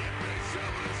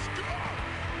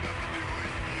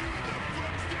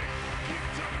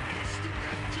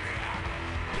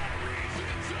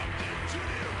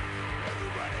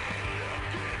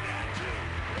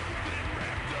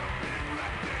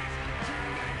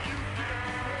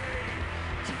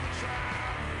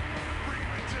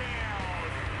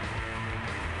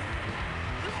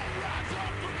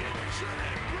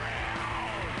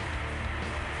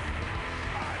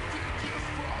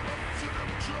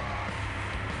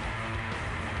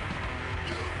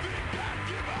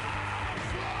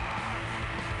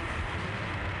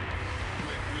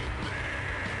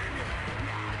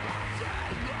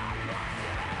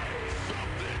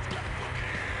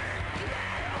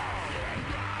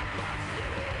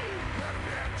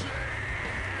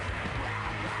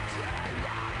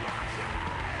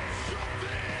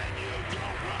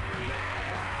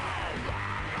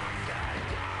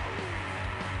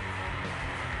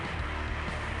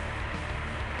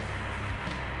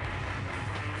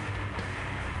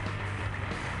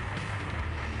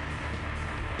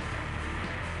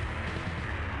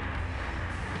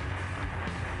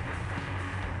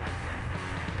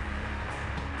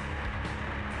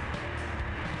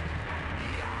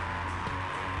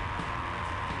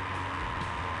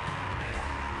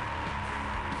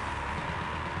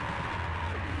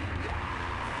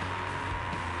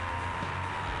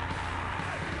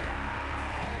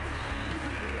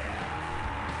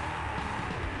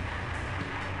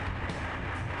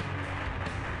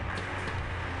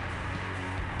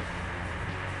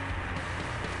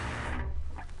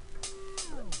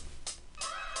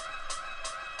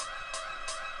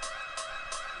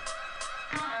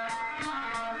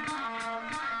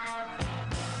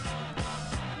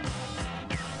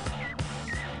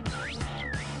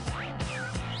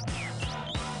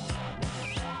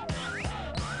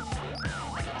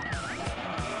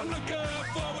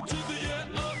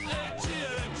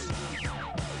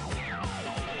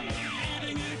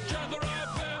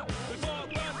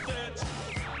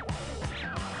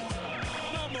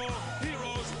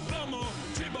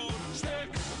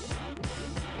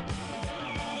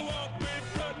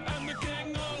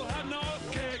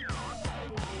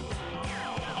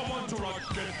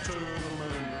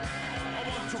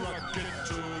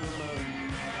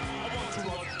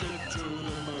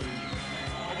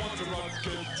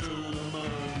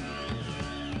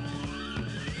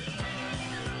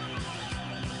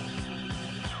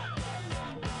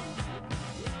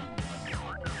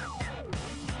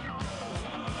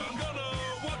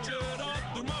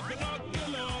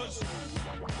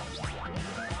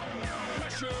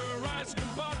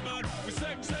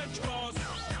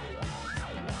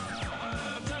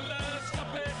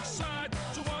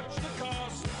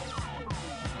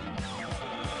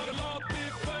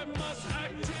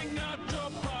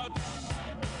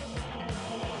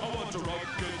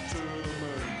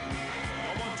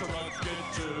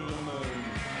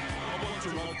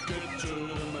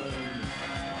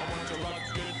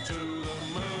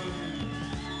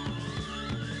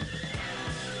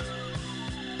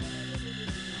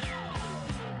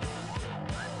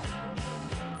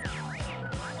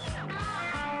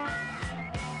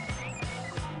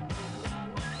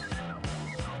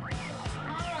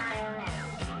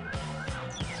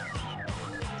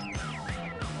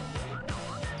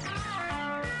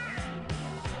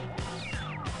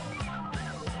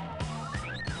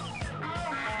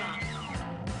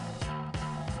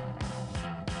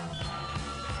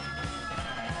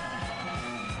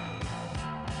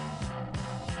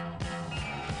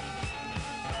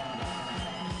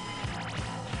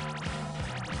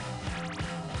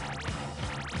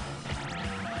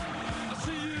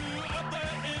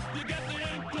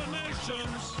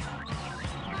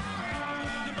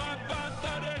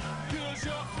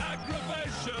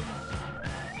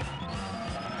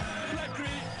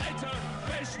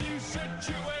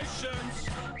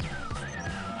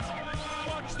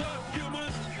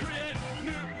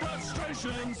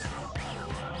 moons.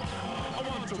 I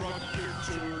want to rocket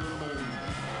to the moon.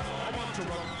 I want to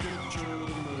rocket to the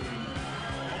moon.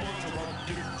 I want to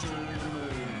rocket to the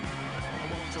moon.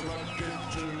 I want to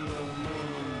rocket to the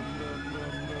moon.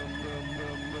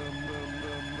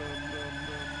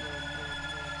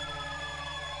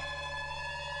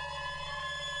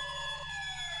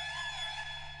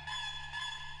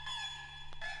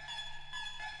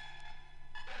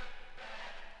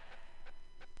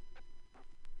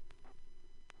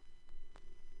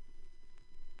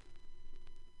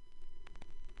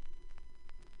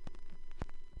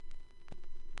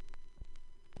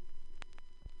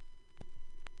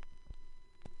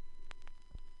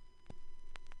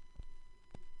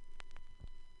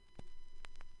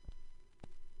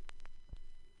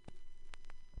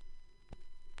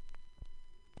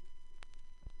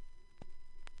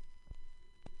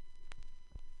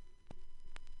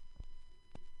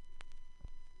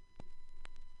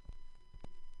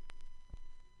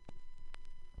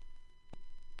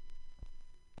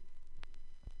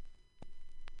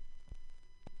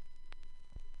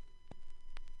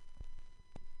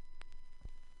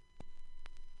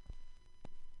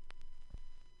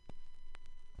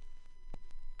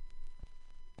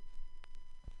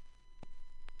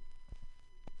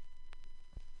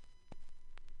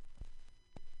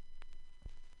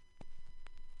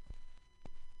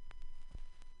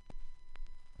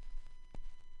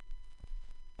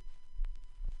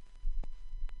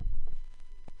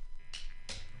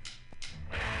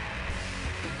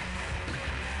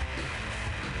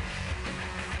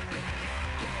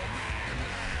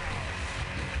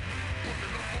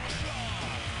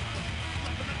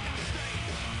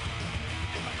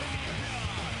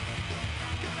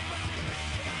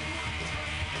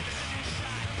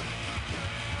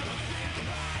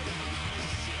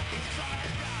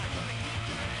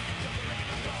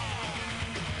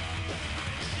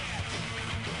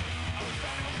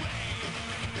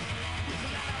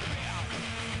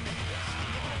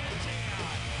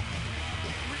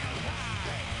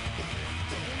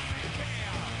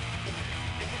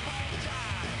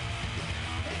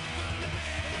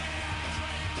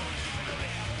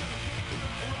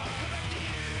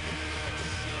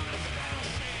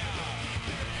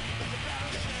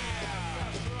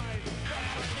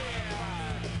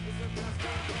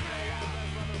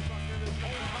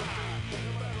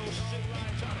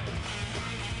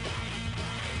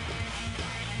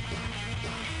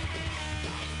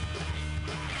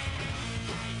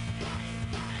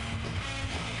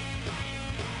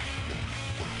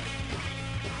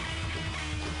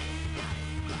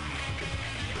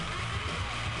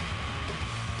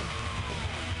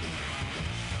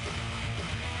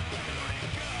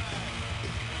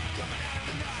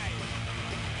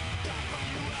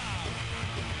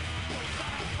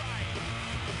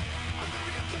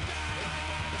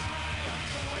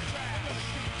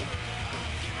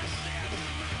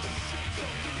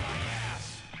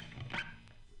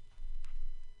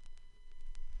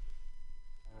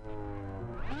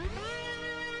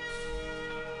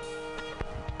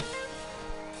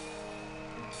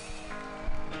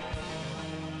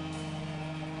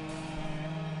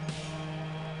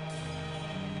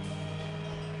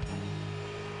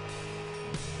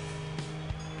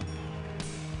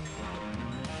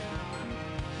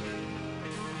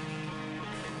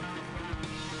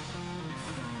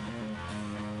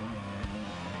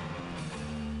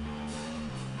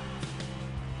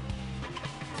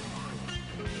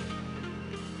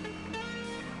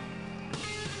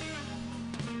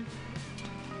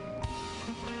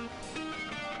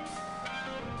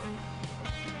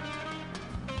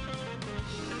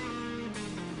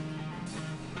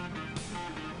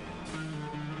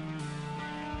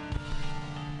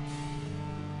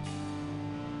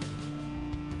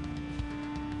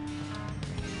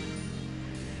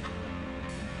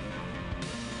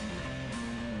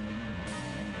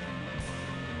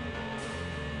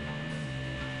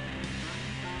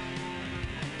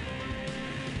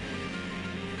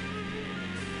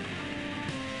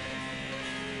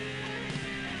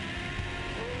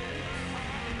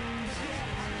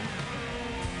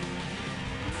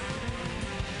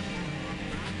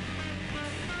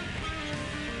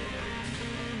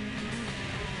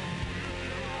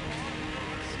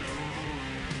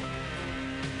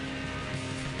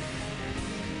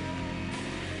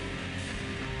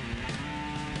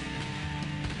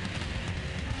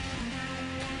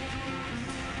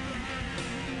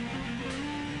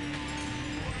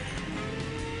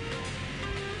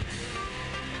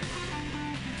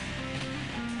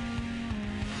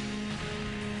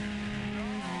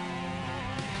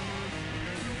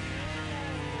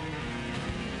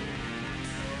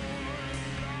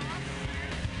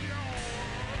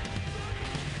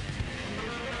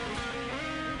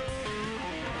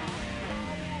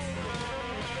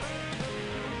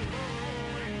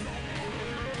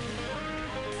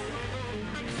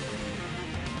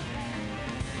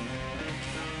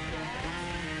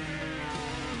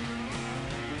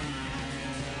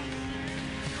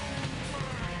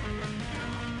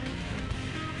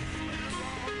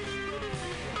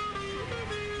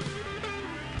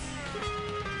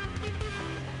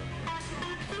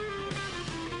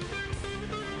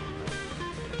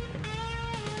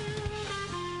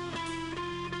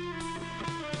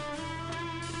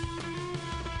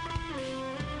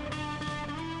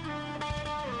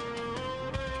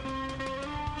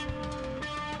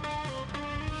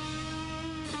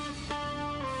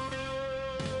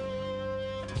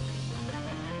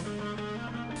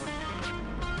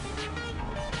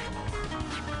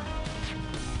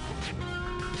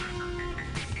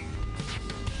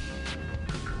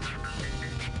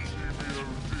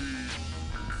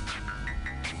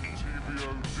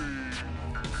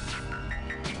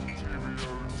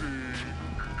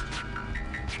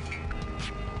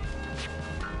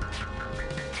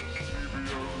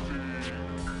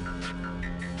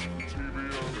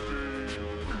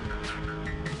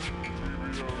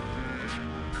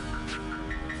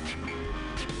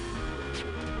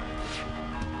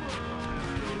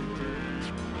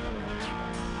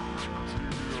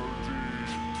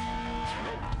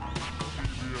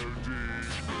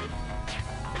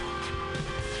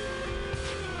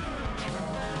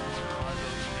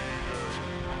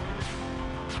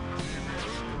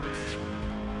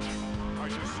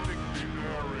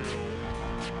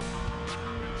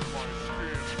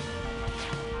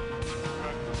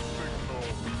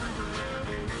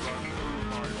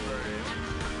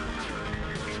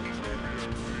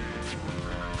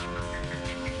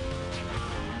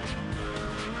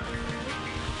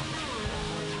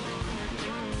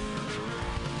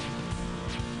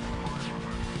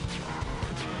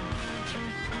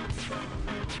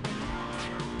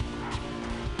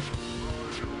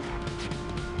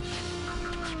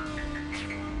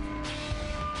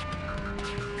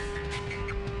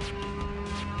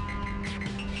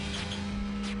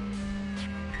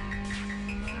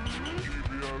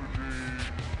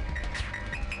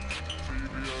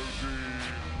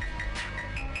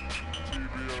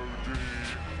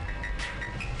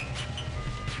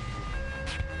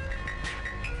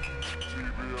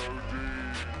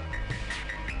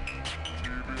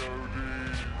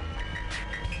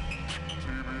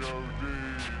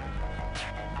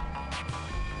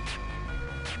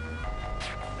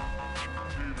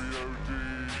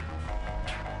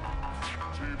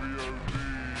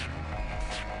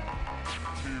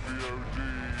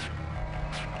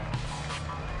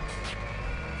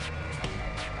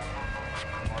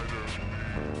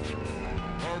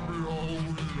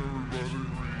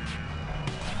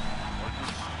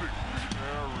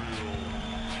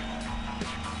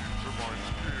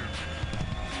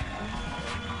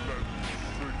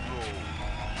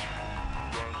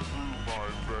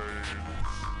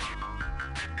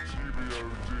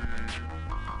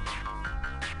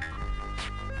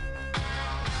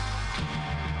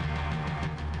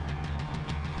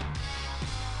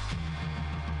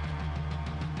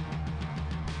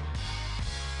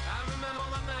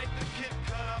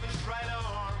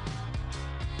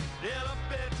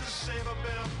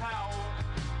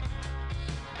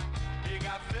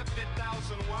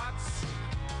 50,000 watts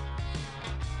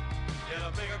in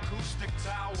a big acoustic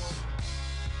tower.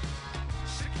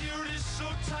 Security's so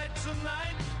tight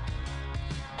tonight.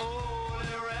 Oh,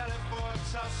 they're ready for a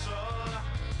tussle.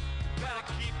 Better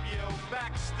keep your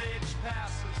backstage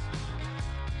passes.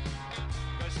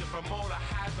 Cause the promoter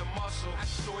had the muscle. And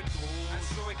so it goes, and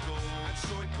so it goes, and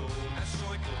so it goes, and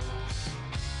so it goes.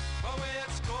 But where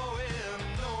it's going,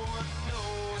 no one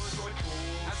knows. And so it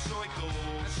goes, and so it goes,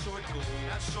 and so it goes,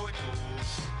 and so it goes.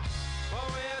 But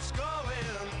where it's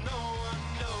going, no one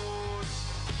knows.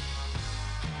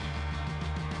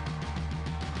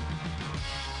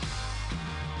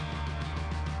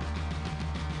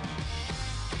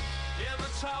 In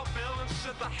the tall buildings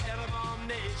at the head of our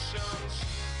nations,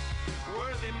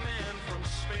 worthy men from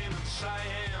Spain and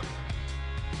Siam.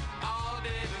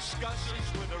 All-day discussions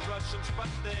with the Russians, but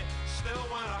they still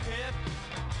went ahead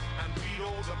and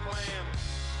vetoed the plan.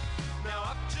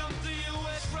 Now up jumped the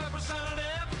U.S.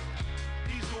 representative.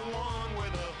 He's the one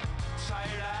with the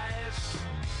tired eyes.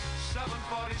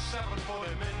 747 for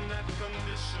him in that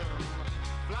condition,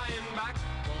 flying back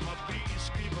from a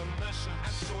peacekeeping mission.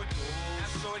 And so it goes,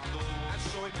 and so it goes, and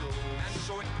so it goes, and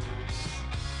so it goes.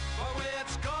 But where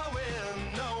it's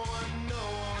going, no one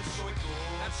knows. And so it goes,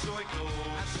 and so it goes,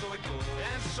 and so it goes,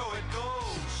 and so it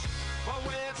goes. But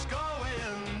where it's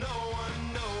going, no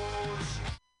one knows.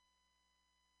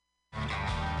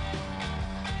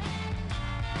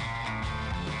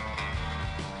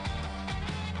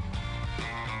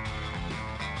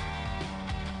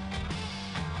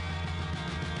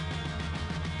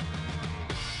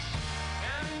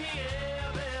 And in the air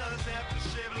there's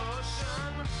aftershave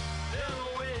lotion. In the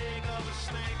wake of a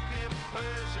snake-hip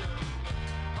Persian.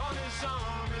 On his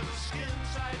arm is a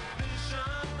skin-tight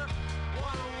vision.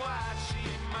 Wonder why she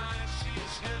ain't mine, she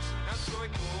is his. And so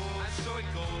it goes, and so it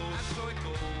goes, and so it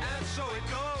goes, and so it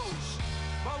goes.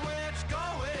 But where it's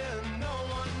going, no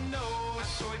one knows. And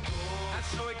so it goes, and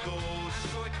so it goes, and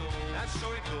so it goes, and so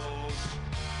it goes.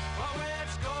 But where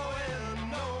it's going,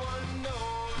 no one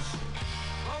knows.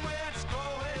 But where it's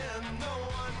going, no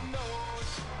one knows.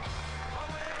 But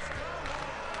where it's going.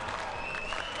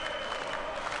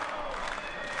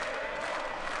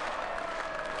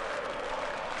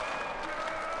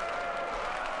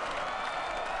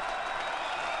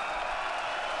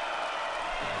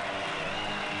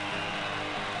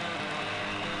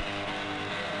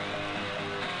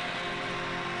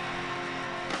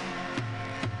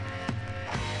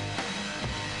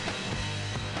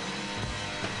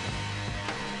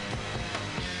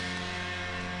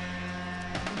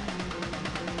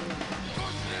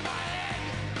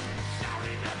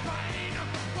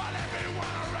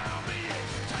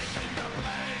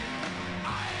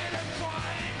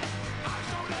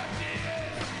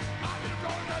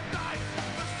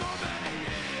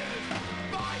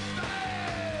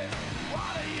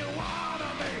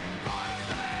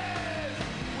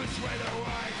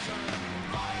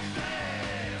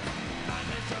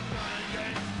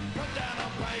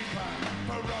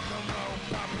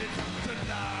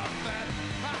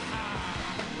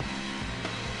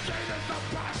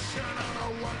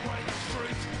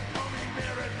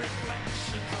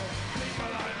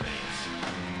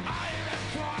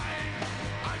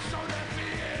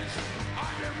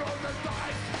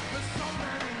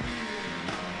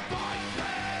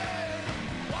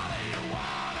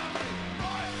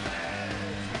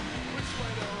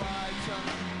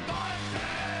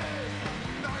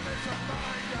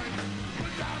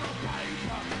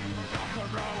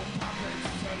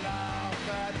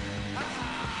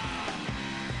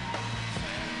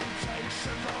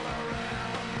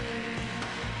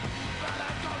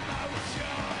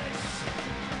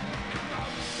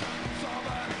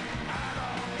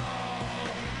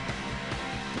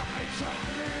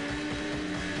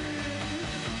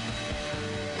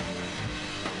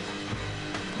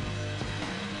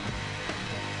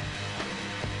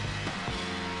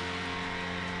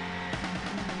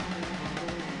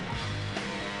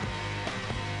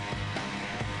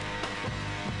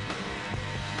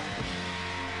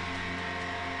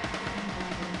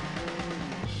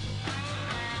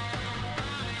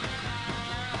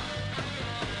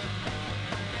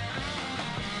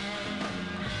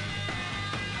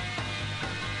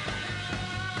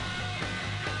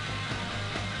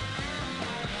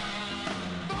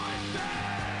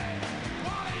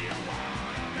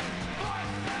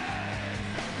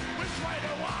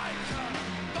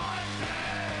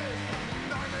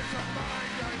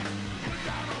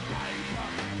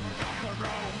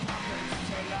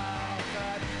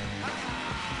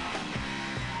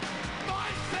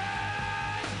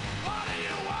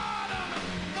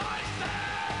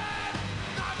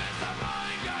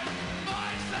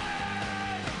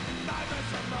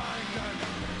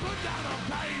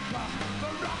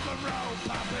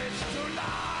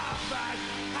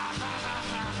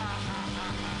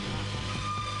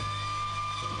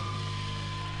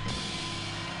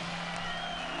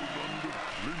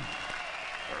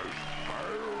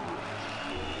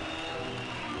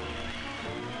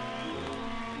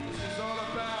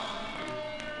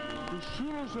 as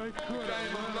soon as I could, I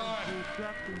learned to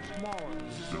Captain Smollett.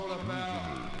 This is all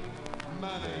about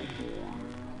money.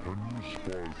 Can you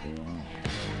spy for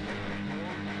us?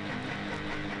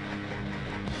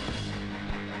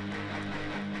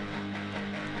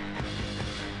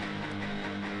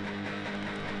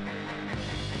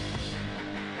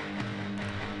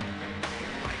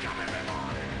 Wake up every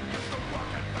morning, just to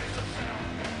work and face yourself.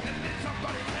 And then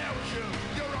somebody tells you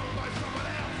you're owned by someone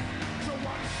else. So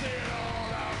what's it all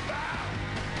about?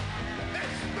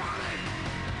 It's money!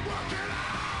 Work it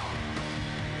out!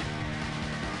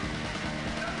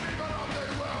 The people of the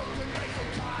world can be so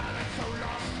tired and so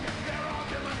lost.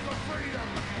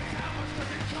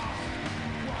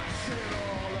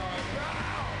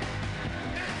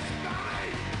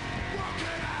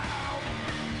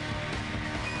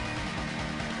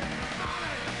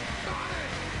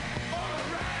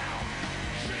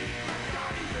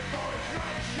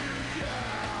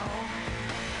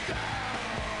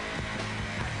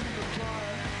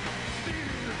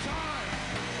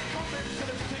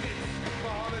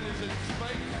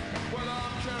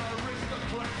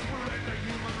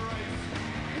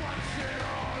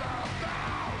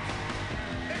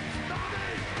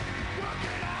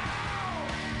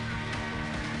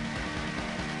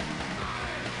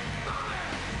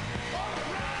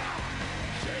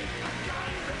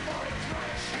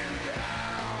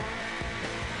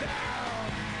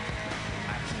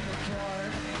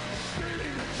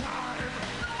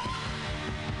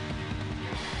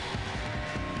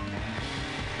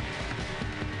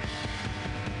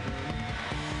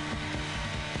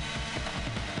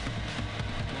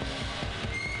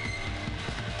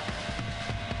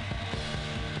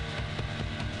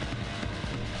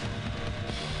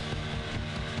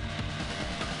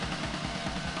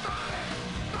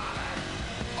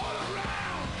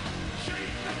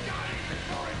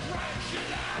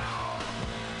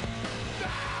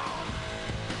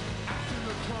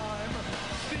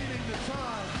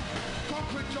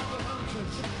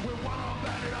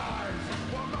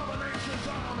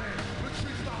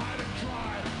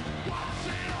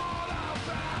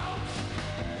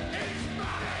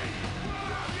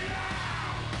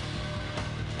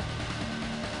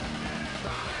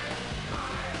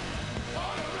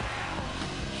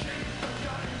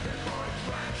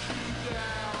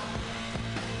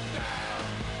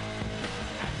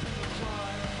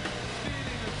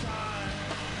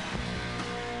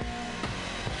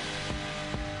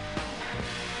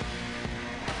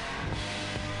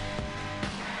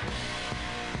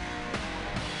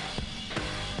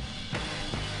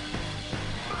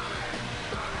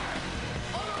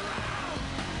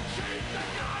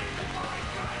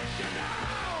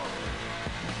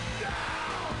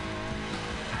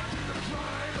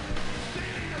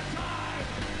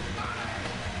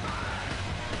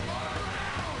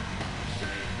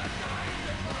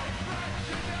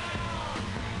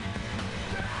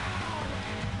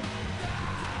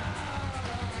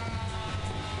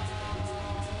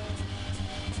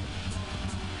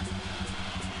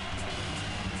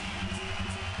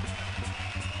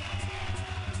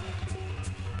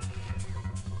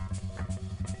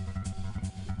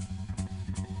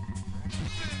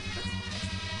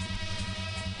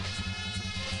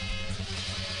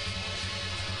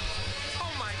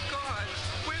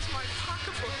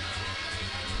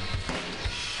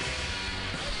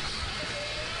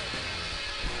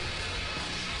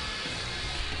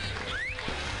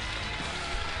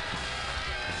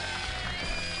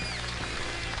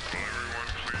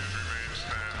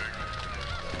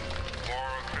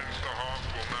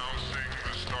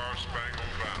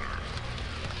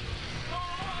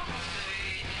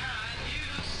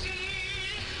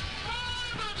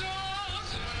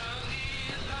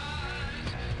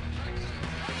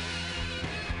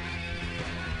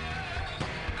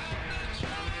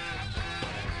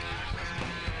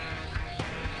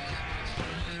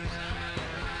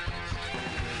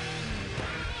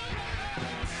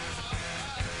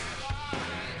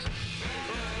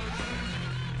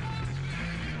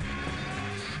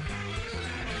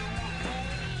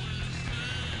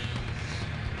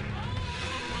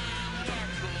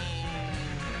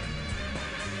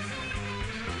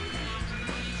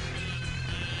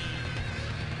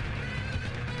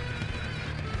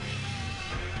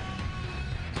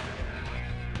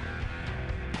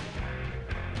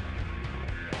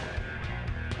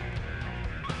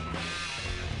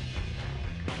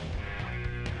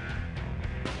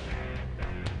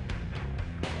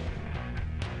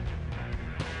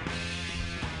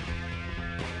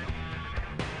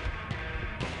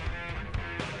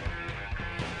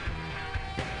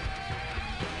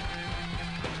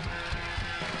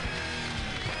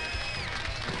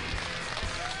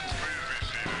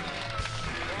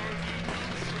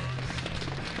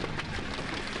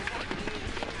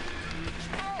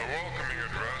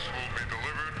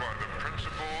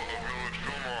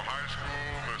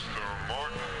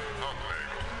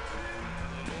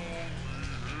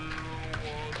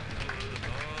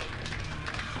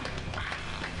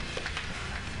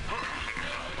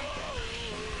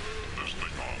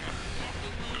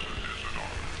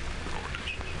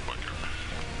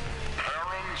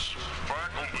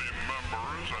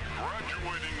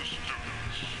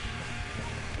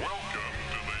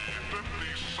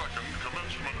 second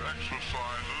commencement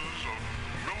exercises of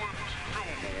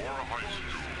Fillmore High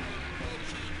School.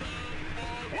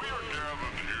 We are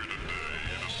gathered here today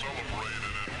to celebrate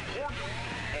an important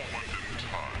moment in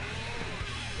time.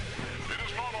 It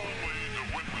is not only to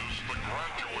witness